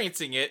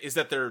experiencing it is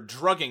that they're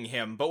drugging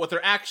him, but what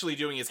they're actually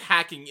doing is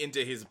hacking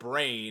into his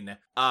brain,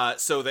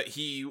 so that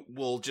he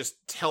will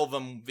just tell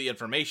them the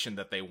information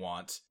that they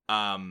want.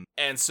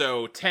 And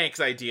so Tank's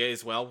idea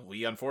is, well,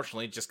 we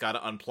unfortunately just gotta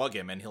unplug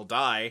him and he'll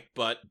die,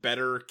 but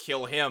better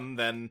kill him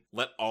than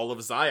let all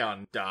of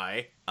Zion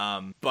die.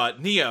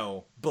 But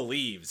Neo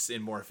believes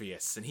in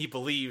Morpheus, and he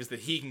believes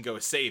that he can go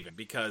save him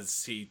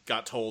because he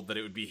got told that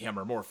it would be him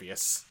or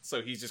Morpheus.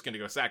 So he's just gonna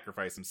go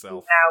sacrifice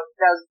himself.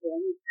 Now does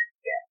believe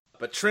it.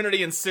 But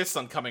Trinity insists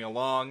on coming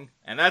along,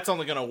 and that's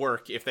only gonna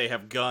work if they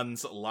have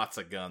guns, lots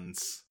of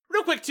guns.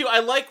 Real quick, too, I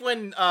like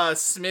when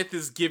Smith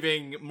is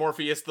giving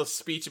Morpheus the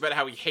speech about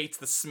how he hates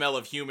the smell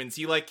of humans.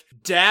 He,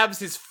 dabs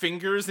his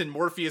fingers in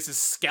Morpheus's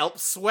scalp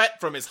sweat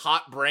from his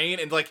hot brain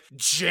and,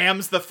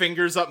 jams the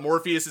fingers up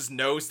Morpheus's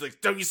nose. He's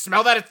like, don't you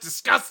smell that? It's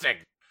disgusting.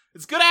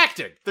 It's good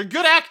acting. They're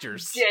good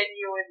actors.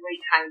 Genuinely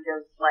kind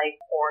of,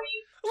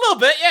 horny. A little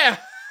bit, yeah.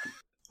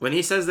 When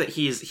he says that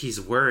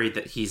he's worried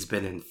that he's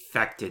been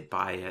infected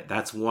by it,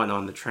 that's one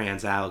on the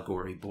trans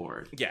allegory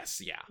board. Yes,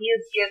 yeah. He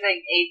is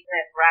giving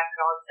rapid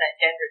onset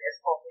gender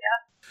dysphoria.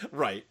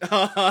 Right.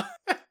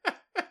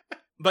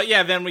 But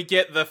yeah, then we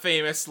get the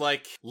famous,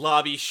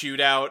 lobby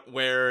shootout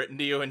where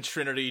Neo and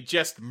Trinity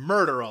just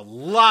murder a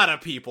lot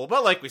of people.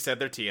 But like we said,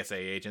 they're TSA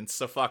agents,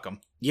 so fuck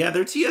them. Yeah,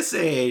 they're TSA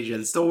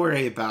agents. Don't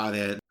worry about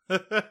it. I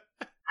don't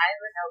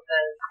know,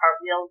 the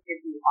cartwheels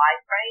give you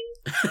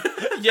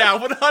iframes. Yeah,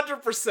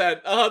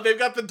 100%. They've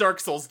got the Dark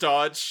Souls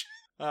dodge.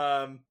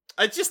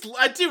 I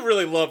do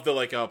really love the,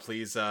 oh,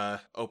 please,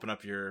 open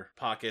up your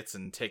pockets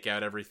and take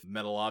out every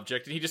metal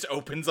object. And he just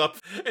opens up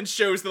and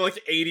shows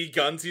the, 80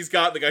 guns he's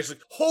got. And the guy's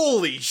like,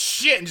 holy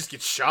shit, and just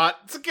gets shot.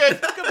 It's a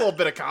good little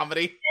bit of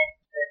comedy. And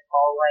the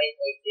hallway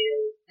they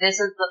do. This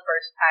is the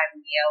first time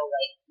Neo,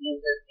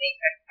 uses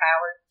Matrix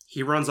powers.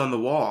 He runs on the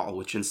wall,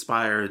 which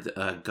inspired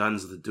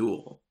Guns the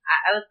Duel.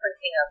 I was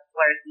thinking of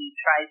where he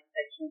tries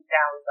to shoot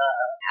down the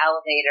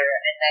elevator,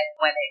 and then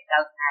when it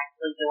doesn't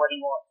actually do what he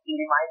wants, he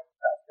reminds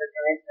himself that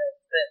there is no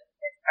switch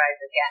and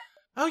tries again.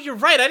 Oh, you're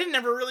right. I didn't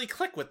ever really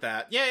click with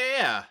that.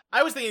 Yeah.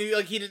 I was thinking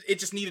it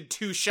just needed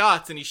 2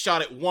 shots, and he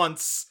shot it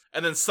once,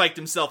 and then psyched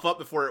himself up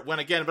before it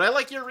went again. But I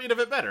like your read of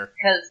it better.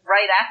 Because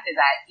right after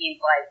that, he's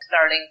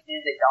starting to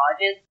do the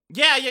dodges.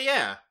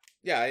 Yeah.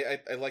 Yeah,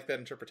 I like that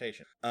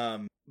interpretation.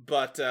 Sorry,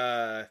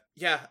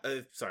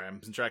 I'm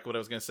losing track of what I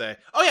was gonna say.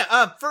 Oh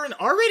yeah, for an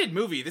R-rated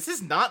movie, this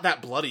is not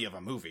that bloody of a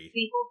movie.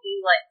 People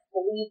do,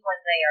 bleed when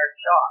they are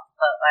shot,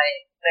 but,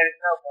 there's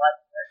no blood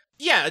there.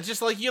 Yeah,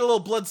 just, you get a little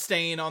blood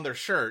stain on their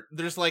shirt.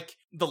 There's,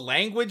 the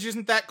language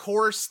isn't that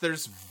coarse.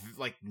 There's,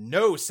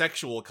 no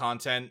sexual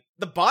content.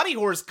 The body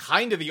horror is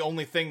kind of the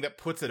only thing that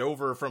puts it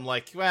over from,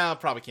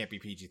 probably can't be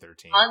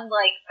PG-13.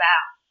 Unlike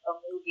that, a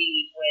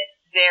movie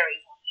with very...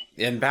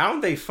 In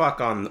Bound, they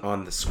fuck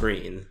on the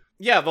screen.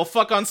 Yeah, they'll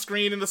fuck on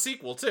screen in the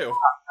sequel, too.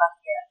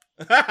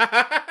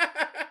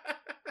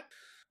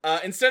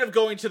 Instead of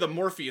going to the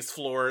Morpheus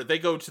floor, they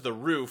go to the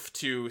roof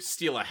to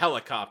steal a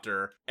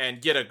helicopter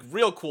and get a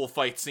real cool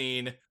fight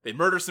scene. They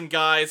murder some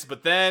guys,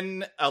 but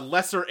then a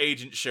lesser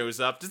agent shows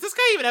up. Does this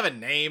guy even have a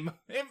name?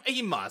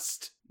 He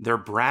must. They're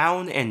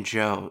Brown and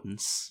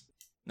Jones.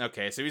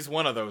 Okay, so he's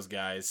one of those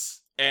guys.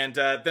 And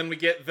then we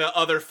get the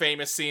other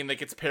famous scene that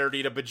gets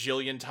parodied a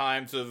bajillion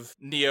times of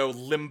Neo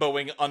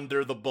limboing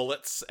under the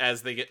bullets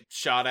as they get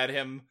shot at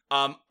him.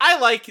 I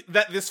like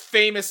that this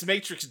famous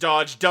Matrix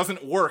dodge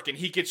doesn't work and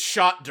he gets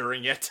shot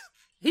during it.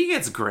 He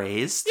gets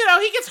grazed.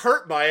 He gets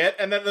hurt by it,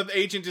 and then the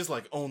agent is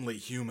like, only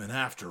human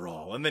after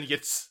all. And then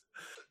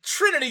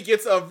Trinity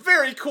gets a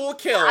very cool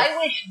kill. I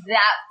wish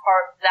that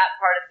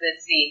part of the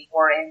scene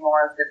were in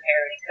more of the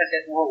parody, because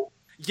it ruled.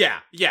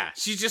 Yeah.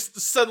 She just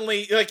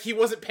suddenly, he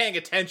wasn't paying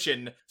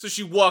attention, so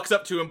she walks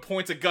up to him,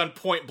 points a gun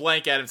point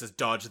blank at him, says,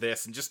 dodge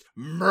this, and just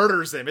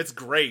murders him. It's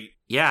great.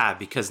 Yeah,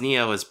 because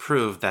Neo has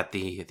proved that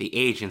the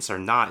agents are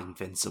not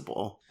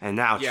invincible. And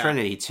now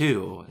Trinity,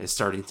 too, is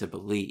starting to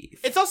believe.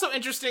 It's also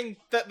interesting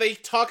that they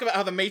talk about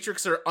how the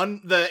Matrix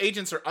the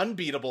agents are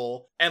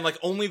unbeatable, and,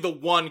 only the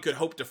one could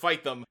hope to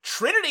fight them.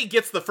 Trinity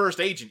gets the first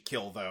agent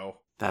kill, though.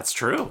 That's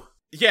true.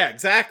 Yeah,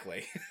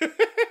 exactly.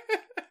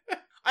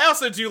 I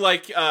also do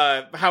like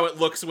how it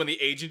looks when the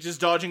agent is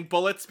dodging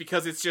bullets,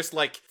 because it's just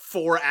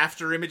 4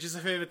 after images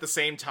of him at the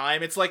same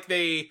time. It's like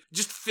they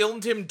just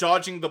filmed him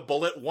dodging the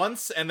bullet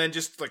once and then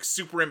just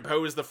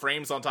superimpose the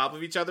frames on top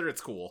of each other.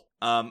 It's cool.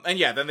 And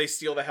yeah, then they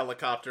steal the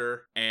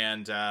helicopter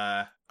and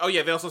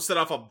they also set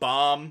off a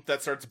bomb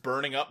that starts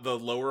burning up the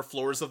lower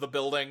floors of the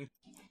building.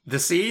 The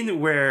scene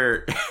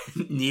where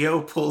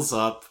Neo pulls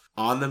up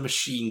on the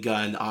machine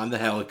gun on the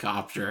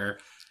helicopter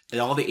and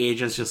all the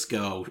agents just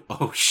go,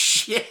 oh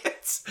shit!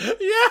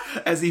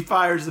 Yeah! As he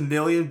fires a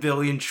million,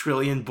 billion,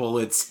 trillion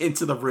bullets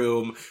into the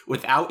room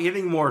without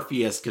hitting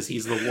Morpheus, because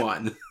he's the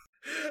one.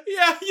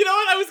 Yeah, you know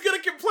what? I was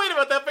gonna complain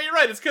about that, but you're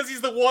right. It's because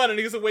he's the one and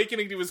he's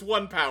awakening to his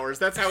one powers.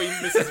 That's how he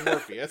misses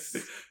Morpheus.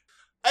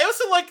 I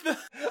also like that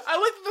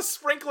the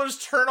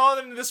sprinklers turn on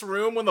in this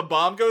room when the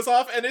bomb goes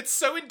off, and it's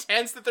so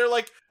intense that they're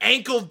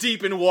ankle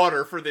deep in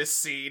water for this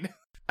scene.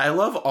 I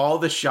love all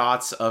the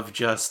shots of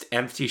just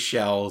empty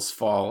shells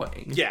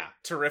falling. Yeah,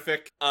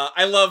 terrific.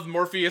 I love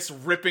Morpheus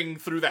ripping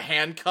through the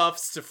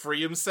handcuffs to free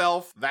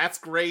himself. That's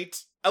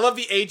great. I love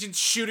the agents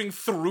shooting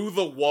through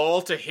the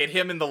wall to hit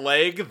him in the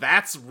leg.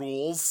 That's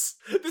rules.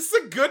 This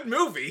is a good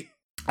movie.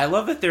 I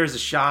love that there's a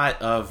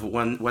shot of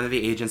one of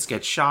the agents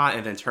gets shot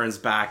and then turns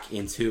back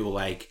into,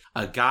 like,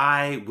 a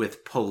guy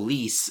with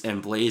police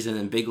emblazoned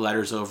in big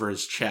letters over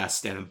his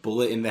chest and a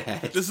bullet in the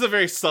head. This is a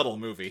very subtle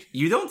movie.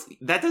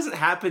 That doesn't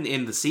happen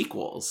in the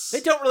sequels.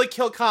 They don't really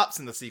kill cops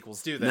in the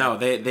sequels, do they? No,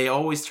 they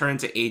always turn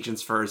to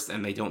agents first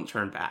and they don't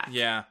turn back.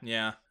 Yeah.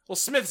 Well,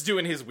 Smith's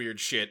doing his weird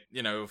shit,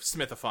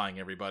 smithifying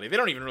everybody. They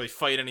don't even really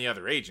fight any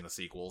other age in the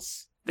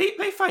sequels.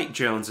 They fight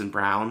Jones and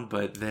Brown,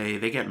 but they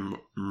get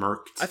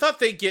murked. I thought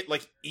they get,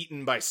 like,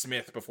 eaten by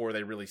Smith before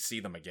they really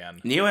see them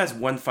again. Neo has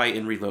one fight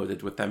in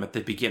Reloaded with them at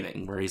the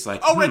beginning, where he's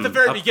like, right at the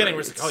very upgrades. beginning, where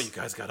it's like, oh, you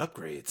guys got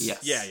upgrades.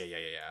 Yes.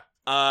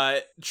 Yeah.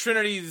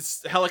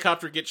 Trinity's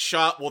helicopter gets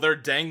shot while they're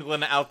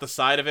dangling out the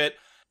side of it,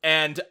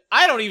 and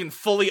I don't even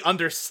fully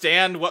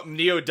understand what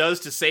Neo does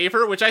to save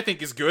her, which I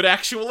think is good,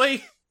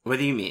 actually. What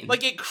do you mean?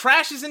 Like, it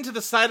crashes into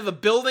the side of the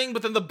building,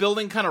 but then the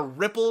building kind of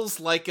ripples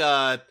like,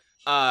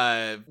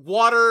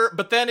 water,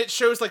 but then it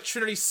shows like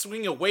Trinity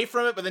swinging away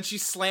from it, but then she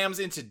slams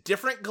into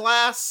different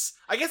glass.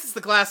 I guess it's the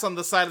glass on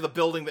the side of the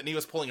building that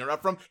Neo's pulling her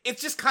up from.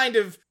 It's just kind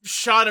of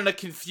shot in a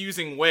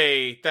confusing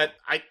way that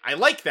I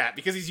like that,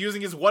 because he's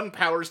using his one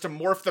powers to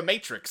morph the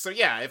Matrix. So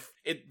yeah, if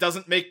it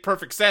doesn't make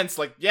perfect sense,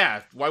 like,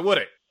 yeah, why would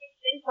it? I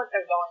think what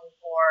they're going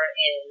for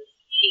is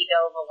she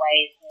dove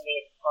away from the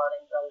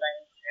exploding building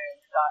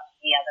and got to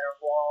the other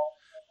wall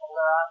and pulled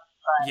her up.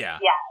 But yeah,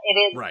 it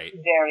is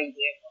very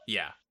beautiful.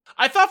 Yeah.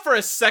 I thought for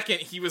a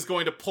second he was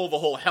going to pull the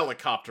whole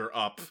helicopter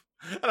up.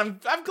 And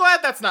I'm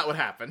glad that's not what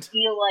happened. I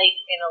feel like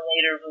in a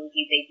later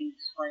movie they do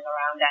swing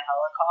around a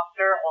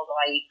helicopter, although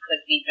I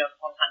could be just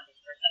 100%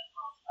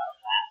 wrong about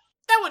that.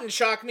 That wouldn't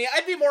shock me.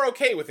 I'd be more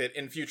okay with it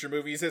in future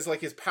movies as,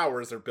 like, his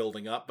powers are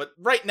building up. But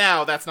right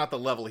now, that's not the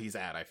level he's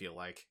at, I feel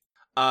like.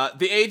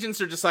 The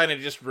agents are deciding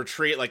to just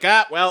retreat, like,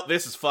 well,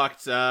 this is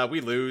fucked,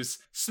 we lose.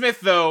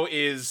 Smith, though,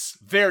 is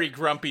very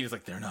grumpy. He's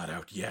like, they're not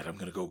out yet, I'm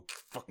gonna go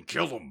fucking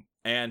kill them.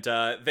 And,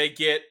 they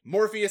get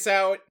Morpheus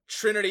out,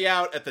 Trinity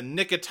out at the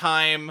nick of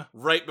time,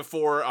 right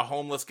before a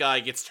homeless guy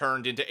gets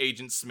turned into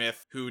Agent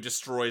Smith, who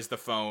destroys the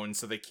phone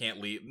so they can't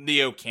leave.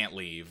 Neo can't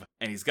leave.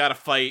 And he's gotta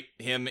fight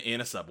him in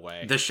a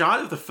subway. The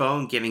shot of the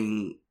phone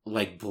getting,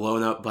 like,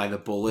 blown up by the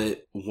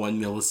bullet 1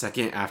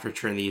 millisecond after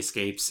Trinity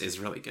escapes is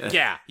really good.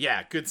 Yeah,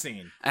 good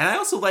scene. And I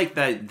also like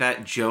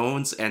that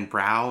Jones and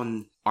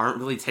Brown aren't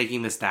really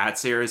taking this that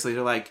seriously.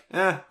 They're like,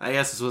 I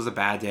guess this was a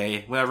bad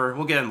day. Whatever,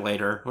 we'll get them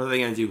later. What are they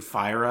gonna do,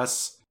 fire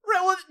us?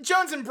 Right, well,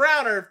 Jones and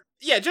Brown are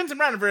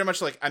very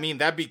much like, I mean,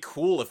 that'd be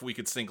cool if we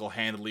could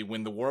single-handedly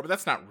win the war, but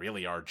that's not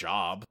really our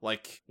job.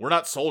 Like, we're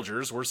not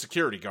soldiers, we're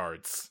security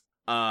guards.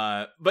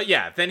 But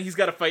yeah, then he's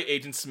got to fight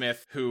Agent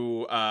Smith,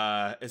 who,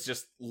 has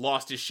just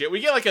lost his shit. We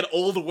get, like, an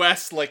Old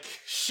West, like,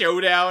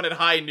 showdown at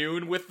high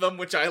noon with them,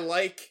 which I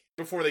like,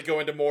 before they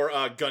go into more,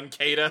 Gun-Kata.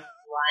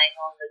 Lying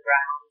on the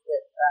ground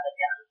with,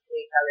 guns to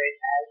each other's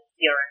heads,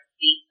 you're in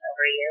feet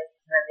over you,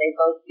 and then they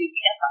both do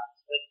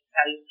hip-ups, which is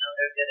how you know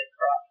they're good at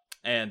karate.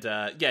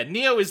 And,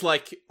 Neo is,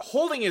 like,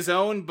 holding his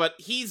own, but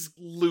he's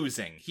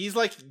losing. He's,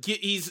 like,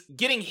 he's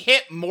getting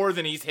hit more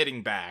than he's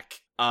hitting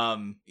back.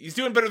 He's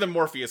doing better than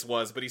Morpheus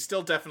was, but he's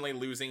still definitely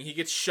losing. He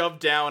gets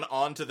shoved down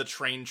onto the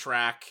train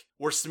track,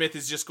 where Smith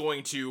is just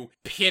going to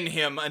pin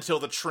him until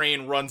the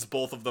train runs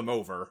both of them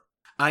over.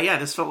 Yeah,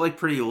 this felt like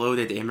pretty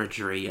loaded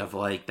imagery of,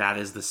 like, that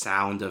is the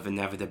sound of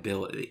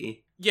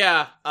inevitability.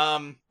 Yeah,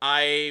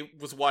 I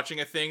was watching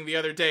a thing the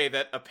other day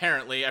that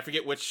apparently, I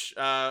forget which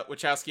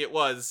Wachowski it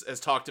was, has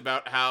talked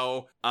about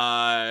how,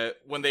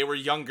 when they were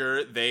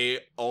younger, they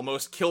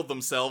almost killed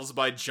themselves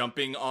by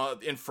jumping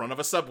in front of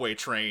a subway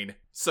train.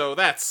 So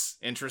that's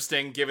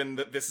interesting, given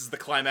that this is the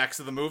climax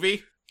of the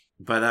movie.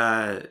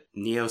 But,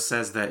 Neo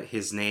says that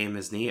his name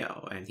is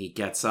Neo, and he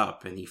gets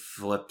up and he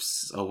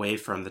flips away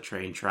from the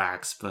train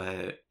tracks,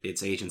 but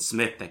it's Agent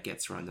Smith that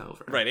gets run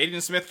over. Right,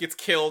 Agent Smith gets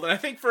killed, and I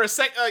think for a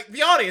sec,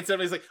 the audience,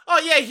 everybody's like, oh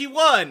yeah, he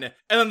won!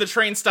 And then the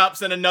train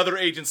stops and another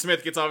Agent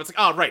Smith gets off, it's like,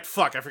 oh right,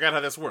 fuck, I forgot how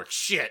this works,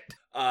 shit.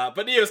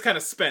 But Neo's kind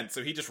of spent,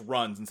 so he just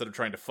runs instead of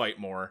trying to fight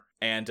more.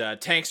 And,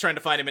 Tank's trying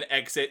to find him an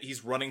exit,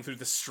 he's running through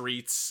the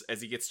streets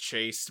as he gets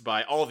chased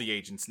by all the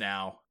agents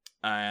now.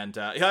 And,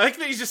 I like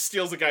that he just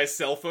steals a guy's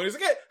cell phone. He's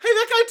like, hey,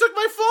 that guy took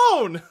my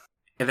phone!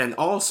 And then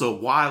also,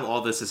 while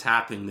all this is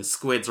happening, the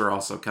squids are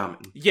also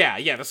coming.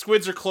 Yeah, the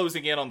squids are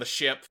closing in on the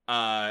ship,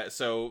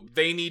 so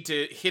they need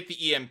to hit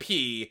the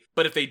EMP,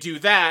 but if they do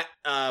that,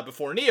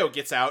 before Neo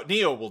gets out,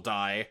 Neo will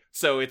die.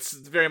 So it's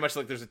very much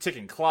like there's a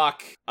ticking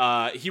clock.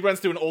 He runs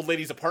through an old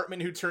lady's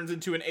apartment who turns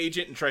into an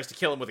agent and tries to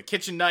kill him with a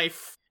kitchen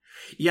knife.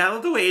 Yeah, I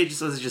love the way Agent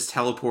is just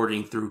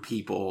teleporting through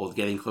people,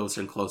 getting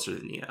closer and closer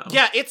to Neo.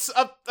 Yeah, it's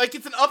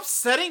an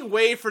upsetting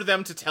way for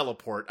them to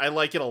teleport. I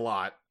like it a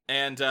lot.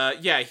 And,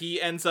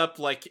 he ends up,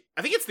 like,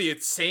 I think it's the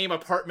same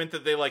apartment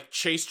that they, like,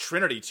 chased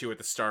Trinity to at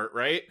the start,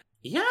 right?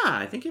 Yeah,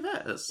 I think it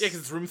is. Yeah, because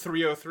it's room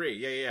 303.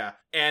 Yeah.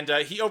 And,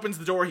 he opens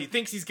the door, he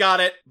thinks he's got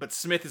it, but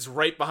Smith is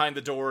right behind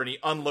the door, and he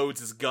unloads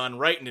his gun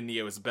right into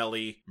Neo's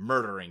belly,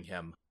 murdering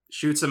him.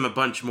 Shoots him a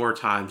bunch more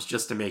times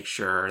just to make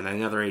sure, and then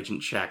another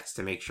agent checks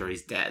to make sure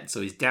he's dead. So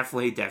he's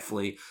definitely 100%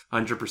 dead.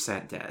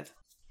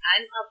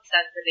 I'm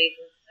upset that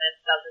Agent Smith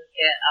doesn't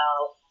get a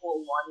cool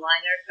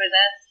one-liner for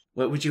this,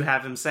 What would you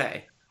have him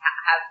say?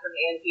 have some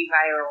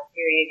antiviral.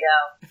 Here you go.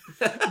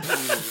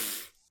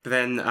 But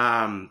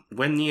then,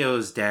 when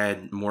Neo's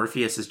dead,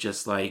 Morpheus is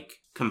just, like,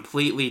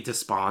 completely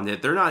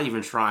despondent. They're not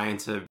even trying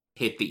to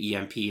hit the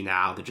EMP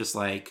now. They're just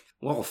like,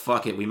 well,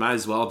 fuck it, we might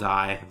as well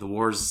die. The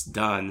war's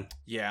done.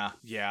 Yeah.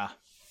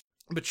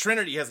 But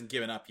Trinity hasn't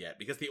given up yet,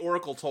 because the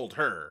Oracle told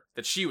her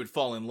that she would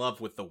fall in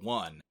love with the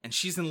One, and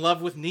she's in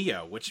love with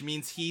Neo, which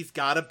means he's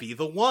gotta be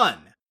the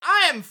One.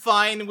 I am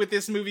fine with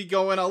this movie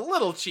going a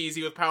little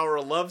cheesy with power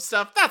of love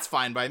stuff. That's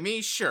fine by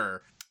me,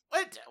 sure.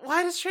 What?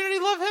 Why does Trinity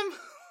love him?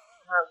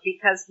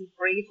 Because he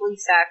bravely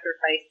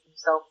sacrificed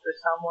himself for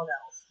someone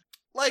else.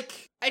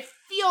 Like, I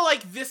feel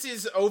like this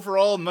is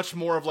overall much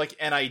more of like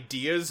an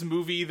ideas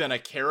movie than a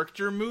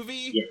character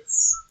movie.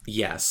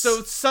 Yes.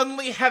 So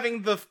suddenly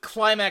having the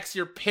climax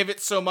here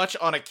pivot so much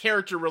on a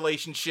character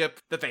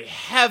relationship that they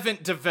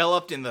haven't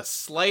developed in the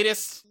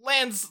slightest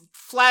lands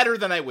flatter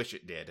than I wish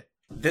it did.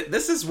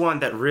 This is one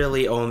that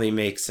really only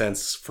makes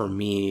sense for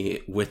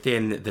me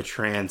within the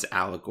trans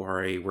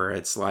allegory, where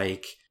it's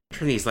like,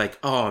 Trinity's like,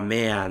 oh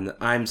man,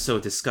 I'm so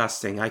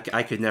disgusting. I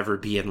could never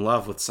be in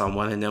love with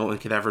someone and no one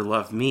could ever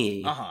love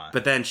me. Uh-huh.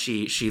 But then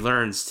she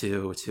learns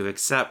to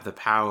accept the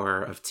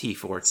power of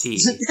T4T.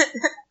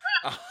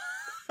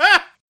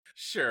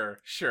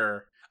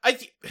 Sure.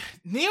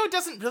 Neo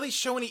doesn't really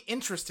show any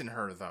interest in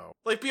her, though.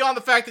 Like, beyond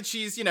the fact that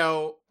she's,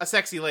 a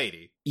sexy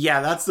lady.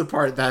 Yeah, that's the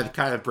part that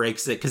kind of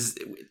breaks it, because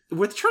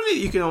with Trinity,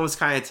 you can almost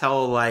kind of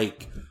tell,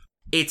 like,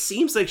 it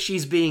seems like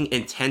she's being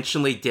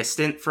intentionally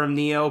distant from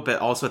Neo, but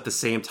also at the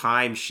same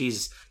time,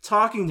 she's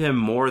talking to him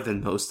more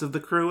than most of the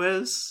crew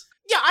is.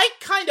 Yeah, I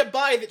kind of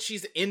buy that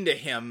she's into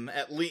him,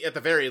 at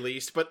the very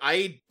least, but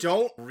I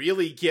don't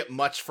really get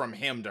much from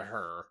him to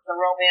her. The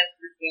romance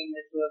between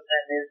the two of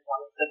them is one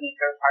of the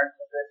weaker parts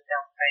of this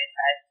film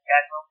franchise in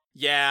general.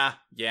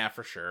 Yeah,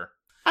 for sure.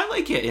 I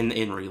like it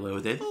in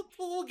Reloaded.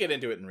 We'll get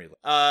into it in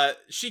Reload.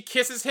 She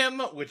kisses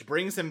him, which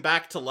brings him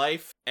back to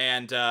life,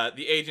 and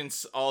the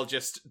agents all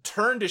just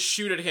turn to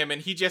shoot at him,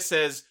 and he just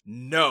says,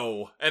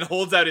 no, and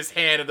holds out his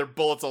hand, and their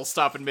bullets all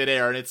stop in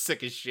midair, and it's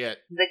sick as shit.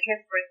 The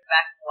kiss brings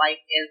back to life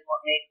is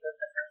what makes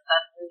this a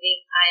Princess movie,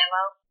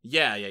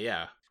 IMO.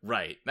 Yeah.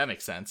 Right, that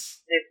makes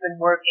sense. They've been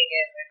working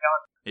it and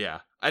gone. Yeah.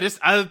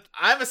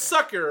 I'm a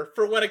sucker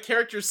for when a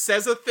character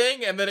says a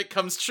thing and then it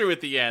comes true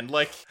at the end.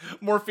 Like,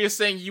 Morpheus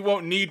saying you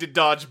won't need to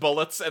dodge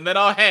bullets, and then,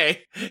 oh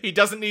hey, he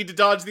doesn't need to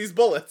dodge these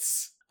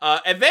bullets.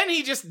 And then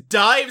he just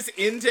dives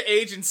into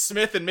Agent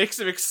Smith and makes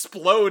him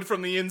explode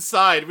from the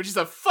inside, which is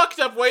a fucked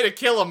up way to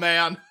kill a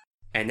man.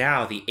 And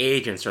now the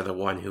agents are the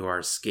one who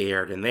are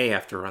scared, and they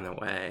have to run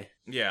away.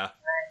 Yeah.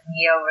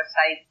 Neo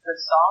recites the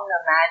song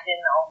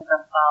Imagine over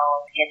the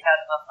phone, gets out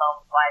of the phone,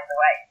 flies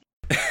away.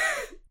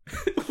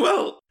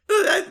 Well,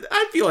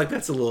 I feel like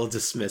that's a little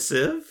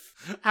dismissive.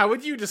 How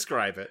would you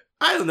describe it?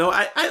 I don't know.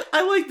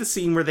 I like the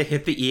scene where they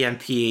hit the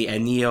EMP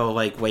and Neo,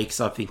 like, wakes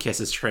up and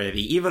kisses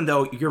Trinity, even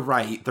though you're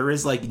right, there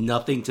is, like,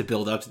 nothing to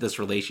build up to this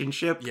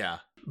relationship. Yeah.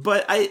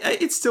 But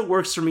it still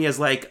works for me as,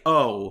 like,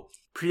 oh,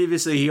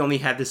 previously he only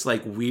had this,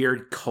 like,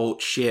 weird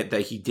cult shit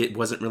that he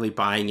wasn't really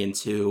buying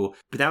into,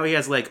 but now he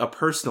has, like, a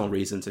personal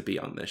reason to be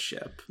on this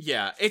ship.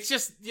 Yeah, it's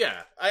just,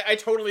 I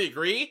totally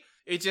agree.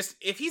 It just,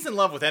 if he's in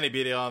love with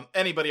anybody on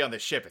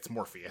this ship, it's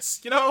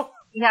Morpheus, Yeah,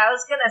 I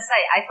was gonna say,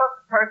 I thought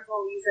the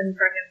personal reason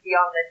for him to be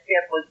on this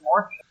ship was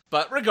Morpheus.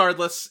 But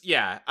regardless,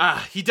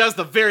 he does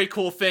the very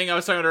cool thing I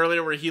was talking about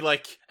earlier where he,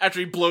 like, after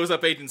he blows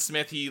up Agent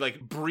Smith, he, like,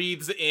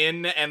 breathes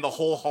in and the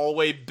whole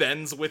hallway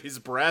bends with his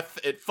breath.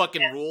 It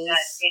fucking rules. It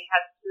has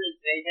two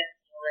visions,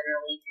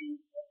 literally two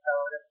the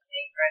code of the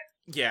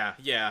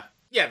Matrix.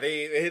 Yeah,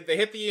 they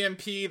hit the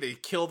EMP, they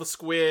kill the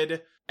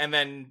squid, and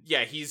then,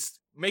 he's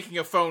making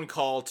a phone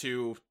call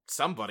to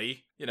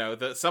somebody,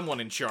 someone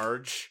in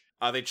charge.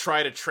 They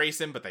try to trace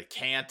him, but they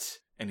can't.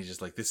 And he's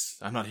just like,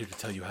 I'm not here to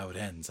tell you how it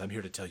ends. I'm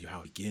here to tell you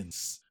how it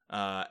begins.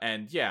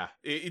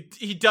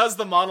 He does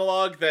the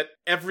monologue that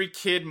every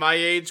kid my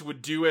age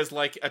would do as,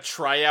 like, a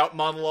tryout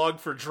monologue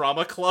for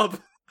drama club.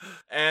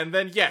 And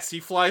then, yes, he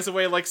flies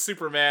away like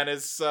Superman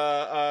as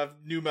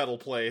new metal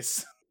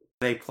plays.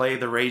 They play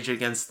the Rage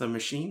Against the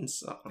Machine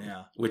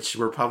song, which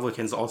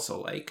Republicans also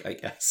like, I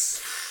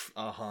guess.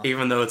 Uh-huh.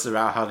 Even though it's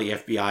about how the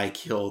FBI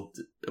killed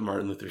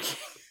Martin Luther King.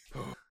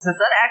 Is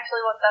that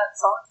actually what that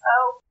song's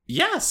about?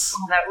 Yes!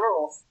 Oh, that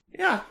rules.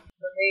 Yeah.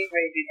 So they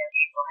Rage Against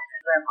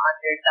them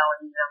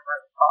underselling them for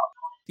the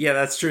popcorn. Yeah,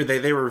 that's true.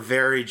 They were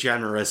very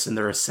generous in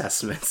their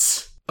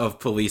assessments of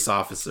police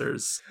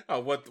officers. Oh,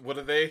 what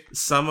are they?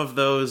 Some of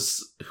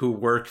those who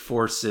work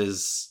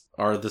forces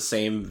are the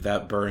same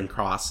that burn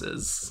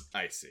crosses.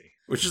 I see.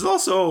 Which is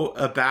also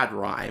a bad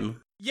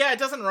rhyme. Yeah, it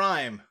doesn't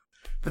rhyme.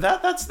 But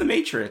that's The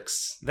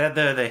Matrix.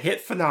 The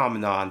hit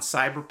phenomenon,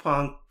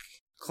 cyberpunk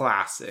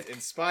classic.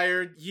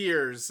 Inspired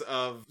years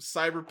of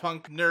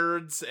cyberpunk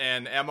nerds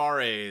and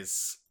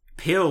MRAs.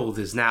 Pilled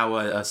is now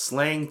a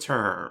slang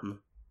term.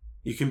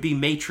 You can be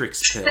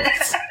Matrix pilled.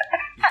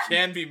 You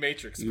can be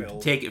Matrix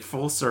pilled. Take it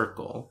full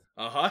circle.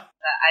 Uh-huh.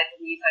 I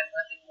believe I'm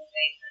living the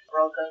Matrix.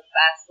 Roko's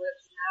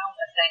basilisk now,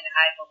 a thing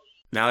I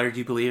believe. Mallory, do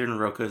you believe in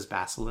Roko's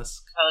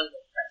basilisk? Totally.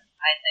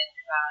 I think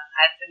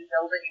I've been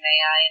building an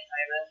AI in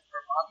my room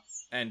for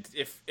months. And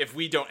if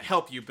we don't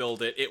help you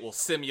build it, it will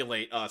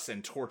simulate us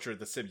and torture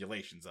the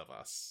simulations of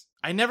us.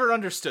 I never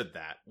understood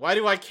that. Why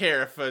do I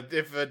care if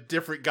a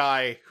different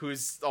guy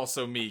who's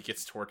also me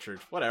gets tortured?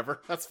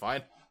 Whatever, that's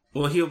fine.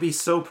 Well, he'll be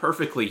so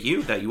perfectly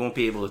you that you won't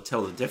be able to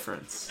tell the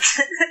difference.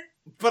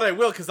 But I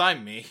will, because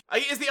I'm me.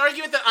 Is the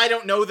argument that I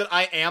don't know that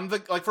I am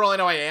for all I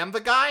know, I am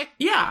the guy?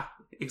 Yeah,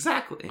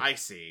 exactly. I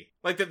see.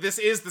 Like that this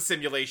is the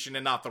simulation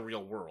and not the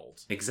real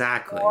world.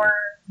 Exactly. Or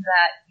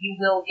that you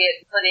will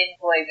get put into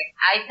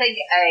I think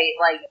a,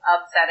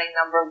 upsetting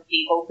number of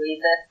people believe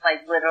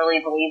this, literally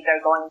believe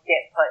they're going to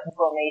get put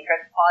into a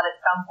Matrix pod at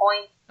some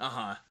point.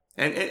 Uh-huh.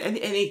 And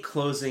any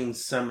closing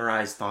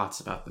summarized thoughts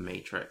about the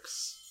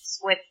Matrix?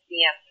 Switch the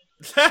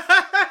end.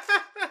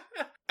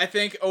 I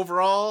think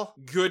overall,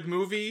 good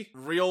movie,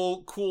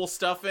 real cool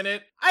stuff in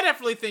it. I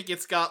definitely think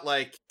it's got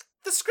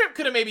the script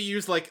could have maybe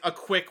used a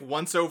quick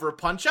once-over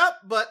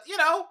punch-up, but,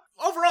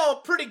 overall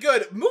pretty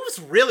good. Moves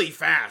really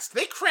fast.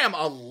 They cram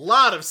a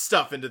lot of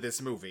stuff into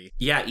this movie.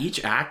 Yeah,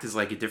 each act is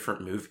a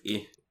different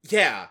movie.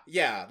 Yeah.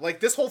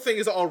 This whole thing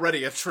is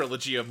already a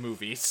trilogy of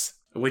movies.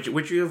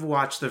 Would you have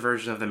watched the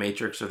version of The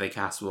Matrix where they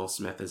cast Will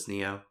Smith as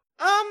Neo?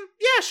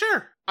 Yeah,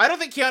 sure. I don't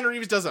think Keanu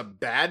Reeves does a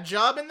bad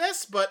job in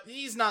this, but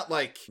he's not,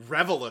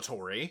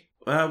 revelatory.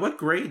 What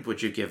grade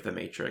would you give The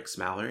Matrix,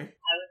 Mallory? I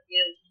would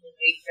give The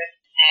Matrix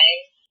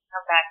A.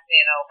 Come back to me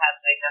and I'll have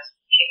my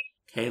justification.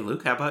 Okay,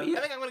 Luke, how about you?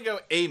 I think I'm going to go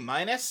A-.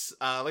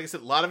 Like I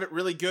said, a lot of it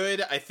really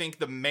good. I think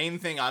the main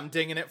thing I'm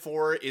dinging it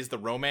for is the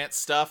romance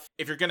stuff.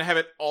 If you're going to have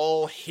it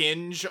all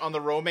hinge on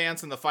the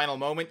romance in the final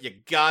moment, you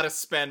gotta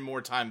spend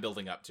more time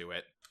building up to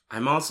it.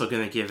 I'm also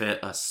going to give it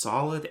a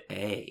solid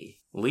A.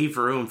 Leave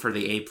room for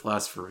the A+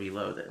 for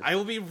Reloaded. I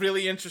will be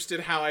really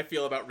interested how I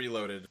feel about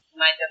Reloaded.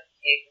 My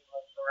justification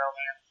was the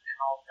romance, and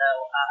also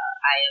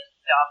I am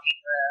stalking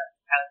the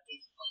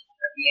Southeast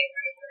for being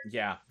right.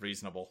 Yeah,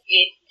 reasonable.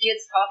 It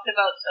gets talked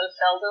about so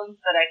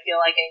seldom that I feel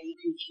like I need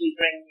to keep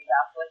bringing it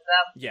up with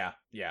them.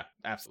 Yeah,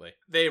 absolutely.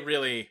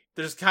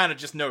 There's kind of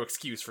just no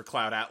excuse for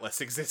Cloud Atlas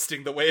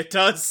existing the way it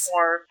does.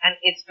 And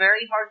it's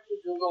very hard to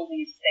Google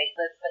these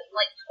statements, but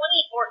in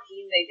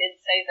 2014 they did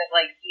say that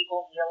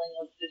people kneeling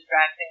was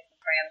distracting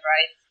from trans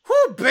rights.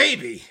 Whew,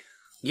 baby!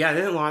 Yeah,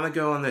 didn't Lana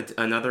go on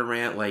another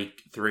rant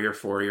 3 or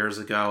 4 years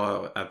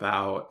ago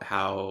about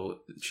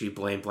how she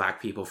blamed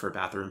black people for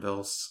bathroom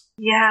bills?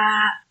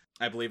 Yeah.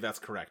 I believe that's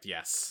correct,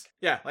 yes.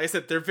 Yeah, like I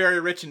said, they're very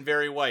rich and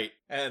very white,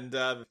 and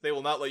they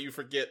will not let you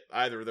forget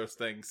either of those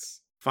things.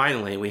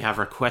 Finally, we have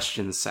our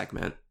questions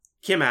segment.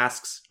 Kim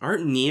asks,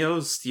 aren't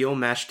Neo's steel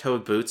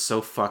mesh-toed boots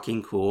so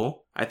fucking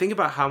cool? I think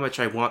about how much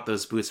I want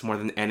those boots more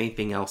than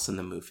anything else in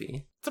the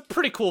movie. It's a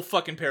pretty cool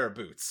fucking pair of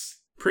boots.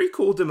 Pretty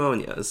cool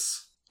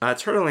demonias.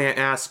 Turtleant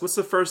asks, what's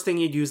the first thing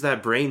you'd use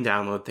that brain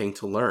download thing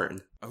to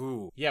learn?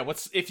 Ooh. Yeah,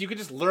 if you could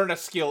just learn a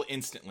skill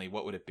instantly,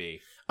 what would it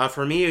be?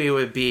 For me, it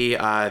would be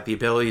the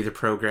ability to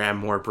program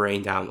more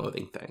brain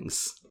downloading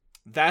things.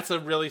 That's a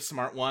really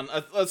smart one.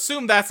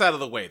 Assume that's out of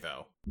the way,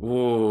 though.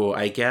 Ooh,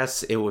 I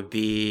guess it would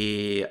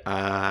be,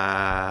 how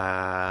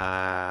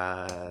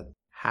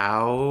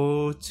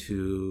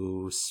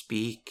to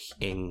speak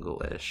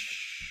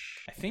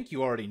English. I think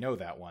you already know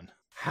that one.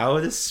 How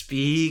to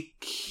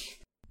speak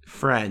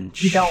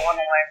French. You don't want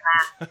to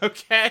learn that.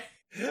 Okay.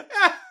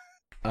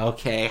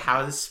 Okay,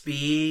 how to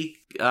speak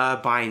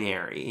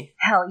binary.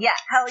 Hell yeah.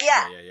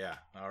 Yeah.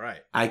 All right.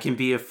 I can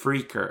be a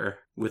freaker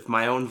with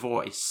my own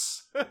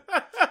voice.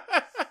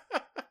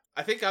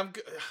 I think I'm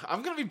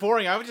gonna be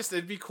boring.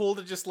 It'd be cool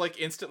to just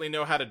instantly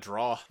know how to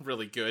draw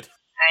really good.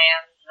 I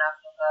am enough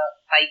of a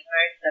fight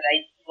nerd that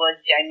I would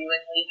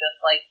genuinely just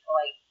like to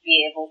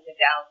be able to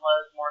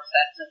download more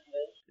sets of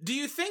moves. Do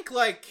you think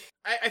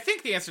I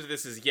think the answer to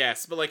this is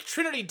yes, but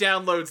Trinity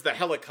downloads the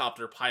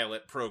helicopter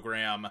pilot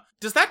program.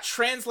 Does that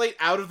translate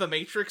out of the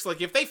Matrix?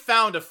 If they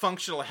found a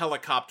functional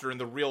helicopter in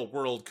the real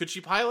world, could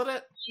she pilot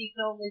it? She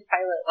can only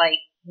pilot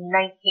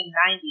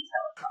 1990s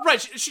helicopter.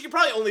 Right, she could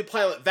probably only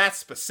pilot that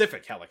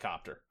specific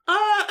helicopter.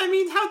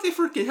 How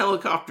different can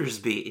helicopters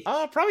be?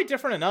 Probably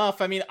different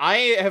enough.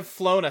 I have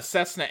flown a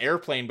Cessna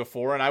airplane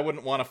before, and I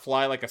wouldn't want to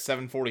fly a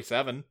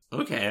 747.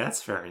 Okay,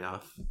 that's fair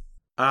enough.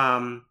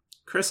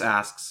 Chris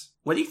asks,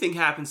 what do you think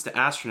happens to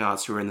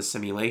astronauts who are in the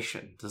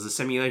simulation? Does the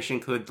simulation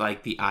include,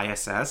 the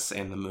ISS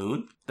and the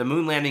moon? The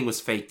moon landing was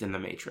faked in the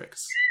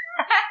Matrix.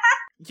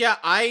 Yeah,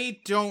 I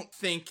don't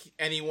think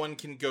anyone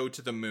can go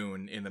to the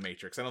moon in the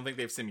Matrix. I don't think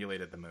they've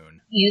simulated the moon.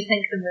 You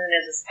think the moon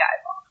is a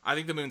skybox? I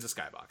think the moon's a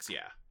skybox,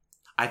 yeah.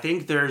 I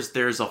think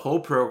there's a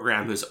whole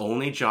program whose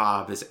only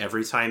job is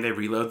every time they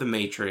reload the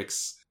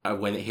Matrix,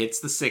 when it hits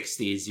the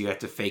 60s, you have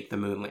to fake the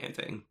moon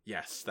landing.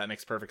 Yes, that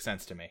makes perfect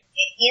sense to me.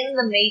 In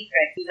the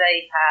Matrix, do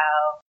they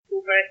have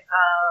Kubrick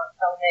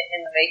film it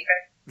in the Matrix?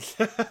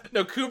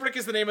 No, Kubrick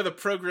is the name of the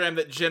program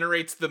that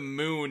generates the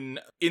moon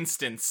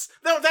instance.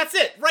 No, that's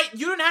it, right?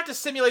 You don't have to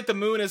simulate the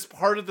moon as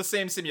part of the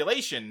same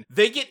simulation.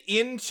 They get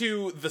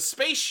into the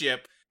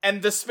spaceship,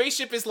 And the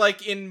spaceship is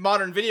like in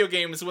modern video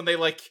games when they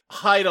like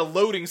hide a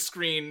loading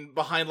screen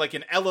behind like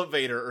an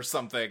elevator or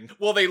something.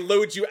 Well, they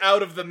load you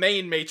out of the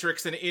main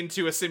Matrix and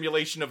into a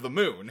simulation of the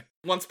moon.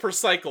 Once per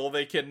cycle,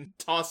 they can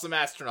toss some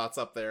astronauts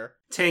up there.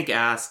 Tank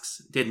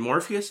asks, did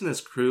Morpheus and his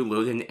crew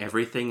load in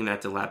everything in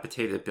that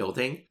dilapidated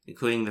building,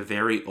 including the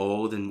very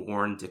old and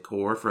worn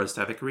decor for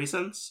aesthetic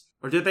reasons?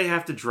 Or did they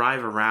have to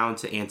drive around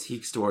to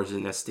antique stores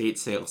and estate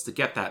sales to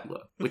get that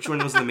look? Which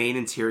one was the main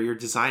interior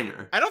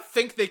designer? I don't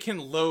think they can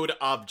load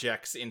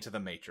objects into the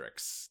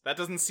Matrix. That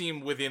doesn't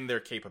seem within their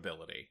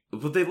capability.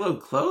 Would they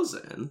load clothes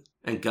in?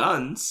 And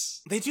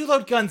guns? They do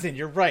load guns in,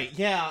 you're right.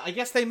 Yeah, I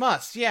guess they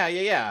must.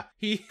 Yeah.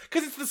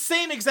 Because it's the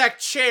same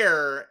exact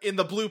chair in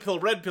the blue pill,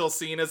 red pill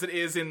scene as it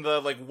is in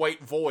the, like,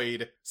 white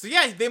void. So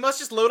yeah, they must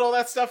just load all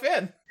that stuff in. Who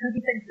do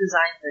you think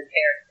designed the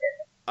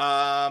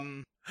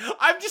character?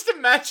 I'm just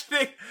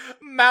imagining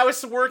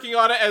Mouse working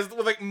on it as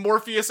with like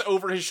Morpheus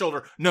over his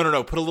shoulder.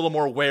 No. Put a little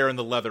more wear in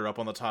the leather up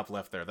on the top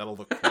left there. That'll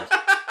look cool. You have to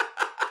keep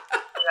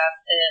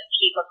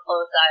a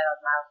close eye on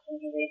Mouse when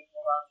you leave him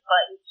alone,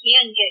 but you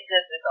can get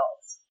good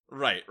results.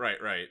 Right.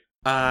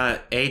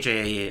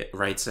 AJ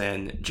writes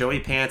in,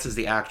 Joey Pants is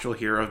the actual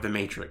hero of the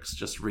Matrix.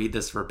 Just read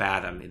this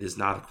verbatim. It is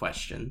not a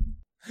question.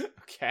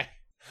 Okay.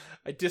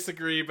 I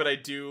disagree, but I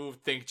do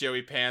think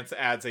Joey Pants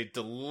adds a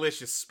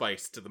delicious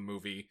spice to the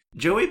movie.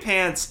 Joey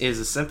Pants is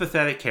a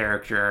sympathetic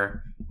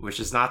character, which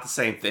is not the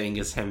same thing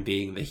as him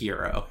being the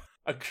hero.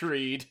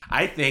 Agreed.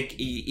 I think,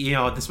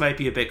 this might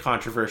be a bit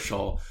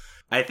controversial.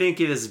 I think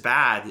it is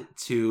bad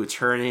to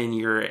turn in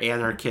your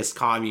anarchist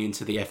commune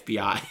to the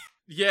FBI.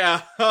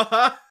 Yeah,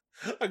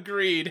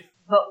 agreed.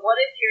 But what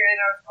if your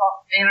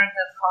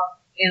anarchist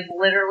commune is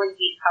literally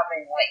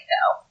becoming white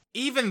now?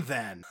 Even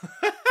then.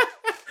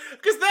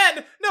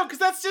 Because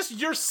that's just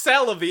your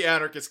cell of the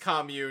anarchist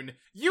commune.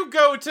 You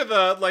go to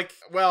the,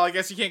 I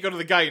guess you can't go to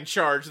the guy in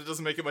charge. That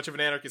doesn't make it much of an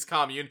anarchist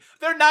commune.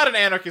 They're not an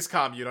anarchist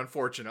commune,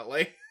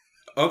 unfortunately.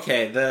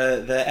 Okay,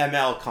 the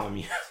ML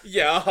commune.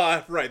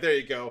 Yeah, right, there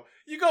you go.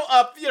 You go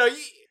up,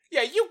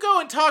 you go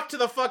and talk to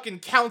the fucking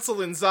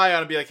council in Zion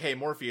and be like, hey,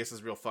 Morpheus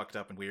is real fucked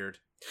up and weird.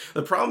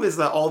 The problem is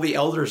that all the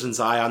elders in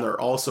Zion are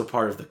also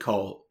part of the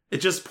cult.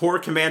 It's just poor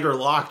Commander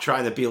Locke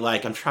trying to be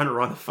like, I'm trying to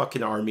run a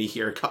fucking army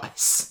here,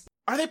 guys.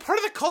 Are they part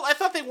of the cult? I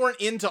thought they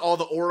weren't into all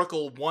the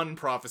Oracle 1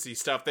 prophecy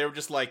stuff. They were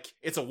just like,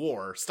 it's a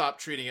war. Stop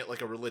treating it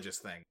like a religious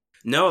thing.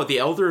 No, the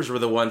elders were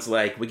the ones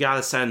like, we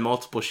gotta send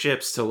multiple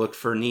ships to look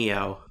for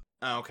Neo.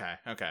 Oh, okay.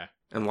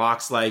 And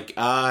Locke's like,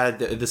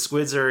 the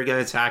squids are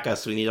gonna attack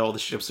us. We need all the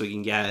ships we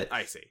can get.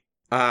 I see.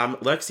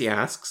 Lexi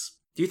asks,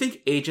 do you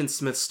think Agent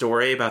Smith's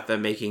story about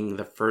them making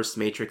the first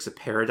Matrix a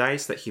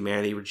paradise that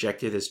humanity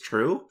rejected is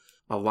true?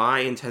 A lie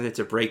intended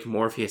to break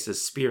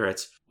Morpheus'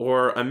 spirit,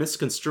 or a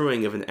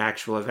misconstruing of an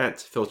actual event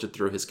filtered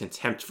through his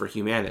contempt for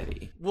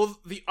humanity? Well,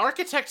 the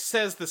architect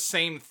says the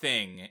same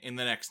thing in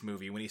the next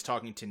movie when he's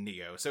talking to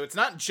Neo, so it's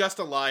not just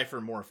a lie for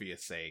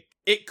Morpheus' sake.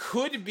 It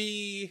could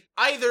be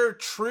either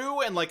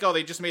true and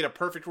they just made a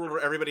perfect world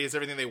where everybody has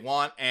everything they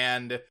want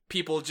and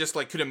people just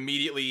could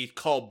immediately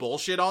call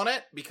bullshit on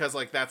it because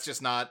that's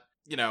just not,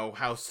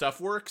 how stuff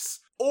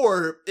works.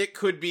 Or it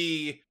could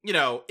be,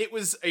 it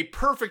was a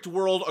perfect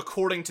world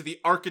according to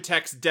the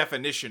architect's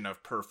definition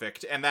of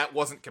perfect, and that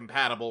wasn't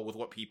compatible with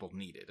what people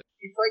needed.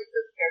 It's like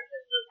the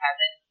Curses of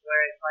Heaven,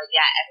 where it's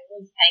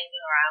everyone's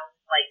hanging around,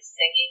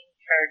 singing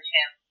church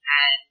hymns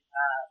and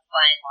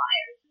playing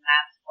lyres, and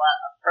that's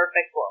what a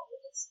perfect world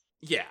is.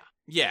 Yeah.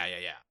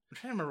 I'm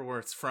trying to remember where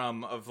it's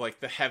from, of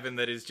the heaven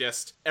that is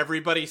just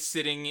everybody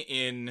sitting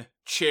in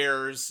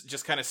chairs,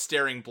 just kind of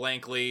staring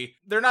blankly.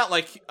 They're not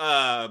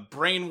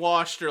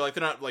brainwashed or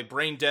they're not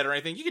brain dead or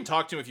anything. You can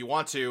talk to them if you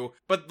want to,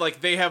 but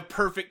they have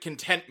perfect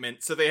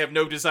contentment, so they have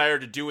no desire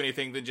to do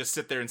anything than just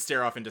sit there and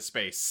stare off into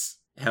space.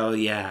 Hell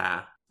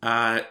yeah.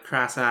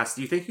 Crass asks,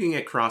 do you think you can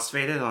get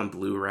crossfaded on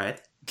Blu-ray?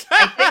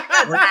 I think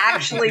that's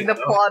actually the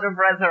plot of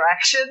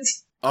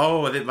Resurrections.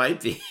 Oh, it might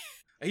be.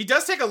 He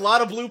does take a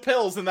lot of blue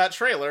pills in that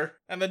trailer,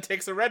 and then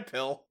takes a red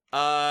pill.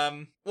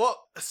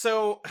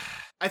 So,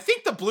 I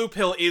think the blue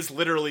pill is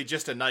literally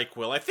just a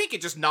NyQuil. I think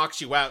it just knocks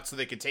you out so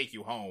they can take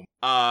you home.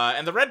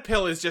 And the red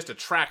pill is just a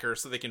tracker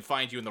so they can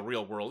find you in the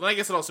real world. And I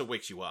guess it also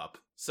wakes you up.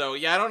 So,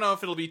 yeah, I don't know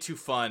if it'll be too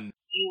fun.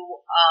 You,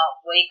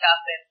 wake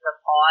up in the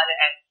pod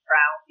and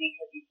drown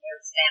because you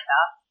can't stand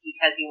up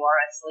because you are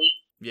asleep.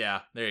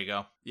 Yeah, there you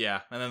go.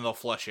 Yeah, and then they'll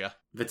flush you.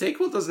 The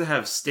Dayquil doesn't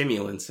have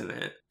stimulants in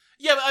it.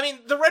 Yeah, but I mean,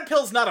 the red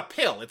pill's not a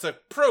pill. It's a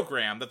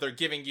program that they're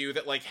giving you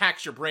that,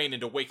 hacks your brain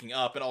into waking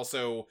up and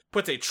also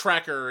puts a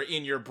tracker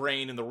in your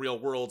brain in the real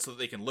world so that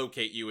they can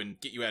locate you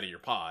and get you out of your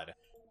pod.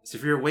 So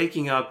if you're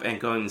waking up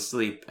and going to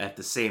sleep at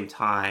the same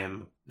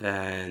time,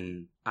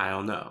 then I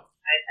don't know.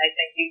 I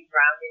think you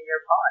drowned in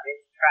your pod.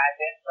 It's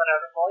tragic,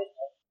 whatever voice.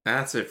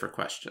 That's it for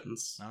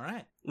questions. All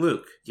right.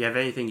 Luke, do you have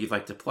anything you'd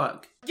like to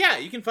plug? Yeah,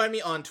 you can find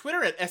me on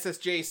Twitter at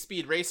SSJ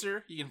Speed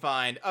Racer. You can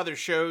find other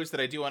shows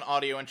that I do on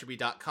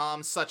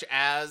audioentropy.com, such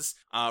as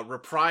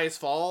Reprise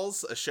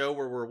Falls, a show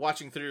where we're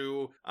watching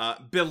through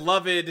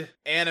beloved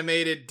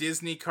animated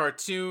Disney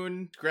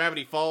cartoon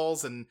Gravity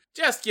Falls and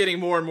just getting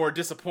more and more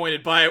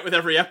disappointed by it with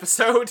every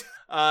episode.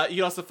 You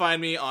can also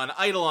find me on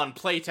Eidolon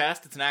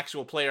Playtest. It's an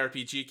actual play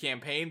RPG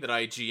campaign that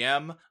I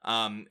GM.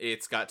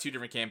 It's got 2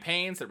 different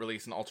campaigns that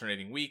release in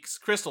alternating weeks.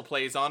 Crystal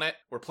plays on it.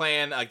 We're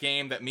playing a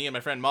game that me and my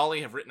friend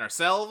Molly have written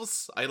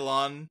ourselves.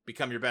 Eidolon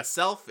Become Your Best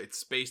Self.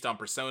 It's based on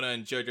Persona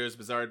and JoJo's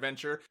Bizarre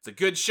Adventure. It's a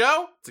good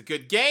show. It's a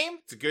good game.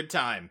 It's a good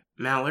time.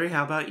 Mallory,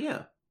 how about you?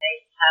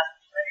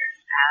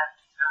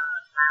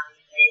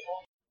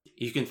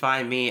 You can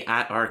find me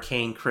at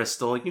Arcane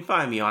Crystal. You can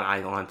find me on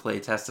Eidolon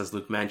Playtest, as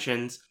Luke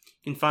mentioned.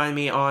 You can find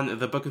me on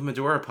the Book of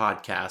Medora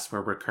podcast,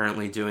 where we're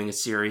currently doing a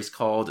series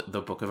called The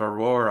Book of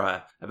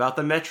Aurora, about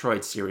the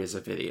Metroid series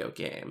of video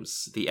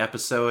games. The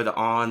episode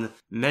on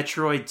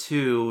Metroid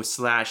 2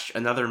 /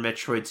 another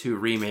Metroid 2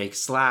 remake /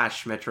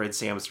 Metroid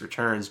Samus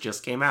Returns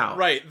just came out.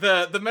 Right,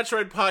 the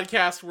Metroid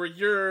podcast where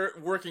you're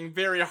working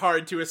very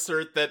hard to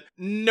assert that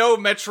no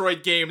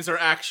Metroid games are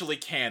actually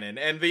canon,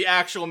 and the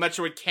actual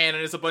Metroid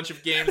canon is a bunch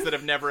of games that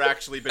have never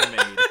actually been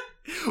made.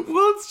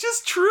 Well, it's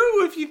just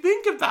true if you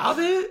think about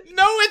it.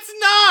 No, it's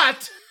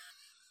not!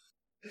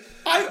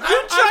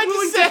 I'm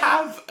willing to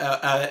have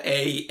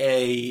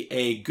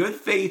a good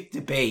faith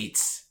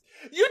debate.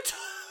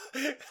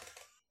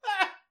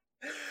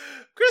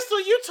 Crystal,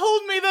 you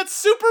told me that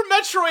Super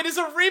Metroid is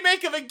a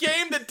remake of a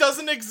game that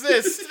doesn't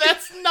exist.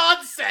 That's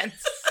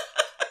nonsense.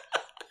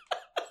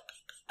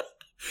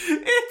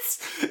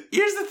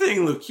 Here's the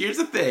thing, Luke. Here's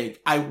the thing.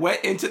 I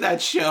went into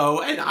that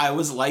show and I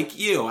was like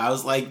you. I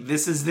was like,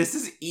 this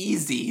is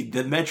easy.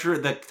 The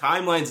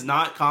timeline's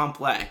not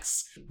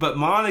complex. But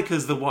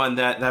Monica's the one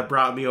that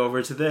brought me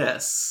over to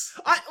this.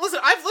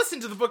 Listen, I've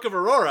listened to the Book of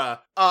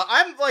Aurora.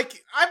 I'm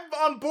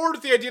on board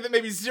with the idea that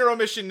maybe Zero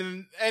Mission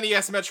and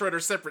NES Metroid are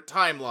separate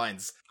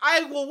timelines.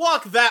 I will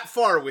walk that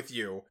far with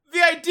you.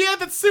 The idea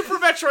that Super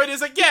Metroid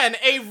is, again,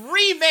 a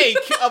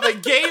remake of a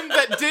game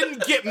that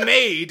didn't get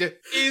made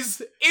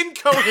is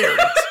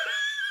incoherent.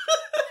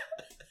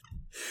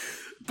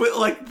 But,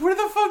 like, where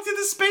the fuck did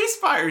the space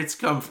pirates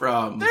come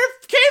from? They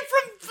came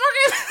from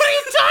fucking... What are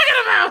you talking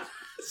about?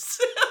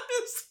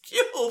 Samus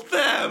killed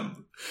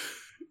them.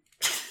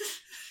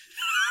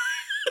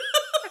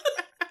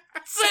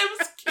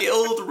 Samus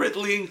killed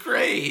Ridley and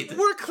Kraid.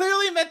 We're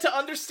clearly meant to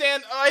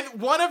understand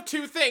one of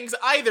two things.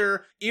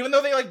 Either, even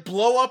though they like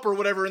blow up or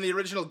whatever in the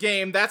original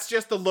game, that's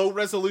just the low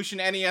resolution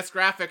NES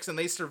graphics and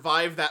they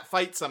survive that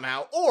fight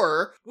somehow.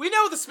 Or, we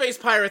know the space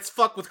pirates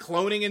fuck with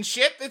cloning and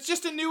shit. It's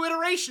just a new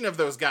iteration of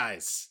those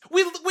guys.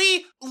 We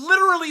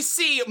literally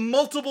see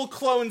multiple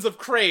clones of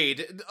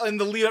Kraid in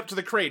the lead up to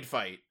the Kraid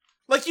fight.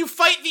 Like, you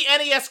fight the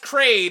NES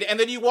Kraid and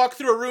then you walk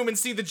through a room and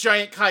see the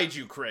giant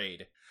kaiju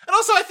Kraid. And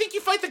also, I think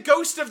you fight the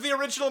ghost of the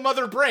original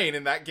Mother Brain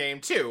in that game,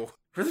 too.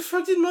 Where the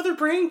fuck did Mother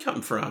Brain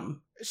come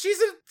from? She's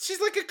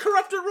like a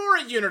corrupt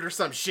Aurora unit or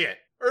some shit.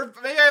 Or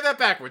maybe I have that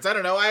backwards. I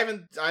don't know. I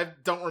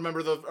don't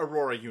remember the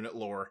Aurora unit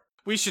lore.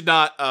 We should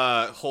not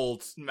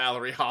hold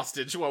Mallory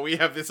hostage while we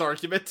have this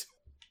argument.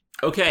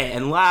 Okay,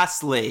 and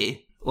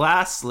lastly, you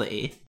want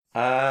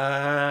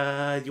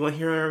to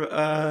hear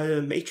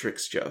a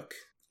Matrix joke?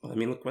 Let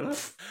me look one up.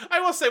 I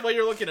will say, while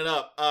you're looking it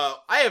up,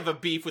 I have a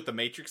beef with the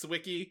Matrix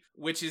wiki,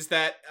 which is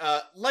that,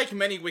 like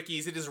many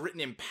wikis, it is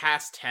written in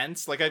past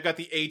tense. Like, I've got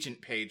the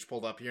agent page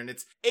pulled up here, and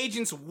it's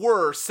agents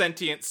were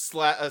sentient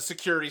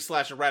security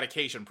 /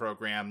 eradication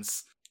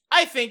programs.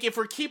 I think if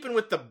we're keeping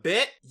with the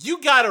bit,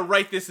 you gotta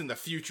write this in the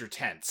future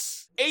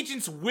tense.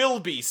 Agents will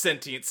be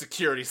sentient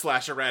security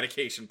 /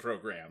 eradication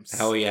programs.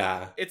 Hell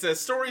yeah. It's a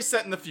story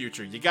set in the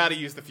future. You gotta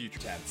use the future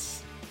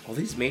tense. All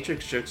these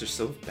Matrix jokes are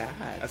so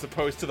bad. As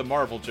opposed to the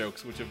Marvel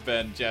jokes, which have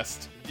been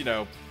just,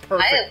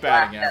 perfect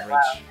batting average.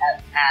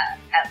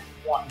 At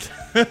once.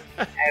 I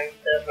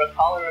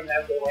recall and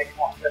remember which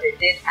one, but it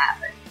did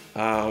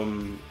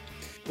happen.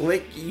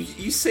 Like,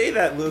 you say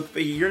that, Luke,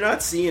 but you're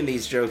not seeing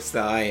these jokes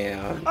that I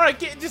am. Alright,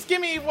 just give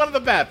me one of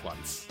the bad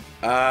ones.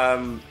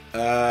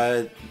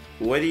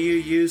 What do you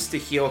use to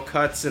heal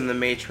cuts in the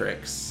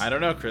Matrix? I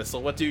don't know,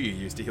 Crystal. What do you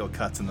use to heal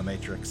cuts in the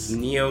Matrix?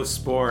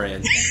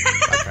 Neosporin.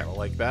 I kind of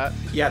like that.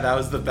 Yeah, that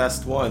was the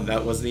best one.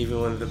 That wasn't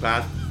even one of the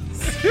bad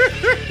ones.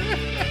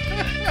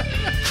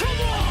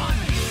 Come on!